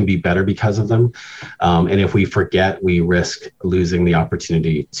them. We can be better because of them. And if we forget, we risk losing the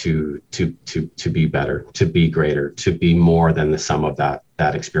opportunity to be better, to be greater, to be more than the sum of that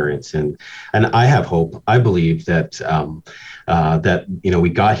experience. And I have hope. I believe that we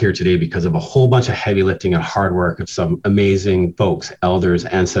got here today because of a whole bunch of heavy lifting and hard work of some amazing folks, elders,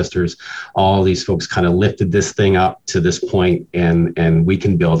 ancestors. All these folks kind of lifted this thing up to this point, and we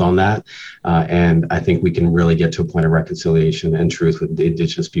can build on that. And I think we can really get to a point of reconciliation and truth with the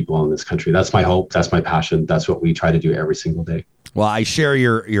Indigenous people in this country. That's my hope. That's my passion. That's what we try to do every single day. Well, I share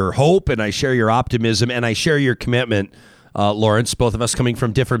your hope, and I share your optimism, and I share your commitment, Lawrence. Both of us coming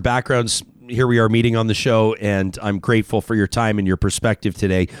from different backgrounds. Here we are meeting on the show, and I'm grateful for your time and your perspective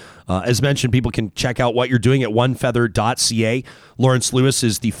today. As mentioned, people can check out what you're doing at OneFeather.ca. Lawrence Lewis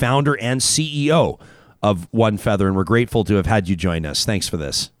is the founder and CEO of OneFeather, and we're grateful to have had you join us. Thanks for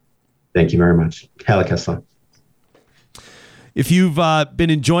this. Thank you very much. Hela Kesla. If you've been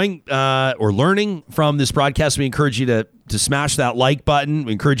enjoying or learning from this broadcast, we encourage you to smash that like button.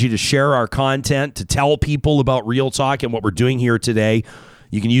 We encourage you to share our content, to tell people about Real Talk and what we're doing here today.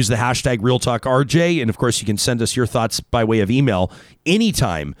 You can use the hashtag RealTalkRJ, and of course, you can send us your thoughts by way of email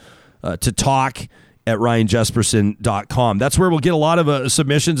anytime to talk@ryanjesperson.com. That's where we'll get a lot of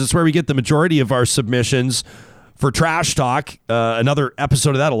submissions. It's where we get the majority of our submissions for Trash Talk. Another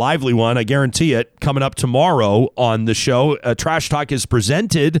episode of that, a lively one, I guarantee it, coming up tomorrow on the show. Trash Talk is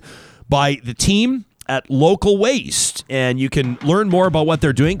presented by the team at Local Waste, and you can learn more about what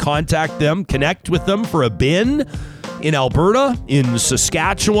they're doing. Contact them, connect with them for a bin in Alberta, in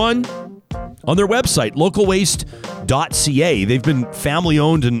Saskatchewan, on their website, localwaste.ca. They've been family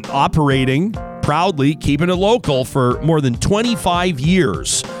owned and operating proudly, keeping it local for more than 25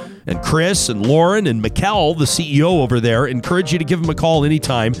 years. And Chris and Lauren and Mikkel, the CEO over there, encourage you to give them a call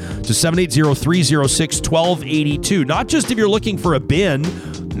anytime to 780-306-1282. Not just if you're looking for a bin,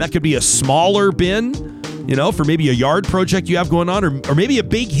 and that could be a smaller bin, for maybe a yard project you have going on, or maybe a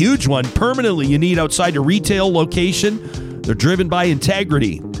big, huge one permanently you need outside your retail location. They're driven by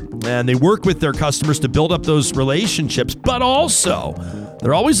integrity And they work with their customers to build up those relationships, but also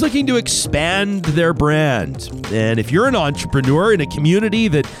they're always looking to expand their brand. And if you're an entrepreneur in a community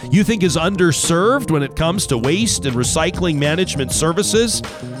that you think is underserved when it comes to waste and recycling management services,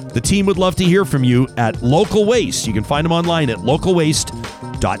 the team would love to hear from you at Local Waste. You can find them online at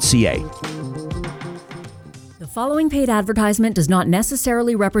localwaste.ca. The following paid advertisement does not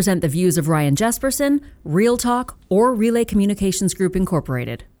necessarily represent the views of Ryan Jesperson, Real Talk, or Relay Communications Group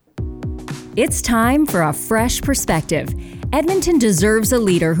Incorporated. It's time for a fresh perspective. Edmonton deserves a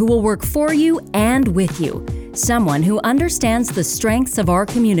leader who will work for you and with you. Someone who understands the strengths of our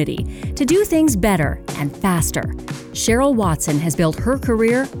community to do things better and faster. Cheryl Watson has built her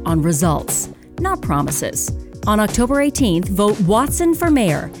career on results, not promises. On October 18th, vote Watson for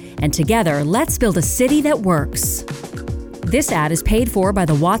mayor, and together, let's build a city that works. This ad is paid for by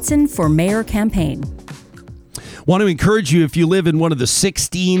the Watson for Mayor campaign. Want to encourage you, if you live in one of the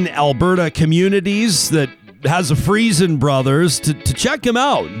 16 Alberta communities that has a Friesen Brothers, to check them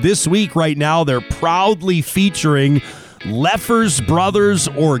out. This week, right now, they're proudly featuring Leffers Brothers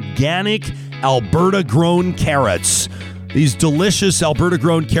Organic Alberta-grown carrots. These delicious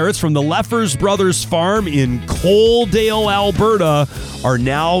Alberta-grown carrots from the Leffers Brothers Farm in Coaldale, Alberta, are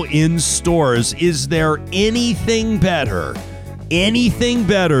now in stores. Is there anything better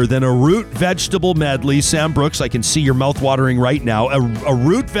than a root vegetable medley? Sam Brooks, I can see your mouth watering right now. A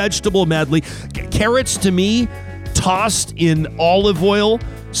root vegetable medley. Carrots, to me, tossed in olive oil,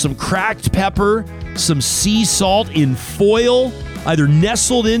 some cracked pepper, some sea salt in foil, either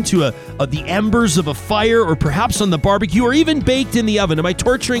nestled into the embers of a fire or perhaps on the barbecue or even baked in the oven. Am I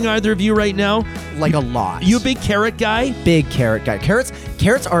torturing either of you right now? Like a lot. You a big carrot guy? Big carrot guy.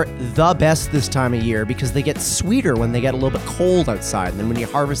 Carrots are the best this time of year because they get sweeter when they get a little bit cold outside. And then when you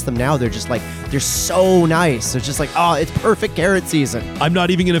harvest them now, they're so nice. They're just like, oh, it's perfect carrot season. I'm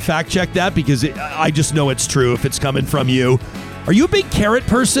not even going to fact check that because I just know it's true if it's coming from you. Are you a big carrot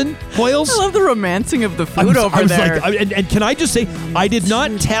person, Hoyles? I love the romancing of the food over there. And can I just say, I did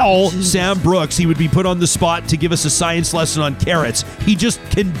not tell Sam Brooks he would be put on the spot to give us a science lesson on carrots. He just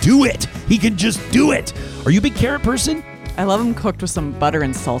can do it. He can just do it. Are you a big carrot person? I love them cooked with some butter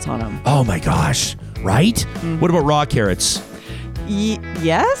and salt on them. Oh my gosh. Right? Mm-hmm. What about raw carrots?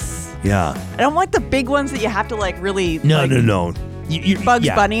 Yes. Yeah. I don't like the big ones that you have to really... No. Bugs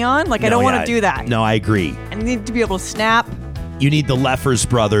Bunny on? I don't want to do that. No, I agree. I need to be able to snap. You need the Leffers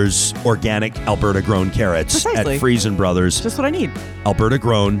Brothers Organic Alberta-grown carrots. Precisely. At Friesen Brothers. Just what I need.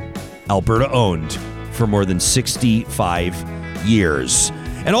 Alberta-grown, Alberta-owned for more than 65 years.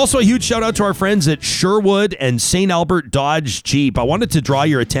 And also a huge shout out to our friends at Sherwood and St. Albert Dodge Jeep. I wanted to draw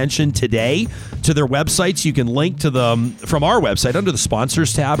your attention today to their websites. You can link to them from our website under the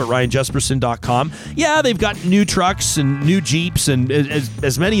sponsors tab at ryanjesperson.com. Yeah, they've got new trucks and new Jeeps and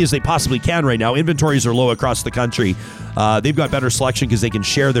as many as they possibly can right now. Inventories are low across the country. They've got better selection because they can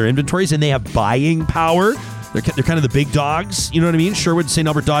share their inventories and they have buying power. They're kind of the big dogs, you know what I mean? Sherwood, St.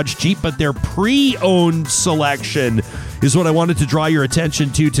 Albert Dodge Jeep, but their pre-owned selection is what I wanted to draw your attention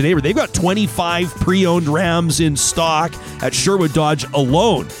to today. They've got 25 pre-owned Rams in stock at Sherwood Dodge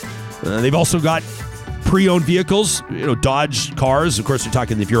alone. They've also got pre-owned vehicles, Dodge cars. Of course, you're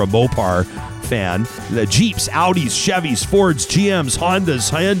talking if you're a Mopar fan. The Jeeps, Audis, Chevys, Fords, GMs,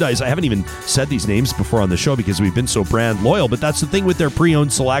 Hondas, Hyundais. I haven't even said these names before on the show because we've been so brand loyal, but that's the thing with their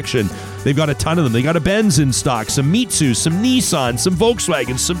pre-owned selection. They've got a ton of them. They got a Benz in stock, some Mitsu, some Nissan, some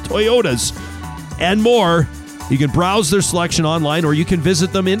Volkswagen, some Toyotas, and more. You can browse their selection online or you can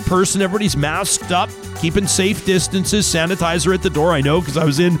visit them in person. Everybody's masked up, keeping safe distances, sanitizer at the door. I know because I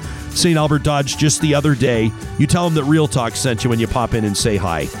was in St. Albert Dodge just the other day. You tell them that Real Talk sent you when you pop in and say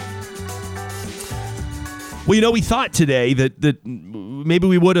hi. Well, we thought today that maybe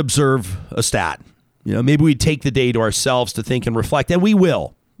we would observe a stat. Maybe we'd take the day to ourselves to think and reflect, and we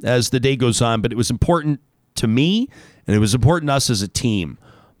will as the day goes on. But it was important to me, and it was important to us as a team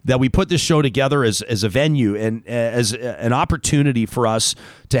that we put this show together as a venue and as an opportunity for us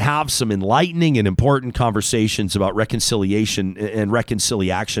to have some enlightening and important conversations about reconciliation and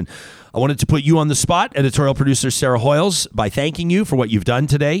ReconciliACTION. I wanted to put you on the spot, editorial producer Sarah Hoyles, by thanking you for what you've done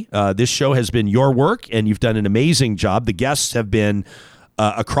today. This show has been your work, and you've done an amazing job. The guests have been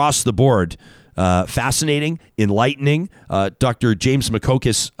across the board fascinating, enlightening. Dr. James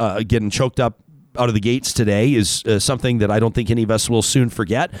Makokis getting choked up out of the gates today is something that I don't think any of us will soon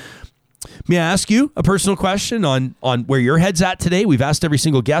forget. May I ask you a personal question on where your head's at today? We've asked every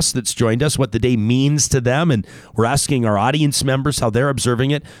single guest that's joined us what the day means to them, and we're asking our audience members how they're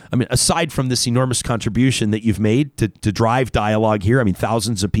observing it. I mean, aside from this enormous contribution that you've made to drive dialogue here, I mean,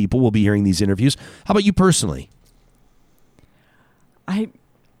 thousands of people will be hearing these interviews. How about you personally?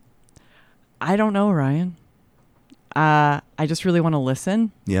 I don't know, Ryan. I just really want to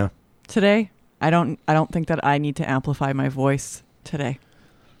listen. Yeah. Today, I don't think that I need to amplify my voice today.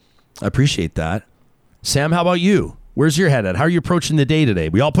 I appreciate that. Sam, how about you? Where's your head at? How are you approaching the day today?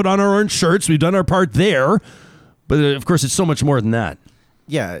 We all put on our orange shirts. We've done our part there. But of course, it's so much more than that.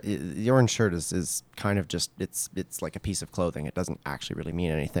 Yeah, the orange shirt is kind of just, it's like a piece of clothing. It doesn't actually really mean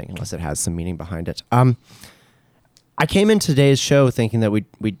anything unless it has some meaning behind it. I came in today's show thinking that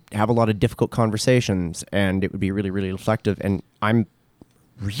we'd have a lot of difficult conversations and it would be really, really reflective. And I'm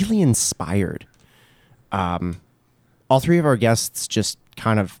really inspired. All three of our guests just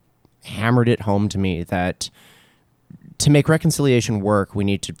kind of hammered it home to me that to make reconciliation work, we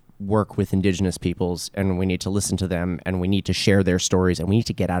need to work with Indigenous peoples, and we need to listen to them, and we need to share their stories, and we need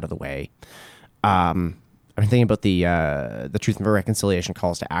to get out of the way. I've been thinking about the Truth and Reconciliation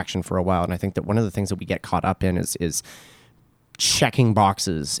calls to action for a while, and I think that one of the things that we get caught up in is checking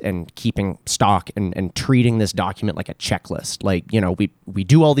boxes and keeping stock and treating this document like a checklist. Like, we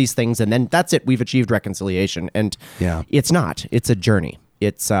do all these things, and then that's it. We've achieved reconciliation, and it's not. It's a journey.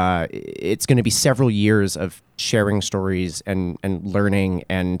 It's going to be several years of sharing stories and learning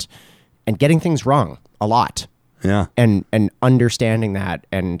and getting things wrong a lot. Yeah. And understanding that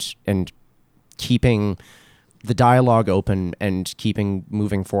and keeping the dialogue open and keeping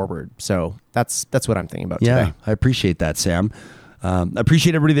moving forward. So that's what I'm thinking about today. I appreciate that, Sam. I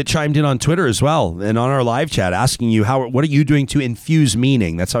appreciate everybody that chimed in on Twitter as well and on our live chat asking you what are you doing to infuse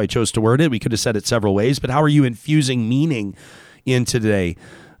meaning? That's how I chose to word it. We could have said it several ways, but how are you infusing meaning in today?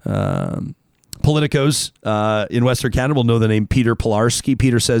 Politicos in Western Canada will know the name Peter Pilarski.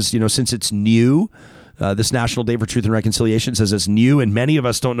 Peter says, since it's new, this National Day for Truth and Reconciliation says it's new and many of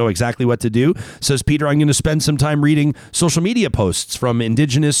us don't know exactly what to do. Says Peter, I'm going to spend some time reading social media posts from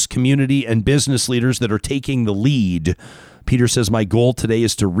Indigenous community and business leaders that are taking the lead. Peter says, my goal today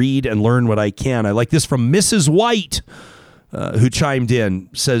is to read and learn what I can. I like this from Mrs. White, who chimed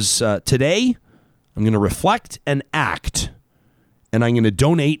in, says, today I'm going to reflect and act. And I'm going to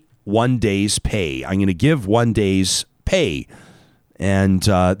donate 1 day's pay. I'm going to give 1 day's pay. And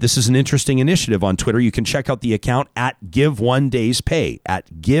this is an interesting initiative on Twitter. You can check out the account at Give 1 Day's Pay.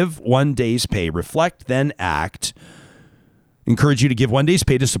 At Give 1 Day's Pay. Reflect, then act. Encourage you to give 1 day's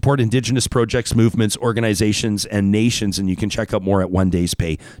pay to support Indigenous projects, movements, organizations, and nations. And you can check out more at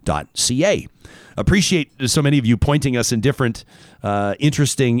onedays.pay.ca. Appreciate so many of you pointing us in different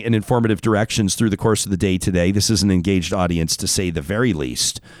interesting and informative directions through the course of the day today. This is an engaged audience, to say the very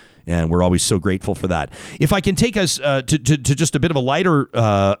least, and we're always so grateful for that. If I can take us to just a bit of a lighter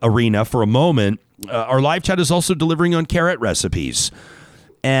arena for a moment, our live chat is also delivering on carrot recipes.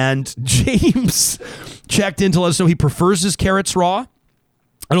 And James checked in to let us know he prefers his carrots raw.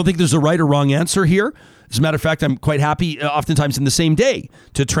 I don't think there's a right or wrong answer here. As a matter of fact, I'm quite happy oftentimes in the same day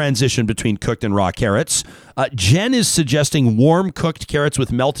to transition between cooked and raw carrots. Jen is suggesting warm cooked carrots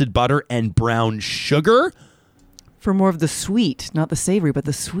with melted butter and brown sugar. For more of the sweet, not the savory, but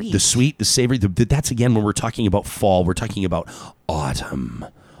the sweet. The sweet, the savory. That's, again, when we're talking about fall, we're talking about autumn.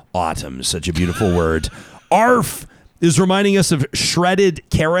 Autumn, such a beautiful word. ARF is reminding us of shredded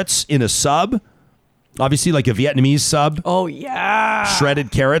carrots in a sub. Obviously, like a Vietnamese sub. Oh, yeah.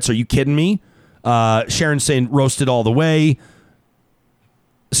 Shredded carrots. Are you kidding me? Sharon's saying roasted all the way.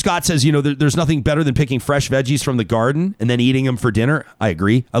 Scott says, there's nothing better than picking fresh veggies from the garden and then eating them for dinner. I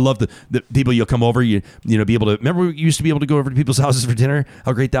agree. I love the people you'll come over, be able to, remember we used to be able to go over to people's houses for dinner?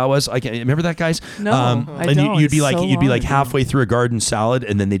 How great that was. I can't remember that, guys? No, I don't. You'd be like halfway through a garden salad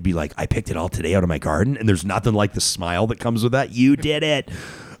and then they'd be like, I picked it all today out of my garden. And there's nothing like the smile that comes with that. You did it.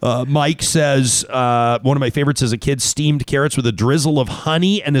 Mike says, one of my favorites as a kid, steamed carrots with a drizzle of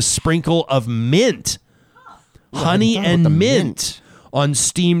honey and a sprinkle of mint. Honey and mint on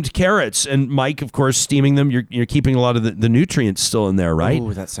steamed carrots. And Mike, of course, steaming them, you're keeping a lot of the nutrients still in there, right?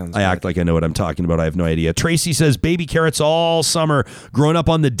 Oh, that sounds I act like I know what I'm talking about. I have no idea. Tracy says, baby carrots all summer, growing up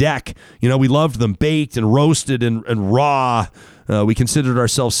on the deck. We loved them baked and roasted and raw. We considered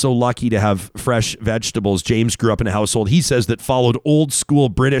ourselves so lucky to have fresh vegetables. James grew up in a household, he says, that followed old school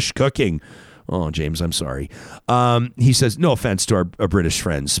British cooking. Oh, James, I'm sorry. He says, no offense to our British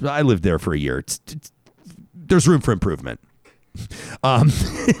friends. I lived there for a year. There's room for improvement. I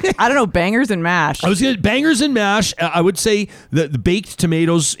don't know, bangers and mash. Bangers and mash. I would say the baked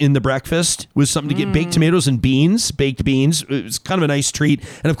tomatoes in the breakfast was something to get. Baked tomatoes and baked beans. It was kind of a nice treat.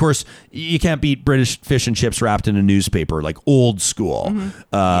 And of course, you can't beat British fish and chips wrapped in a newspaper, like old school.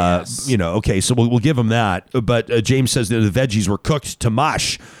 Yes. Okay, so we'll give them that. But James says that the veggies were cooked to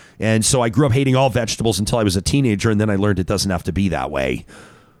mush. And so I grew up hating all vegetables until I was a teenager, and then I learned it doesn't have to be that way.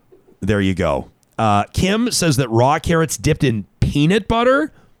 There you go. Kim says that raw carrots dipped in peanut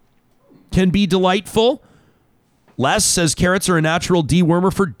butter. can be delightful. Les says carrots are a natural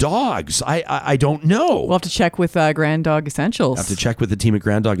dewormer for dogs. I don't know. We'll have to check with Grand Dog Essentials. Have to check with the team at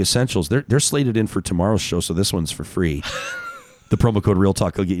Grand Dog Essentials. They're slated in for tomorrow's show, so this one's for free. The promo code Real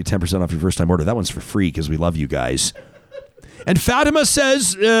Talk will get you 10% off your first time order. That one's for free because we love you guys. And Fatima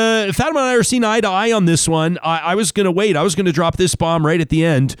says, Fatima and I are seeing eye to eye on this one. I was going to wait. I was going to drop this bomb right at the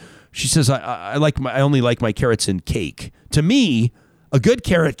end. She says, I only like my carrots in cake. To me, a good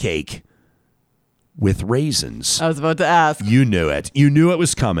carrot cake with raisins. I was about to ask. You knew it. You knew it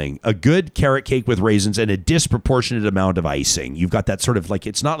was coming. A good carrot cake with raisins and a disproportionate amount of icing. You've got that sort of like,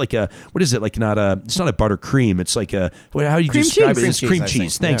 it's not like a, what is it? Like it's not a buttercream. It's like a, how do you describe it? It's cream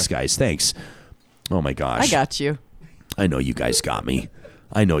cheese. Thanks, guys. Thanks. Oh my gosh. I got you. I know you guys got me.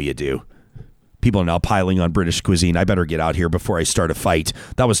 I know you do. People are now piling on British cuisine. I better get out here before I start a fight.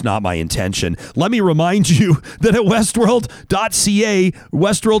 That was not my intention. Let me remind you that at westworld.ca,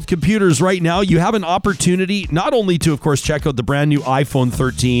 Westworld Computers right now, you have an opportunity not only to, of course, check out the brand new iPhone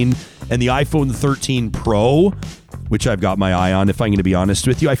 13 and the iPhone 13 Pro, which I've got my eye on, if I'm going to be honest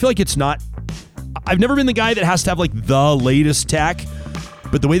with you. I feel like it's not... I've never been the guy that has to have like the latest tech,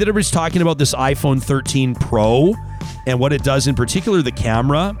 but the way that everybody's talking about this iPhone 13 Pro and what it does, in particular, the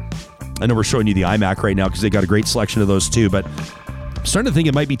camera... I know we're showing you the iMac right now because they got a great selection of those too, but I'm starting to think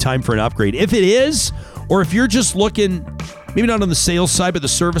it might be time for an upgrade. If it is, or if you're just looking, maybe not on the sales side, but the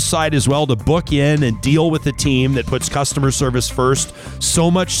service side as well, to book in and deal with a team that puts customer service first, so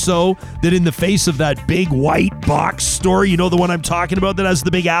much so that in the face of that big white box store, you know the one I'm talking about that has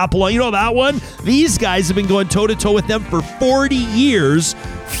the big apple, you know that one? These guys have been going toe-to-toe with them for 40 years,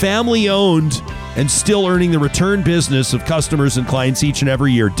 family-owned, and still earning the return business of customers and clients each and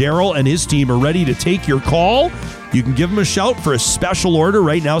every year. Daryl and his team are ready to take your call. You can give them a shout for a special order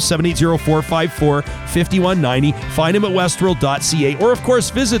right now, 780-454-5190. Find them at westworld.ca, or of course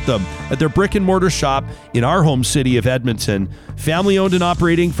visit them at their brick and mortar shop in our home city of Edmonton. Family owned and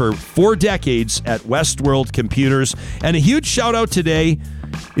operating for 4 decades at Westworld Computers. And a huge shout out today.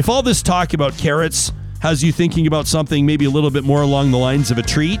 If all this talk about carrots has you thinking about something maybe a little bit more along the lines of a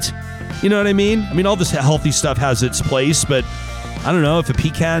treat, you know what I mean? I mean, all this healthy stuff has its place, but I don't know if a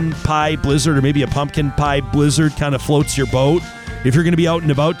pecan pie blizzard or maybe a pumpkin pie blizzard kind of floats your boat. If you're going to be out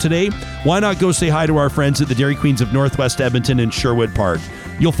and about today, why not go say hi to our friends at the Dairy Queens of Northwest Edmonton and Sherwood Park?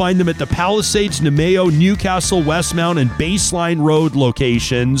 You'll find them at the Palisades, Nemeo, Newcastle, Westmount, and Baseline Road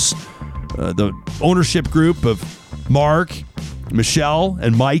locations. The ownership group of Mark, Michelle,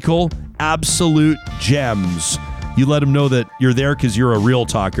 and Michael, absolute gems. You let them know that you're there because you're a real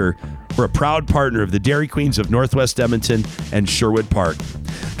talker. We're a proud partner of the Dairy Queens of Northwest Edmonton and Sherwood Park.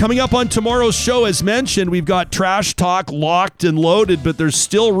 Coming up on tomorrow's show, as mentioned, we've got Trash Talk locked and loaded, but there's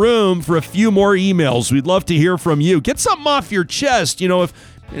still room for a few more emails. We'd love to hear from you. Get something off your chest. You know, if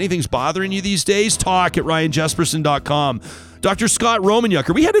anything's bothering you these days, talk at ryanjesperson.com. Dr. Scott Romanyuk,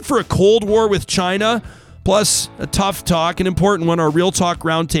 are we headed for a Cold War with China? Plus, a tough talk, an important one, our Real Talk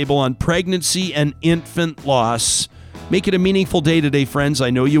Roundtable on pregnancy and infant loss. Make it a meaningful day today, friends. I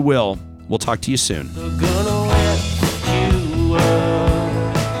know you will. We'll talk to you soon.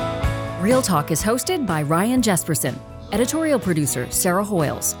 Real Talk is hosted by Ryan Jesperson, editorial producer Sarah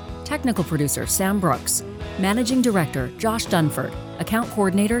Hoyles, technical producer Sam Brooks, managing director Josh Dunford, account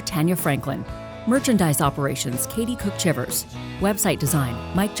coordinator Tanya Franklin, merchandise operations Katie Cook-Chivers, website design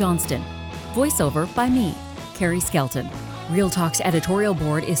Mike Johnston, voiceover by me, Carrie Skelton. Real Talk's editorial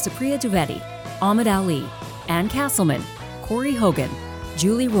board is Supriya Dwivedi, Ahmed Ali, Ann Castleman, Corey Hogan,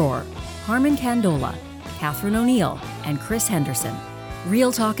 Julie Rohr, Harmon Candola, Catherine O'Neill, and Chris Henderson.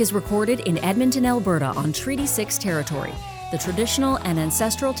 Real Talk is recorded in Edmonton, Alberta on Treaty 6 territory, the traditional and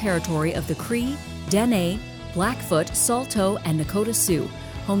ancestral territory of the Cree, Dene, Blackfoot, Saulteaux, and Nakota Sioux,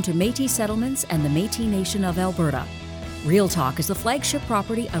 home to Métis settlements and the Métis Nation of Alberta. Real Talk is the flagship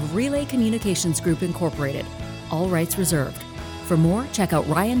property of Relay Communications Group Incorporated. All rights reserved. For more, check out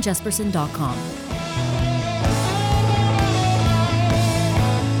ryanjesperson.com.